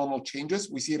early hormonal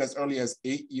changes. We see it as early as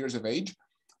 8 years of age.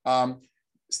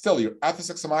 Still, your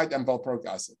ethosuximide and valproic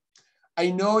acid.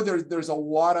 I know there's a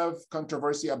lot of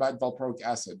controversy about valproic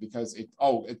acid, because it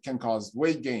can cause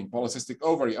weight gain, polycystic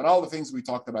ovary, and all the things we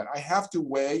talked about. I have to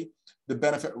weigh the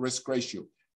benefit risk ratio.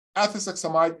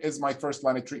 Ethosuximide is my first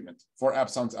line of treatment for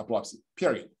absence epilepsy,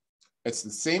 period. It's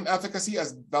the same efficacy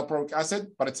as valproic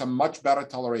acid, but it's a much better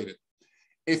tolerated.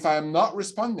 If I am not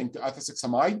responding to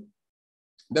ethosuximide,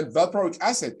 then valproic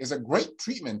acid is a great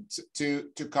treatment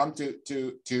to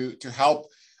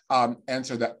help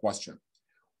answer that question.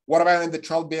 What about in the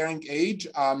childbearing age?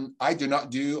 We do not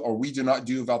do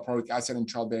valproic acid in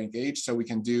childbearing age, so we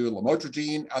can do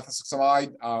lamotrigine,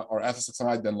 ethosuximide, or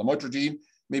ethosuximide then lamotrigine,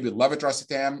 maybe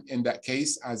levetiracetam in that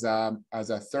case as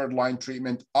a third line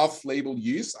treatment. Off-label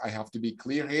use, I have to be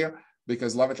clear here,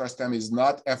 because levetiracetam is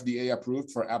not FDA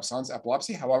approved for absence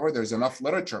epilepsy. However, there's enough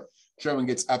literature showing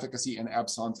its efficacy in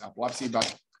absence epilepsy.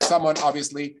 But someone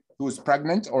obviously who is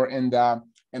pregnant or in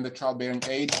the childbearing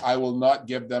age, I will not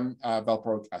give them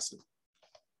valproic acid.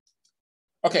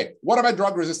 Okay, what about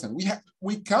drug resistant?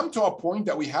 We come to a point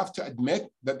that we have to admit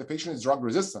that the patient is drug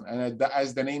resistant, and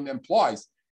as the name implies,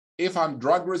 if I'm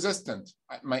drug resistant,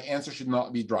 my answer should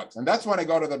not be drugs. And that's when I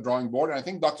go to the drawing board. And I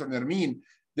think Dr. Nermeen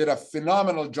did a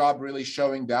phenomenal job really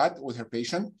showing that with her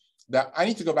patient, that I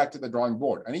need to go back to the drawing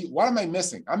board. What am I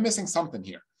missing? I'm missing something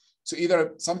here. So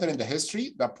either something in the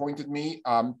history that pointed me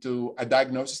to a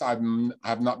diagnosis I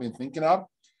have not been thinking of.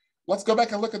 Let's go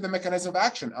back and look at the mechanism of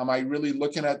action. Am I really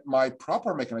looking at my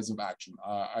proper mechanism of action?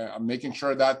 I'm making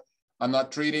sure that I'm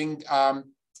not treating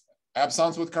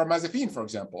absence with carbamazepine, for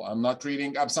example. I'm not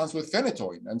treating absence with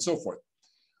phenytoin and so forth.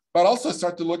 But also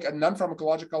start to look at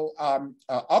non-pharmacological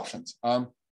options.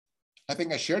 I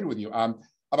think I shared with you,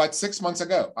 about 6 months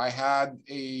ago, I had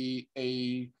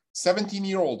a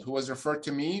 17-year-old who was referred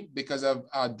to me because of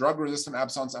drug-resistant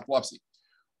absence epilepsy.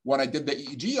 When I did the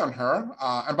EEG on her,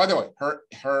 and by the way,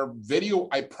 her video,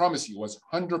 I promise you, was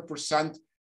 100%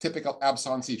 typical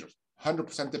absence seizures,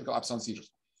 100% typical absence seizures.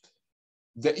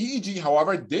 The EEG,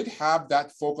 however, did have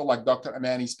that focal, like Dr.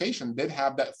 Amani's patient, did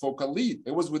have that focal lead.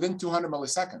 It was within 200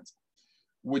 milliseconds.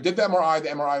 We did the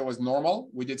MRI was normal.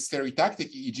 We did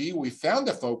stereotactic EEG. We found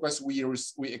the focus.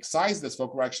 We excised this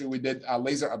focus. Actually, we did a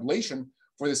laser ablation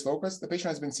for this focus. The patient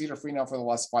has been seizure-free now for the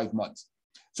last 5 months.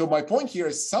 So my point here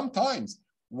is sometimes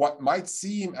what might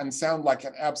seem and sound like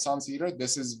an absence seizure,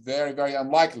 this is very, very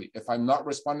unlikely. If I'm not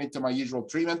responding to my usual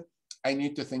treatment, I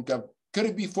need to think of, could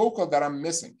it be focal that I'm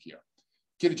missing here?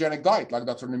 Ketogenic diet, like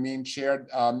Dr. Nermeen shared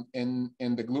in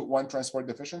the GLUT1 transport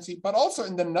deficiency, but also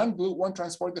in the non-GLUT1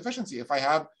 transport deficiency. If I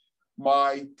have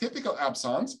my typical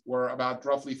absence, where about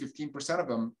roughly 15% of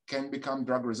them can become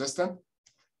drug resistant,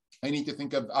 I need to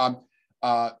think of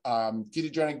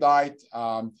ketogenic diet,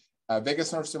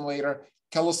 vagus nerve stimulator,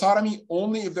 callosotomy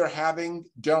only if they're having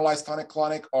generalized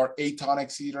tonic-clonic or atonic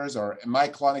seizures or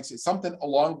myoclonic, something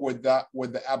along with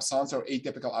the absence or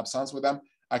atypical absence with them.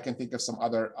 I can think of some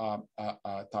other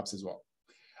types as well.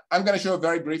 I'm going to show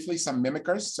very briefly some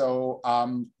mimickers. So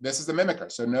this is the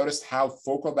mimicker. So notice how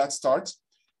focal that starts.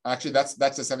 Actually, that's the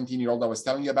 17-year-old I was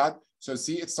telling you about. So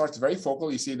see, it starts very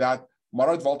focal. You see that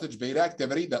moderate voltage beta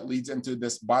activity that leads into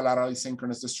this bilaterally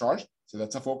synchronous discharge. So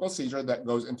that's a focal seizure that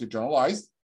goes into generalized.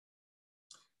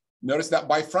 Notice that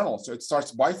bifrontal. So it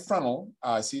starts bifrontal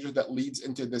seizure that leads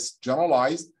into this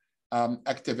generalized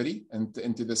activity and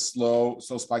into this slow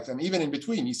spikes. And even in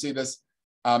between, you see this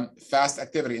fast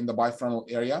activity in the bifrontal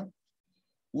area.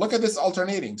 Look at this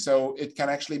alternating. So it can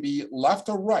actually be left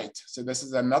or right. So this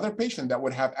is another patient that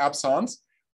would have absence,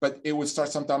 but it would start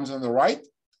sometimes on the right,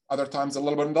 other times a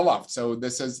little bit on the left. So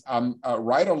this is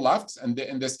right or left. And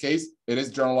in this case, it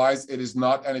is generalized. It is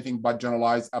not anything but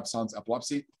generalized absence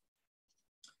epilepsy.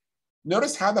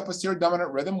 Notice how the posterior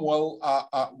dominant rhythm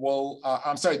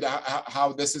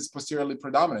how this is posteriorly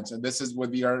predominant. So this is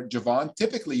with your Javon.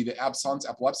 Typically, the absence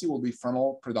epilepsy will be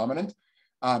frontal predominant.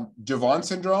 Javon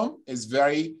syndrome is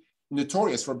very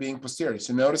notorious for being posterior.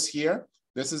 So notice here,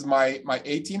 this is my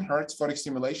 18 hertz photic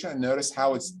stimulation, and notice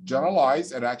how it's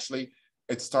generalized.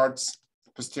 It starts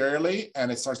posteriorly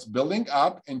and it starts building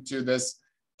up into this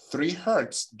 3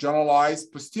 hertz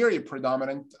generalized posterior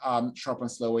predominant sharp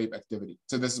and slow wave activity.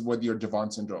 So this is with your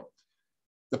Javon syndrome.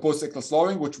 The post-ictal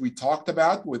slowing, which we talked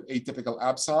about with atypical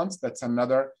absence, that's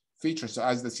another feature. So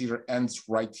as the seizure ends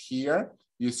right here,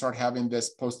 you start having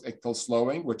this post-ictal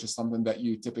slowing, which is something that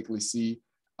you typically see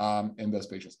in those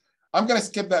patients. I'm going to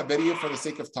skip that video for the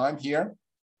sake of time here.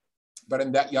 But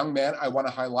in that young man, I want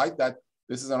to highlight that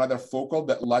this is another focal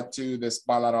that led to this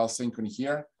bilateral synchrony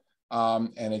here.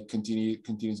 And it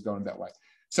continues going that way.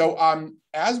 So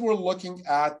as we're looking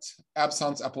at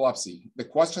absence epilepsy, the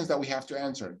questions that we have to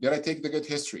answer: did I take the good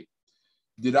history?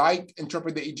 Did I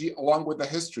interpret the EEG along with the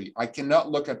history? I cannot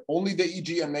look at only the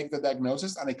EEG and make the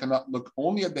diagnosis, and I cannot look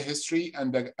only at the history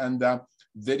and the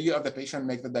video of the patient and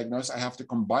make the diagnosis. I have to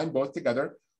combine both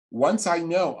together. Once I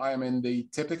know I am in the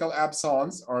typical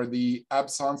absence or the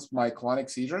absence myoclonic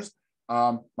seizures,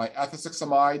 my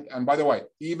ethosuximide, and by the way,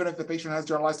 even if the patient has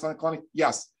generalized tonic-clonic,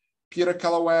 yes, Peter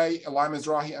Callaway, Eli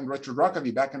Mizrahi, and Richard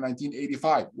Rockaby back in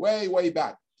 1985, way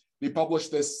back, they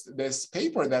published this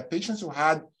paper that patients who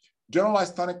had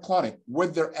generalized tonic-clonic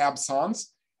with their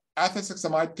absence,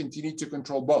 ethosuximide continued to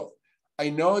control both. I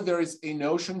know there is a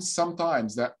notion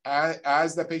sometimes that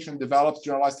as the patient develops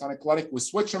generalized tonic-clonic, we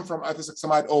switch them from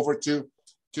ethosuximide over to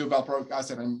valproic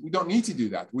acid, and we don't need to do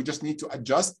that. We just need to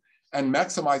adjust and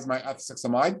maximize my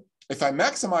ethosuximide. If I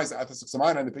maximize the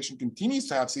ethosuximide and the patient continues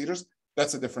to have seizures,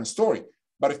 that's a different story.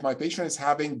 But if my patient is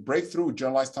having breakthrough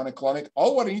generalized tonic-clonic,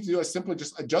 all what I need to do is simply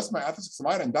just adjust my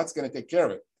ethosuximide, and that's going to take care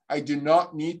of it. I do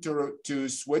not need to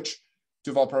switch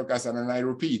to valproic acid. And I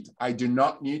repeat, I do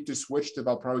not need to switch to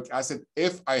valproic acid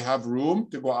if I have room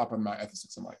to go up on my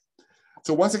ethosuximide.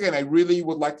 So once again, I really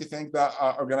would like to thank the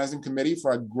organizing committee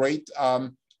for a great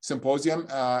symposium.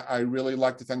 I really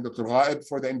like to thank Dr. Ghaib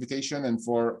for the invitation and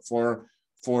for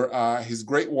his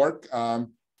great work.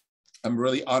 I'm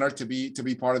really honored to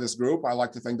be part of this group. I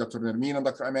like to thank Dr. Nermeen and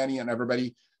Dr. Amani and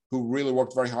everybody who really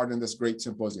worked very hard in this great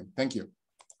symposium. Thank you.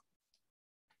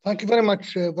 Thank you very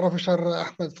much, Professor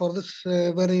Ahmed, for this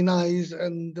very nice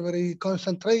and very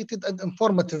concentrated and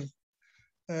informative,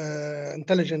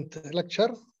 intelligent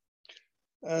lecture.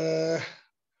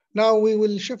 Now we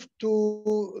will shift to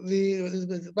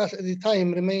the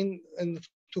time remain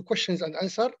to questions and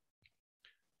answer.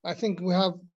 I think we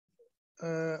have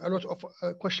a lot of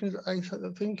questions, I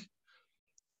think.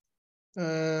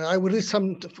 I will read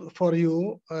some for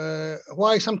you.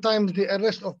 Why sometimes the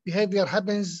arrest of behavior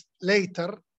happens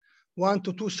later, 1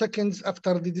 to 2 seconds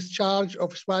after the discharge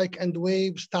of spike and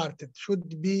wave started? It should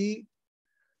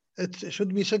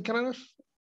be synchronous?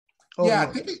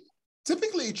 Yeah,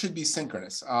 typically it should be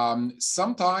synchronous.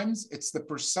 Sometimes it's the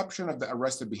perception of the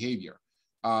arrested behavior.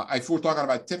 If we're talking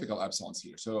about typical absence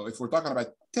here. So if we're talking about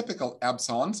typical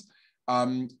absence,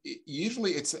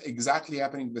 usually it's exactly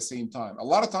happening at the same time. A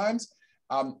lot of times,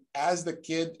 as the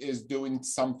kid is doing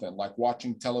something like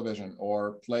watching television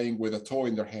or playing with a toy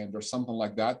in their hand or something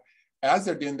like that, as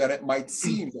they're doing that, it might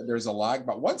seem that there's a lag,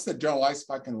 but once the generalized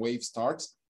spike and wave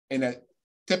starts in a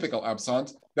typical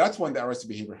absence, that's when the arrested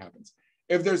behavior happens.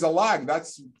 If there's a lag,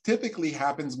 that's typically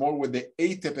happens more with the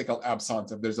atypical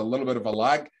absence. If there's a little bit of a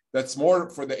lag, that's more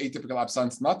for the atypical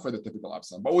absence, not for the typical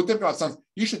absence. But with typical absence,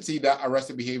 you should see that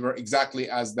arrested behavior exactly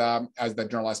as the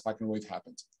generalized spike and wave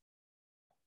happens.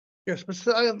 Yes, but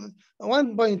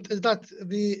one point is that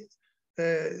the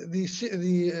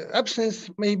absence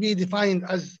may be defined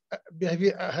as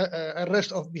behavior,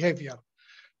 arrest of behavior,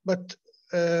 but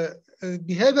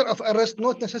behavior of arrest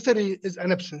not necessarily is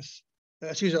an absence.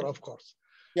 seizure, of course.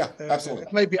 Yeah, absolutely.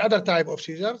 It may be other type of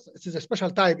seizures. It is a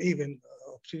special type even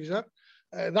of seizure.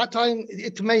 That time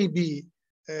it may be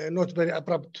not very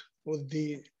abrupt with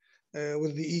the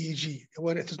EEG,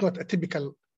 when it is not a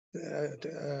typical,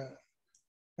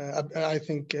 I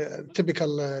think,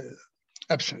 typical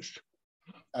absence.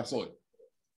 Absolutely.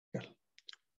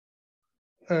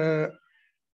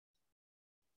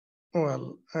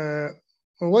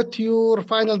 What your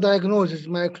final diagnosis?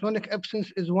 Myoclonic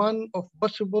absence is one of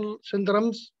possible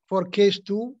syndromes for case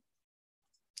 2.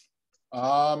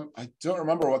 I don't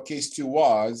remember what case 2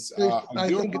 was. I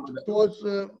think it was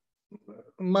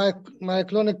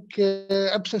myoclonic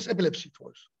absence epilepsy. It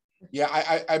was. Yeah,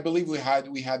 I believe we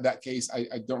had that case.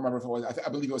 I don't remember if it was. I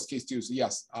believe it was case 2. So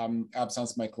yes,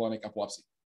 absence myoclonic epilepsy.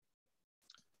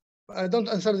 I don't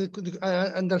answer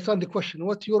I understand the question.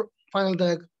 What's your final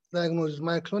diagnosis?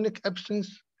 Myoclonic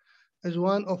absence is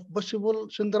one of possible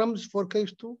syndromes for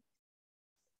case 2.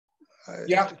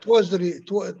 Yeah, it was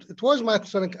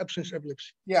myoclonic absence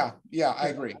epilepsy. Yeah, I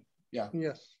agree. Yeah.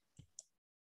 Yes.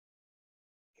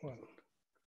 Well,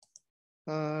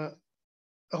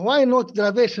 why not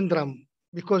Dravet syndrome?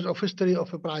 Because of history of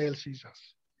febrile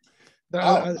seizures.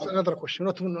 That's another question,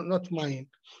 not mine.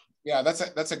 Yeah,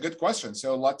 that's a good question.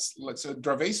 So so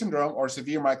Dravet syndrome, or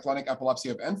severe myoclonic epilepsy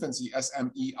of infancy,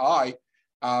 SMEI.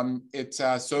 It's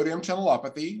a sodium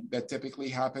channelopathy that typically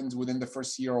happens within the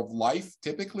first year of life.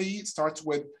 Typically, it starts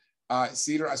with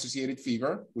seizure-associated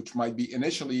fever, which might be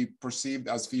initially perceived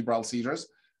as febrile seizures.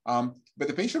 But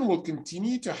the patient will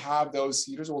continue to have those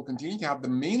seizures, will continue to have the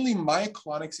mainly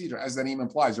myoclonic seizure, as the name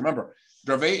implies. Remember,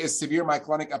 Dravet is severe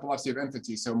myoclonic epilepsy of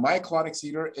infancy. So myoclonic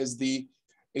seizure is the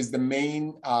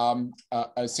main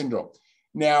syndrome.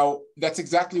 Now, that's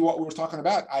exactly what we were talking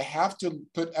about. I have to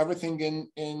put everything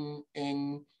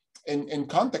in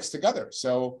context together.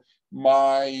 So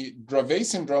my Dravet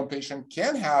syndrome patient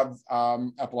can have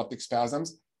epileptic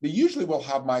spasms. They usually will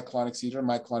have myoclonic seizure,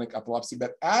 myoclonic epilepsy.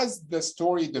 But as the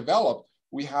story developed,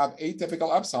 we have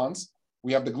atypical absence.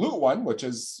 We have the GLUT one, which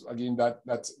is, again,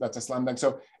 that's a slam dunk.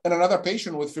 So, and another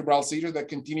patient with febrile seizure that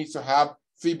continues to have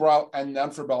febrile and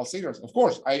non-febrile seizures. Of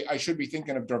course, I should be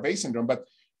thinking of Dravet syndrome, but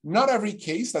not every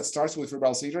case that starts with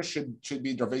febrile seizure should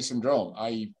be Dravet syndrome.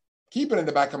 I keep it in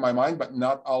the back of my mind, but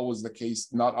not always the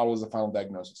case, not always the final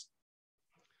diagnosis.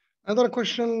 Another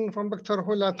question from Dr.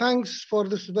 Hula. Thanks for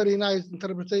this very nice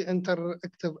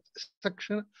interactive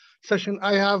session.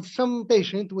 I have some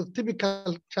patient with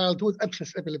typical childhood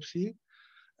absence epilepsy,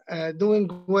 doing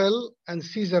well and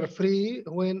seizure-free.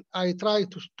 When I try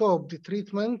to stop the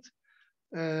treatment,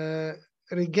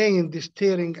 regain the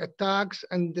staring attacks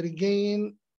and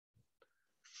regain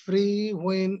free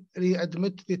when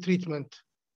readmit the treatment.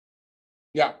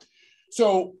 Yeah.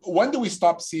 So when do we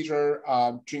stop seizure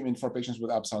treatment for patients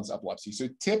with absence epilepsy? So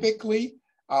typically,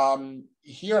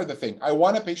 here are the thing. I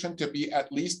want a patient to be at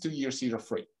least 2 years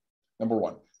seizure-free, number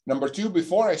one. Number two,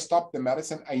 before I stop the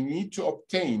medicine, I need to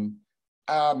obtain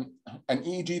an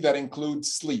EEG that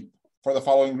includes sleep for the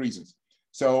following reasons.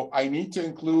 So I need to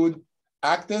include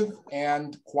active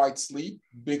and quiet sleep,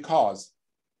 because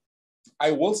I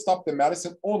will stop the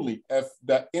medicine only if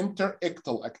the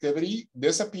interictal activity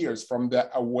disappears from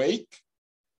the awake,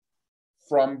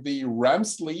 from the REM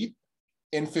sleep,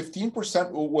 and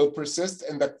 15% will persist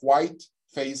in the quiet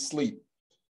phase sleep.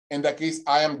 In that case,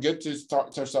 I am good to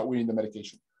start weaning the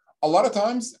medication. A lot of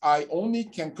times, I only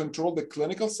can control the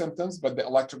clinical symptoms, but the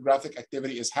electrographic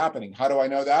activity is happening. How do I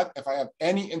know that? If I have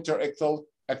any interictal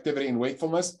activity in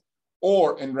wakefulness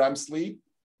or in REM sleep,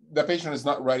 the patient is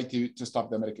not ready to stop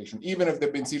the medication. Even if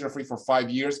they've been seizure-free for 5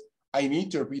 years, I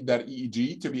need to repeat that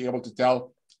EEG to be able to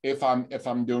tell if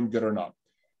I'm doing good or not.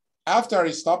 After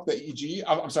I stop the EEG,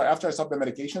 after I stop the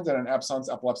medications in an absence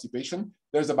epilepsy patient,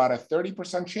 there's about a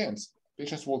 30% chance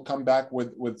patients will come back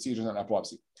with seizures and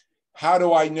epilepsy. How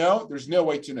do I know? There's no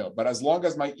way to know. But as long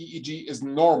as my EEG is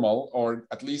normal, or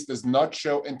at least does not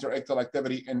show interictal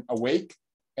activity in awake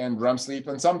and REM sleep,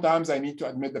 and sometimes I need to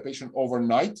admit the patient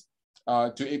overnight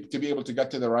to be able to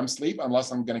get to the REM sleep,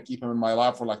 unless I'm going to keep him in my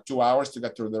lab for like 2 hours to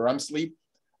get to the REM sleep.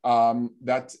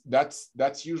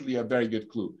 That's usually a very good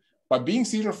clue. But being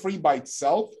seizure-free by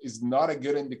itself is not a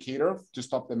good indicator to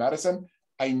stop the medicine.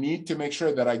 I need to make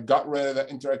sure that I got rid of the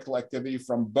interictal activity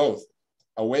from both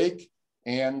awake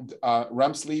and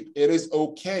REM sleep. It is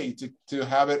okay to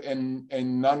have it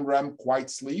in non-REM quiet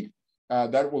sleep.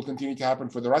 That will continue to happen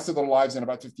for the rest of their lives in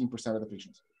about 15% of the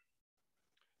patients.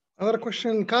 Another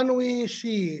question, can we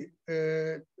see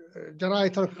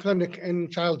genital clinic in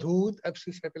childhood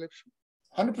absence epilepsy?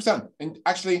 100%. And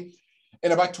actually,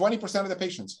 in about 20% of the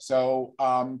patients. So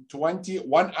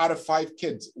 1 out of 5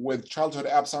 kids with childhood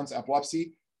absence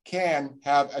epilepsy can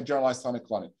have a generalized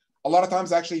tonic-clonic. A lot of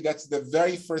times, actually, that's the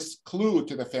very first clue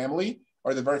to the family,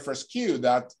 or the very first cue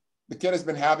that the kid has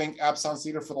been having absence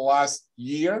seizure for the last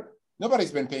year.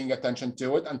 Nobody's been paying attention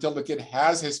to it until the kid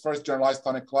has his first generalized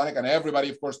tonic-clonic, and everybody,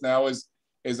 of course, now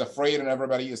is afraid and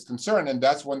everybody is concerned. And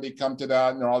that's when they come to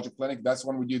the neurology clinic. That's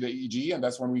when we do the EEG, and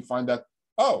that's when we find that,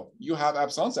 oh, you have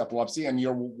absence epilepsy, and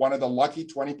you're one of the lucky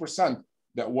 20%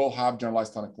 that will have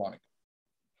generalized tonic-clonic.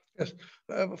 Yes,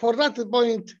 for that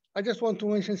point, I just want to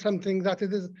mention something that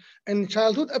it is in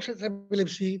childhood absence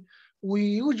epilepsy, we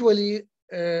usually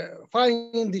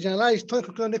find the generalized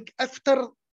tonic-clonic after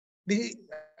the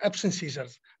absence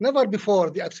seizures, never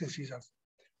before the absence seizures.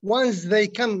 Once they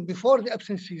come before the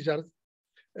absence seizures,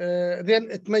 then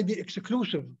it may be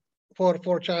exclusive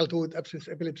for childhood absence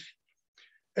epilepsy.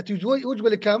 It usually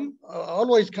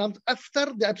always comes after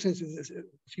the absence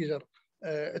seizure.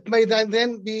 It may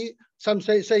then be some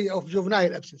say of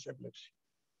juvenile absence epilepsy.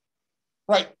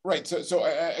 Right. So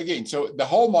again, so the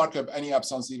hallmark of any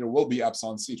absence seizure will be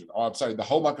absence seizure. Oh, I'm sorry, the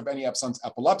hallmark of any absence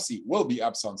epilepsy will be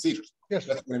absence seizures. Yes.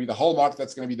 That's going to be the hallmark.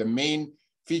 That's going to be the main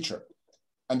feature.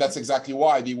 And that's exactly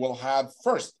why they will have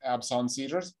first absence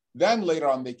seizures, then later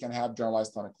on they can have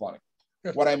generalized tonic-clonic.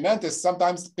 Yes. What I meant is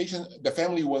sometimes the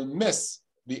family will miss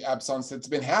the absence that's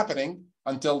been happening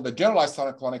until the generalized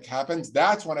tonic-clonic happens.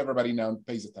 That's when everybody now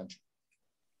pays attention.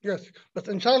 Yes, but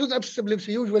in childhood absence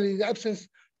epilepsy, usually the absence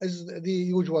is the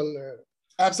usual.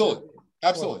 Absolutely,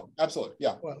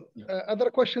 yeah. Well, other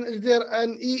question, is there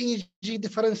an EEG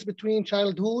difference between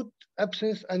childhood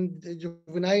absence and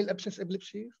juvenile absence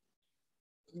epilepsy?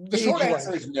 The short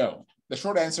answer is no. The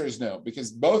short answer is no,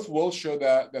 because both will show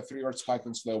the 3-Hz spike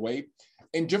and slow wave.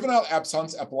 In juvenile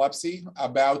absence epilepsy,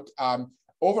 about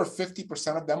over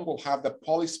 50% of them will have the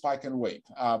polyspike and wave,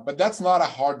 but that's not a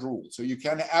hard rule. So you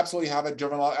can absolutely have a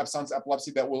juvenile absence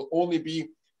epilepsy that will only be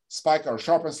spike or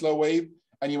sharp and slow wave,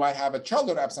 and you might have a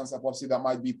childhood absence epilepsy that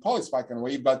might be polyspike and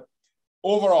wave, but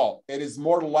overall, it is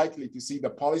more likely to see the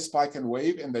polyspike and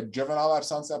wave in the juvenile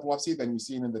absence epilepsy than you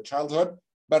see in the childhood,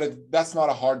 but that's not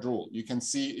a hard rule. You can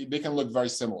see, they can look very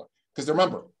similar. Because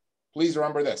remember, please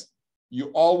remember this, you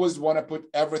always want to put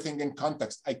everything in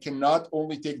context. I cannot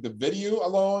only take the video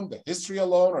alone, the history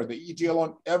alone, or the EEG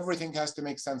alone. Everything has to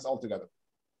make sense altogether.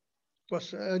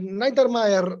 Was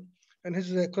Niedermeyer, in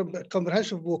his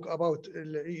comprehensive book about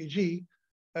EEG,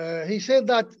 he said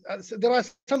that there are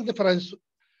some difference,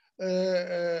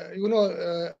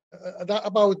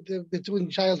 between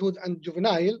childhood and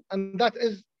juvenile, and that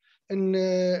is in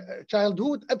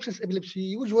childhood absence epilepsy,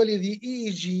 usually the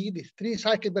EEG, the 3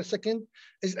 cycles per second,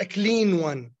 is a clean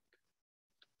one,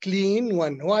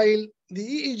 while the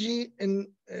EEG in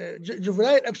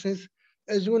juvenile absence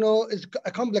is, is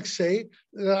a complex say.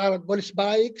 There are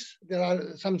polyspikes, there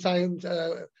are sometimes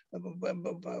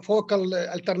focal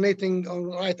alternating on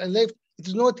right and left. It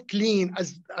is not clean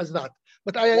as that.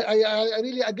 But I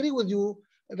really agree with you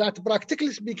that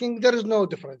practically speaking, there is no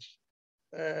difference.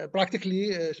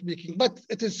 Practically speaking, but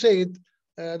it is said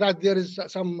that there is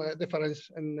some difference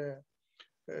in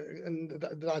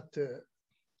that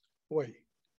way.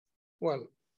 Well,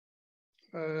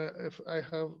 if I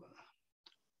have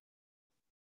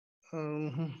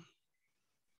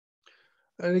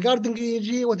regarding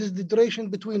EEG, what is the duration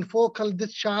between focal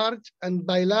discharge and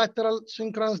bilateral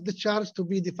synchronous discharge to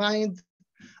be defined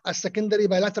as secondary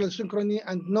bilateral synchrony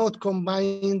and not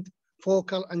combined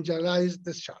focal and generalized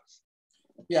discharge?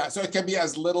 Yeah, so it can be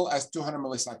as little as 200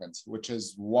 milliseconds, which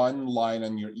is 1 line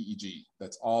on your EEG.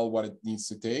 That's all what it needs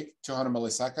to take. 200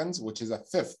 milliseconds, which is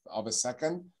 1/5 of a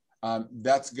second.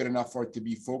 That's good enough for it to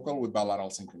be focal with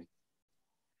bilateral synchrony.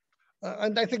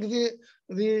 And I think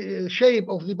the shape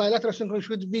of the bilateral synchrony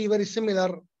should be very similar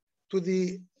to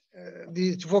the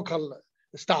focal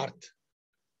start.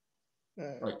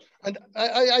 Right. And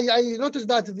I noticed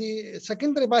that the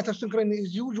secondary bilateral synchrony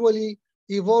is usually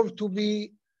evolved to be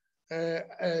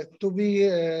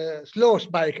slow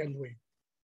spike and wave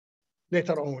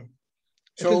later on.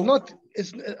 So it is not.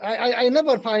 I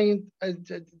never find a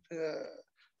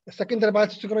secondary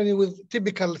bilateral synchrony with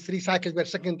typical 3 cycles per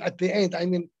second at the end. I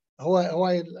mean,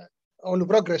 while on the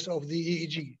progress of the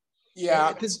EEG.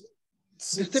 Yeah, it is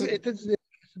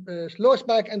slow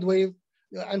spike and wave,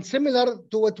 and similar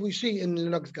to what we see in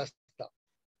Lennox-Gastaut.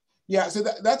 Yeah, so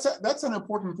that's an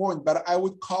important point, but I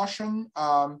would caution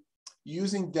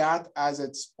using that as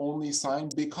its only sign,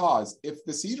 because if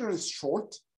the seizure is short,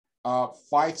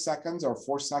 5 seconds or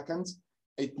 4 seconds,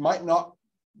 it might not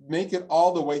make it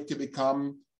all the way to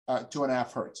become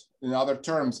 2.5 hertz. In other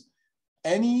terms,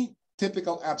 any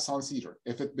typical absence seizure,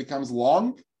 if it becomes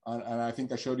long, and I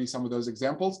think I showed you some of those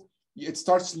examples, it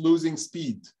starts losing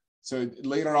speed So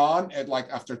later on, at like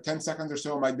after 10 seconds or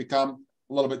so, it might become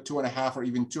a little bit 2.5 or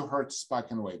even 2 hertz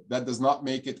spike and wave. That does not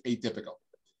make it atypical.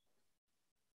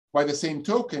 By the same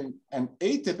token, an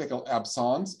atypical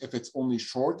absence, if it's only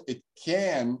short, it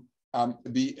can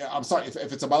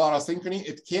if it's a bilateral synchrony,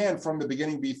 it can from the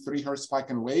beginning be 3 hertz spike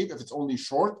and wave if it's only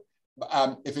short,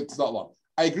 if it's not long.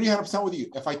 I agree 100% with you.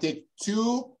 If I take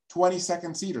 2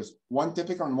 20-second seizures, one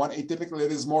typical and one atypical,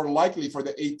 it is more likely for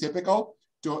the atypical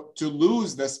to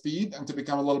lose the speed and to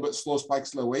become a little bit slow spike,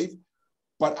 slow wave.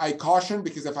 But I caution,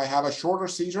 because if I have a shorter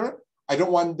seizure, I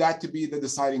don't want that to be the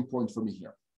deciding point for me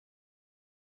here.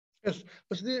 Yes,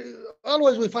 but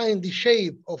always we find the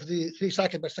shape of the 3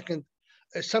 cycles per second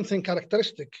as something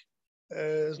characteristic.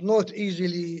 Is not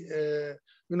easily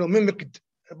mimicked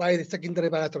by the secondary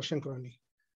bilateral synchrony,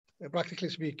 practically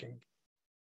speaking.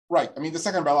 Right. I mean, the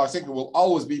second bilateral synchrony will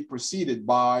always be preceded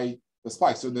by the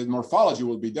spike. So the morphology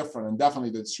will be different, and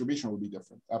definitely the distribution will be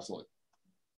different. Absolutely.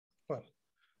 Well,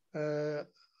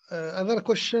 another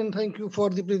question. Thank you for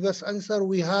the previous answer.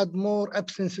 We had more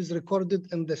absences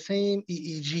recorded in the same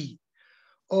EEG,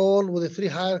 all with a 3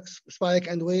 hertz spike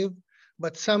and wave,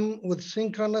 but some with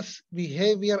synchronous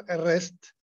behavior arrest.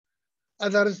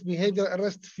 Others behavior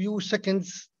arrest few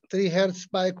seconds, 3 hertz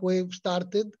spike wave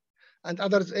started, and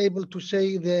others able to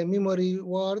say the memory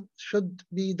word should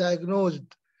be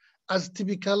diagnosed as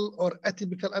typical or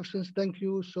atypical absence. Thank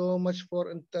you so much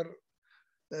for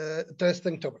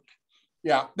interesting topic.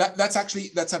 Yeah,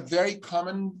 that's a very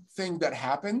common thing that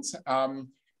happens. And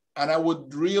I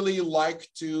would really like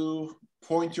to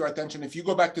point your attention, if you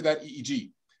go back to that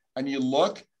EEG and you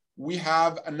look, we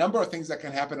have a number of things that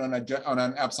can happen on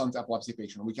an absence epilepsy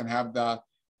patient. We can have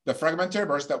the fragmentary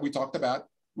burst that we talked about.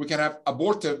 We can have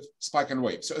abortive spike and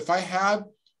wave. So if I have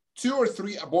 2 or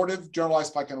 3 abortive generalized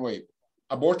spike and wave,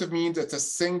 abortive means it's a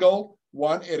single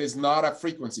one. It is not a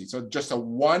frequency. So just a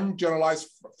one generalized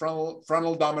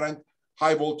frontal dominant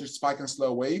high voltage spike and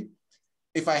slow wave.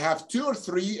 If I have 2 or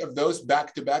 3 of those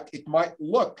back to back, it might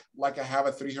look like I have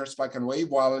a 3 hertz spike and wave,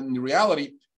 while in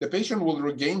reality, the patient will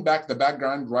regain back the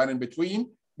background right in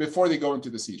between before they go into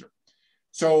the seizure.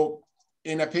 So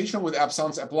in a patient with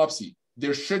absence epilepsy,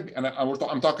 there should be, and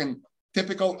I'm talking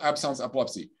typical absence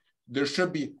epilepsy, there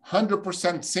should be 100%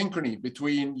 synchrony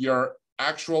between your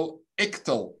actual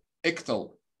ictal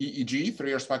EEG,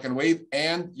 3 hertz spike and wave,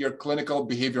 and your clinical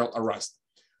behavioral arrest.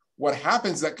 What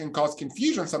happens that can cause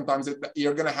confusion sometimes is that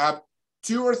you're going to have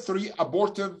 2 or 3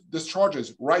 abortive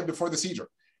discharges right before the seizure.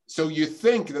 So you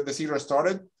think that the seizure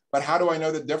started, but how do I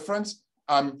know the difference?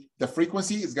 The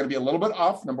frequency is going to be a little bit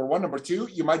off, number one. Number two,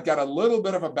 you might get a little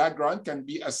bit of a background, can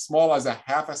be as small as a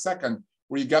half a second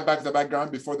where you get back to the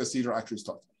background before the seizure actually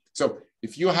starts. So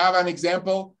if you have an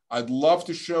example, I'd love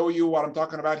to show you what I'm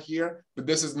talking about here, but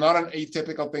this is not an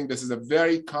atypical thing. This is a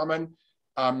very common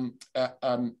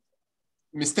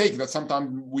mistake that sometimes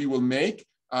we will make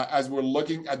as we're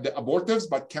looking at the abortives,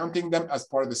 but counting them as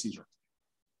part of the seizure.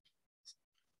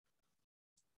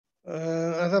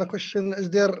 Another question, is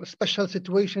there special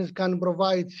situations can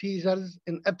provide seizures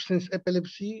in absence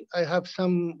epilepsy? I have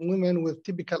some women with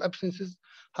typical absences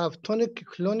have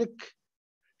tonic-clonic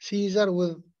seizure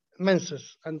with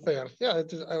menses and pairs. Yeah,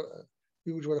 it is a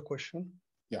usual question.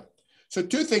 Yeah, so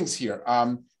 2 things here.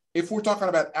 If we're talking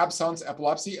about absence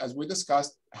epilepsy, as we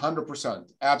discussed,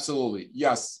 100%, absolutely.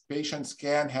 Yes, patients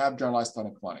can have generalized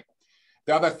tonic-clonic.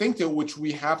 The other thing to which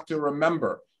we have to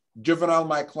remember, juvenile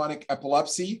myoclonic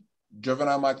epilepsy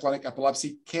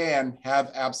can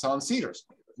have absence seizures,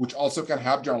 which also can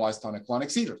have generalized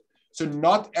tonic-clonic seizures. So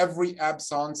not every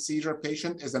absence seizure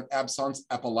patient is an absence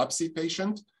epilepsy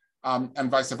patient,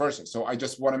 and vice versa. So I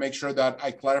just want to make sure that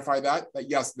I clarify that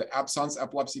yes, the absence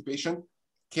epilepsy patient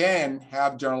can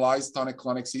have generalized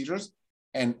tonic-clonic seizures,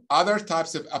 and other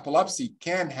types of epilepsy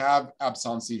can have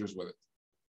absence seizures with it.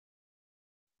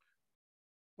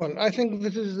 Well, I think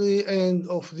this is the end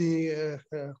of the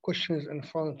questions in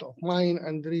front of mine,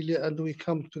 and really, and we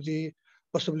come to the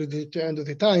possibly the end of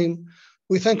the time.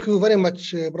 We thank you very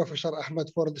much, Professor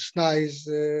Ahmed, for this nice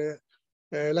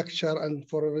lecture and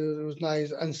for those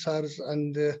nice answers.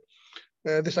 And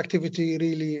this activity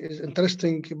really is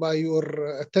interesting by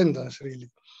your attendance, really.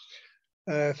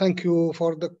 Thank you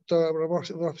for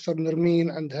Professor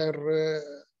Nermeen and her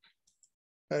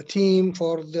team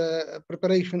for the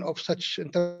preparation of such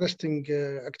interesting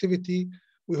activity.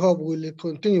 We hope we'll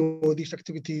continue these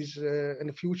activities in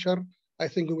the future. I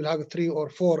think we will have 3 or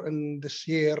 4 in this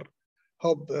year.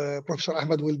 Hope Professor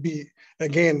Ahmed will be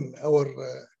again our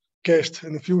guest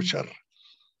in the future.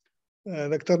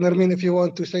 Dr. Nermeen, if you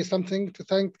want to say something to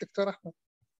thank Dr. Ahmed.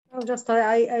 No, just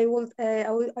I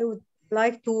would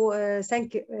like to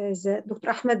thank Dr.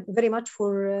 Ahmed very much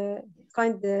for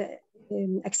kind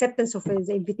acceptance of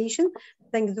the invitation.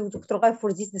 Thank you, Dr. Ghaib,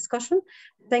 for this discussion.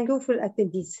 Thank you for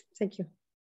attendees. Thank you.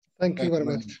 Thank you very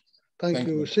much. Thank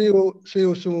you. See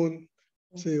you soon.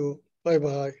 See you.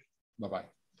 Bye-bye. Bye-bye.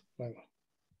 Bye-bye.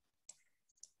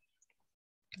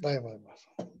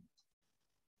 Bye-bye.